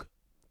Fish once. Hook?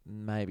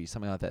 Maybe,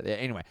 something like that. Yeah,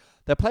 anyway,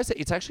 that place,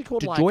 it's actually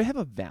called, Did like... Joy have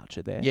a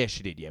voucher there? Yeah,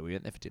 she did. Yeah, we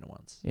went there for dinner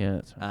once. Yeah,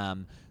 that's right.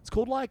 It's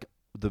called, like,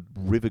 the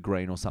River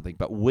Green or something,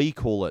 but we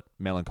call it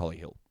Melancholy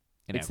Hill.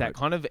 in It's our that group.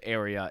 kind of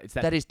area. It's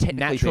that, That is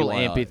technically natural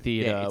BYO.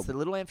 amphitheatre. Yeah, it's the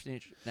little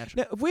amphitheatre. Now,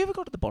 have we ever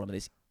got to the bottom of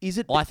this? Is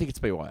it... I think it's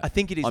BYO. I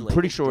think it is I'm legal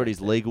pretty to sure it drink is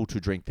there. legal to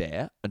drink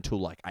there until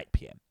like 8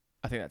 p.m.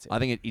 I think that's it. I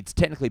think it's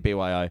technically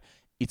BYO.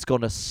 It's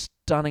got a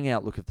stunning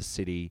outlook of the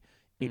city.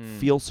 It Mm.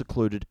 feels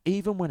secluded.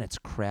 Even when it's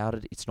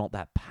crowded, it's not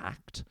that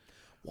packed.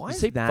 Why You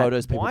is see that?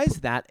 photos people Why put- is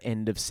that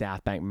end of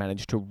Southbank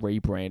managed to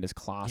rebrand as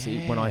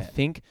classy when I Yeah.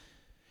 think,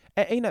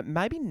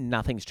 maybe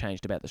nothing's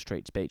changed about the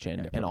Streets Beach end,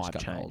 Yeah, and probably I've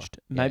just gotten changed.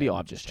 older. Maybe Yeah, I've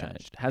we've just just changed.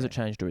 changed. Has it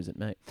Yeah. changed or is it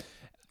me?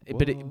 Whoa.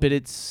 But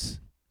it's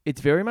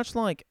very much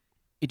like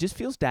it just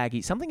feels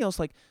daggy. Something else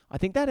like I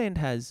think that end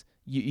has.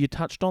 You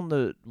touched on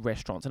the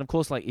restaurants, and of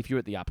course, like if you're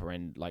at the upper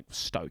end, like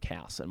Stoke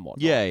House and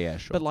whatnot. Yeah,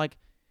 sure. But like,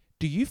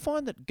 do you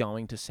find that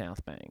going to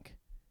Southbank,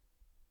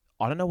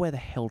 I don't know where the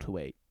hell to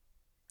eat.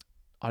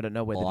 I don't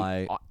know whether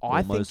I I think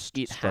almost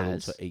it struggle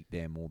has. to eat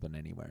there more than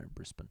anywhere in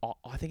Brisbane.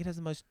 I think it has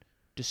the most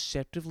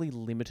deceptively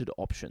limited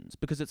options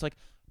because it's like,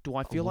 do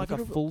I feel lot like of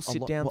a it- full lot-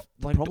 sit down? what-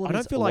 the Like, problem I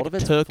don't is feel a lot like of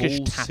it's Turkish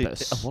full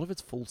tapas. a lot of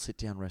it's full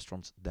sit-down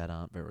restaurants that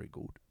aren't very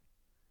good.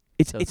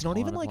 It's So it's not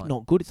kind even of like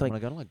not good. It's like when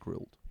I go to like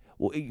grilled,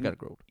 well, you go to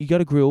grilled. you go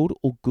to grilled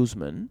or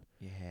Guzman,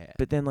 Yeah.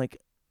 but then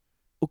like,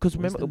 because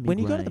remember when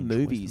you go to the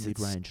movies, it's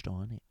mid-range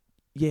dining.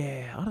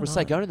 yeah, I don't Or know.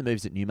 say going to the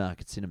movies at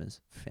Newmarket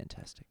Cinemas,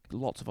 fantastic.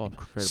 Lots of options.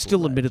 Incredible Still,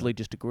 range. admittedly,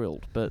 just a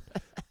grilled, but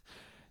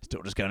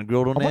Still just going to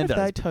grilled on I wonder if Nando's.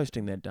 they're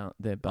toasting their buns.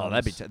 Oh,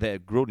 that'd be they're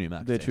grilled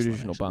Newmarket. Their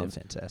traditional buns.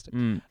 They're fantastic.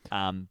 Mm.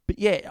 But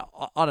yeah,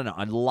 I don't know.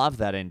 I love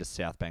that end of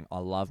Southbank. I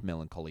love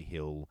Melancholy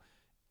Hill.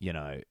 You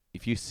know,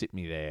 if you sit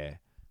me there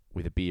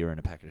with a beer and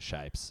a packet of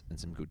shapes and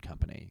some good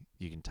company,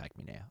 you can take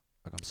me now.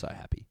 Like I'm so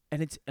happy.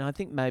 And I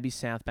think maybe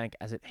Southbank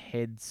as it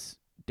heads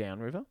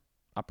downriver,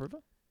 upriver.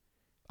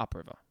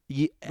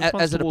 Yeah, Which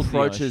one's as it towards the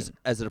approaches,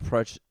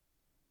 ocean?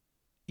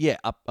 yeah,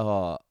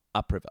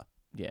 upriver.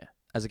 Yeah.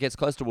 As it gets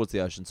closer towards the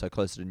ocean, so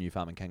closer to New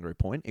Farm and Kangaroo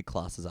Point, it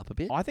classes up a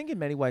bit. I think in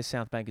many ways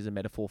Southbank is a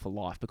metaphor for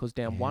life because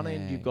down one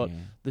end you've got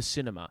the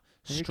cinema,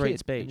 And you're a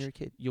Streets kid, and Beach. you're a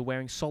kid. You're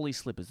wearing solly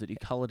slippers that you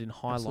coloured in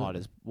highlighters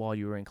Absolutely. while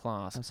you were in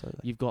class. Absolutely.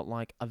 You've got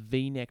like a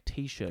V-neck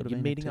T-shirt. Got a You're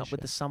V-neck meeting up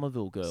with the t-shirt.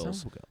 Somerville girls.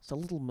 Somerville girls. It's a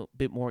little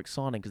bit more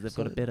exciting because they've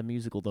got a Absolutely. better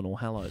musical than All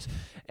Hallows.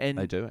 And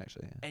They do,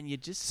 actually. Yeah. And you're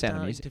just Sound of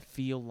starting Music. to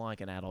feel like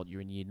an adult.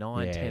 You're in year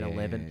 9, Yeah, 10, yeah,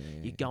 11. yeah, yeah,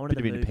 You're yeah. going Bit to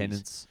of the movies.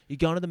 independence. You're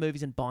going to the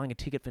movies and buying a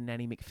ticket for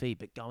Nanny McPhee,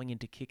 but going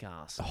into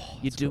Kick-Ass. Oh,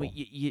 You're that's doing.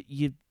 cool.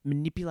 You're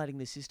manipulating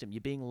the system.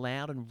 You're being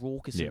loud and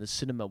raucous in Yep. the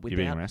cinema without.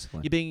 You're being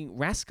rascally. You're being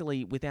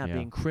rascally without Yeah.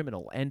 being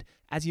criminal. And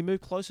as you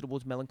move closer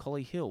towards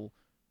Melancholy Hill,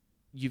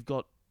 you've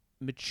got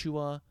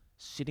mature,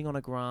 sitting on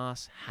a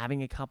grass,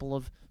 having a couple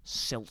of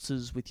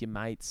seltzers with your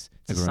mates.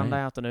 It's a Agreed. Sunday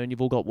afternoon.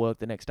 You've all got work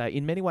the next day.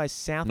 In many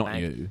ways, Not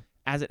Southbank, you.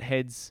 as it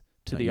heads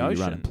to Not the you, you're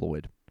ocean.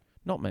 unemployed.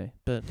 Not me,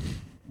 but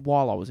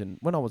when I was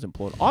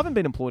employed. I haven't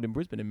been employed in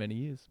Brisbane in many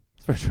years.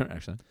 It's very true,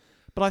 actually.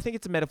 But I think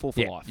it's a metaphor for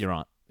Yeah, life. you're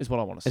right. Is what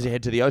I want to As say. you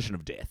head to the ocean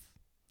of death.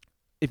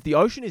 If the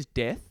ocean is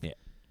death, Yeah.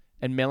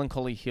 and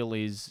Melancholy Hill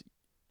is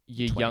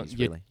your 20s,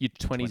 really. your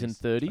 20s and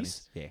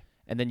 30s, Yeah.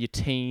 and then your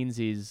teens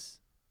is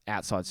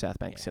outside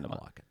Southbank Yeah, cinema.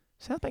 I like it.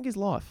 Southbank is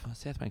life.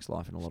 Southbank's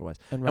life in a lot of ways.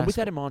 And And with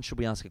that rascal. in mind, should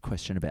we ask a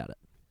question about it?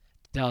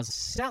 Does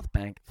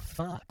Southbank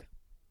fuck?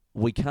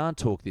 We can't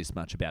talk this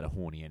much about a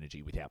horny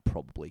energy without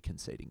probably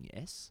conceding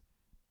yes.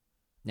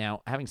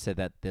 Now, having said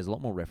that, there's a lot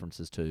more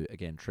references to,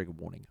 again, trigger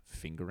warning,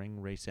 fingering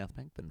re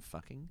Southbank than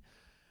fucking.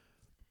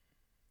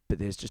 But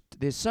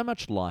there's so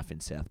much life in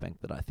Southbank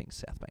that I think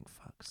Southbank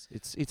fucks.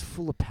 It's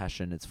full of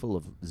passion. It's full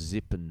of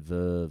zip and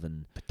verve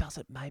and But does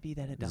it? Maybe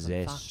then it doesn't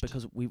Zest. fuck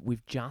because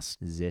we've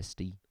just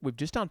zesty.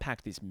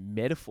 unpacked this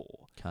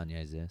metaphor,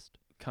 Kanye zest.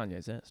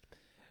 Kanye Zest,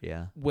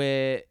 Yeah.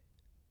 where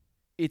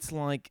it's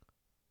like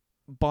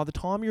by the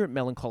time you're at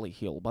Melancholy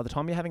Hill, by the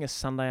time you're having a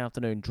Sunday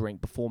afternoon drink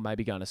before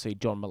maybe going to see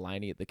John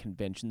Mulaney at the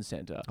convention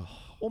centre,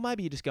 or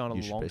maybe you're just going on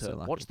You a should long be so term,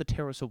 lucky. watch the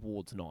Terrace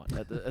Awards night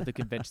at the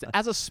convention centre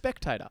as a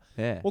spectator.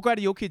 Yeah. What grade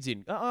are your kids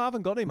in? I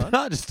haven't got him, mate.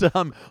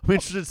 I'm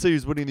interested to see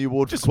who's winning the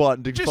award for quiet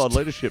and dignified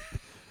leadership.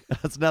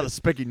 That's another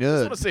specky I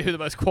nerd. want to see who the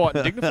most quiet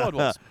and dignified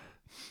was.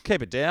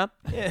 Keep it down.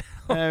 Yeah.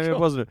 It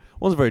wasn't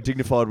very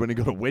dignified when he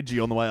got a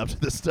wedgie on the way up to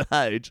the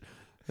stage.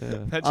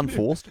 Imagine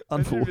Unforced. if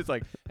Unforced. it's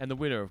like, and the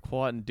winner of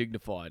Quiet and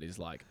Dignified is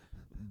like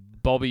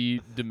Bobby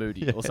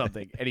DeMoody or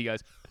something, and he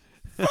goes,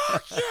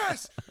 "Fuck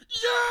yes,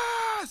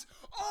 yes,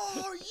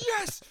 oh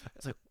yes!"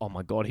 It's like, oh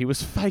my god, he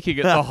was faking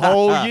it the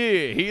whole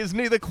year. He is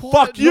neither quiet.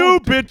 Fuck you, nor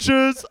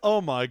bitches!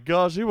 Oh my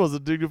gosh, he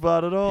wasn't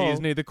dignified at all. He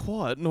is neither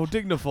quiet nor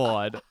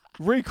dignified.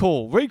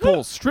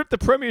 Recall, strip the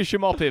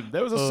premiership off him.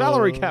 There was a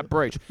salary cap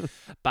breach.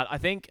 But I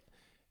think,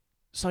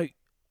 so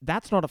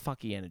that's not a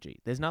fucky energy.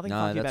 There's nothing No,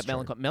 fucky that's about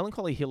Melancholy.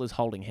 Melancholy Hill is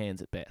holding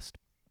hands at best.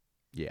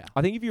 Yeah.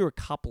 I think if you're a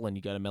couple and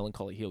you go to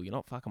Melancholy Hill, you're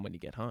not fucking when you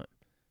get home.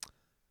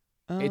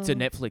 It's a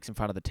Netflix in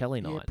front of the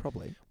telly night. Yeah,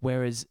 probably.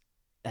 Whereas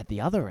at the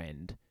other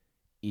end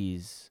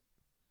it's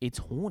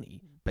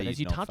horny. But And as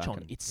you're you not touch on,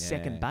 fucking. it's Yeah,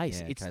 second base.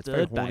 yeah, It's okay. It's a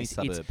very third horny base.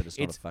 suburb, but it's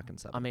not a it's- fucking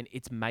suburb. I mean,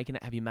 it's making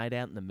it. Have you made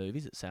out in the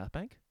movies at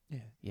Southbank? yeah.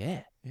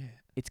 Yeah. Yeah.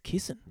 It's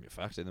kissing. You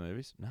fucked in the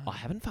movies? No. I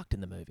haven't fucked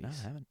in the movies. No,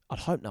 I haven't. I'd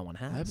hope no one I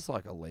hope has. it's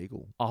like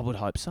illegal. I would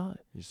hope so.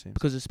 You see?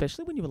 Because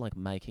especially when you were like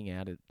making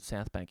out at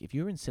Southbank, if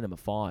you're in Cinema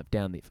 5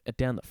 down the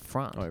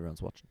front, Oh,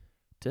 everyone's watching.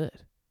 dude,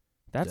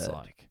 that's Dude.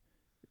 like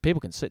people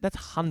can see. That's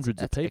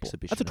hundreds of people.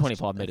 That's a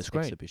 25-metre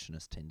screen.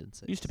 Exhibitionist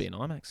tendencies. Used to be an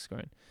IMAX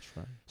screen.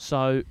 Right.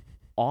 So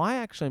I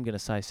actually am going to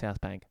say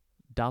Southbank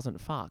doesn't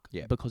fuck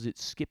Yeah. because it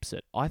skips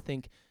it. I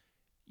think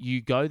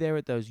you go there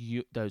at those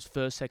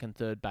first, second,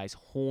 third base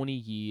horny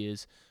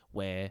years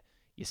where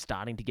you're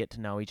starting to get to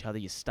know each other.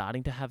 You're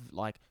starting to have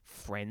like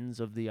friends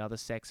of the other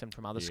sex and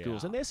from other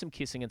schools, Yeah. and there's some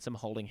kissing and some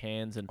holding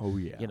hands, and Oh,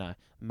 yeah. you know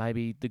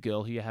maybe the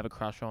girl who you have a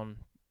crush on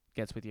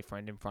gets with your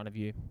friend in front of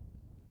you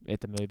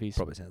at the movies.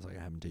 Probably sounds like it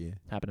happened to you.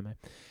 Happened to me,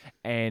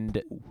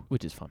 and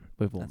which is fun.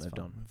 We've all That's moved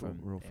fun. on We've all-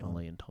 from we're all fun.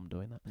 Emily and Tom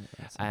doing that.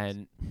 That's nice.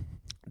 And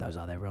those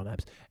are their real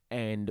names.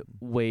 And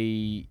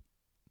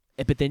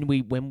but then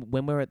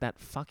when we're at that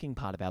fucking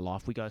part of our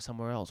life, we go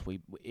somewhere else.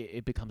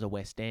 It becomes a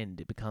West End.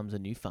 It becomes a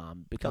new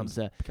farm. Becomes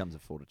a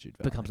Fortitude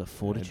Valley. becomes a Yeah, it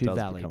Fortitude does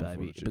Valley, become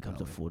baby. It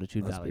becomes a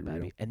Fortitude Let's Valley, be real.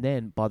 baby. And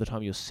then by the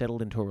time you're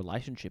settled into a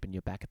relationship and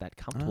you're back at that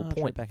comfortable Ah,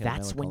 point, back at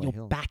that's when Melancholy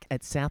you're Hill. back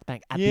at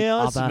Southbank at Yeah,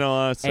 I the see, other no,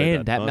 I see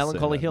end that. at I see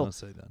Melancholy that. Hill. I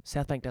see that.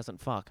 Southbank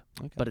doesn't fuck,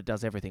 Okay. but it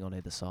does everything on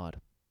either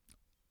side.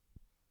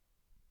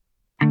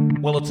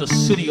 Well, it's a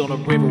city on a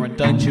river, and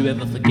don't you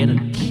ever forget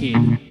it, kid.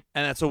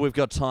 And that's all we've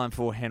got time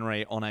for,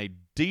 Henry, on a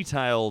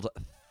detailed,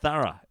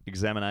 thorough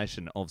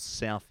examination of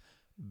South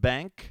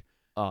Bank.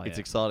 Oh, It's yeah.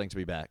 exciting to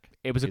be back.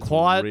 It was It's a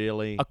quiet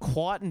really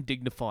and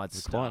dignified It's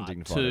a start. quiet and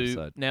dignified to,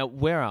 episode. Now,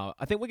 where are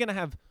I think we're going to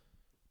have...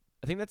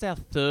 I think that's our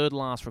third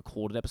last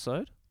recorded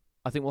episode.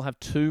 I think we'll have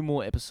 2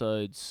 more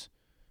episodes.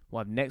 We'll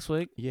have next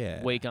week,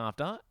 Yeah. week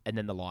after, and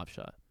then the live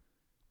show.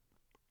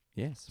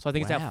 Yes. So I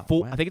think it's Wow, our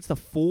fourth. wow. I think it's the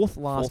fourth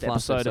last Fourth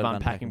episode of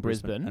Unpacking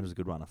Brisbane, And it was a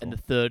good one, I thought. and the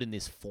third in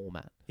this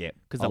format. Yeah.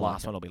 Because I the like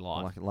last it. one will be I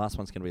live. like it. Last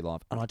one's going to be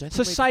live. And I don't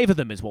So think savor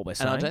them is what we're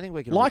saying. And I don't think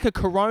we're going like a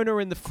Corona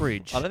in the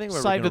fridge. I don't think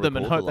we're savor gonna them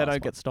and record hope the they last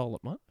don't get one. stolen,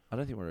 mate. I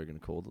don't think we're going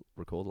to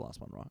record the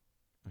last one, right?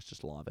 It's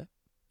just live, eh?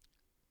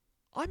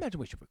 I imagine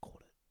we should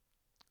record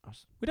it.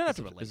 Us- We don't have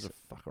is to it- release is it.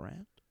 a fuck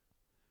around.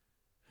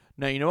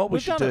 No, you know what we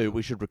We've should done do? it.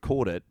 We should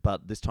record it,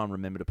 but this time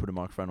remember to put a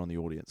microphone on the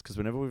audience, because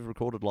whenever we've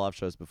recorded live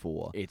shows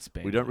before, It's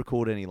been. we don't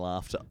record any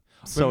laughter.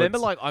 So Remember,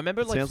 it's- I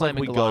remember sounds like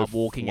Flaming we go Galar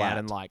walking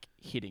out flat. and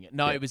hitting it.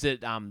 No, Yeah. it was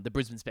at the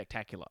Brisbane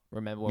Spectacular.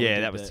 Remember? When Yeah, we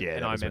did that was- yeah,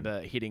 And that I was when-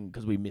 remember hitting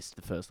because we missed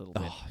the first little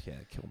bit. Oh, yeah,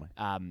 kill me.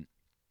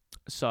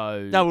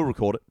 So No, we'll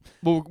record it.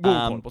 we'll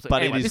record it.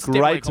 But Anyway, it this is definitely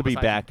a great to be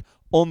conversation. back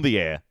on the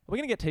air. Are we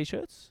gonna get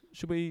t-shirts?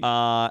 Should we?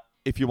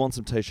 If you want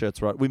some t-shirts,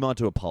 right, we might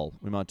do a poll.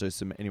 We might do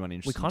some anyone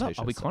interested in t-shirts.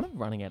 Are we kind of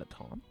running out of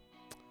time?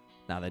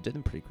 No, they do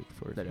them pretty quick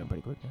for it. They're doing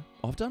pretty good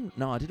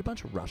now. I did a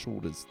bunch of rush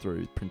orders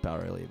through Print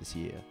Bar earlier this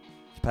year.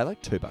 You pay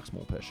like $2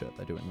 more per shirt.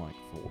 They do it in like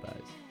 4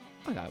 days.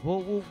 Okay.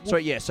 Well. So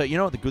yeah, so you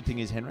know what the good thing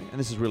is, Henry, and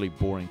this is really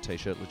boring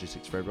t-shirt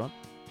logistics for everyone.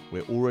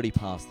 We're already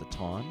past the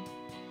time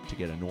to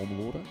get a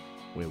normal order.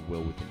 We're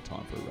well within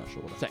time for a rush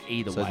order. So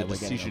either So way, the we're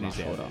getting decision a is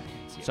rush out order. of our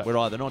hands. Yeah. So- We're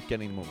either not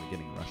getting them or we're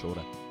getting a rush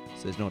order.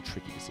 So there's no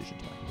tricky decision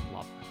to make.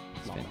 Love.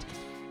 It's Love it.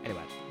 fantastic.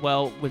 Anyway,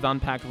 well, we've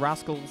unpacked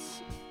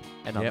rascals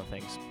and other Yep.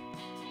 things.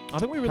 I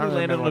think we really Can't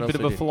landed remember on a what bit else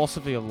of a we did.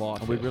 philosophy of life.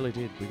 Oh, we here. really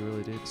did. We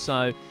really did.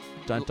 So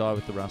Don't die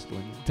with the rascal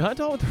in you. don't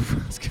die with the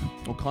rascal.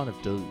 Or kind of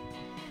do.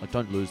 Like,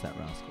 don't lose that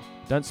rascal.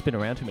 Don't spin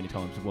around too many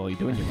times while you're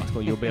doing your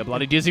rascal. You'll be a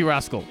bloody dizzy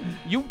rascal.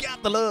 You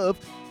got the love.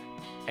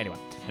 Anyway,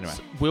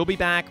 so we'll be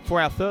back for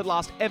our third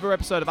last ever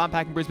episode of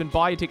Unpacking Brisbane.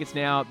 Buy your tickets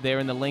now. They're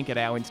in the link at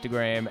our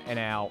Instagram and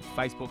our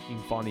Facebook. You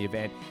can find the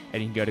event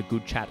and you can go to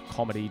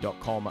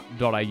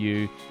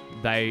goodchatcomedy.com.au.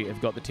 They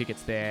have got the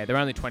tickets there. They're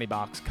only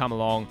 $20. Come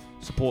along,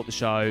 support the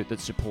show that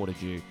supported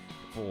you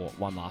for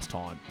one last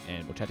time,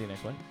 and we'll chat to you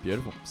next week.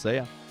 Beautiful. See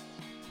ya.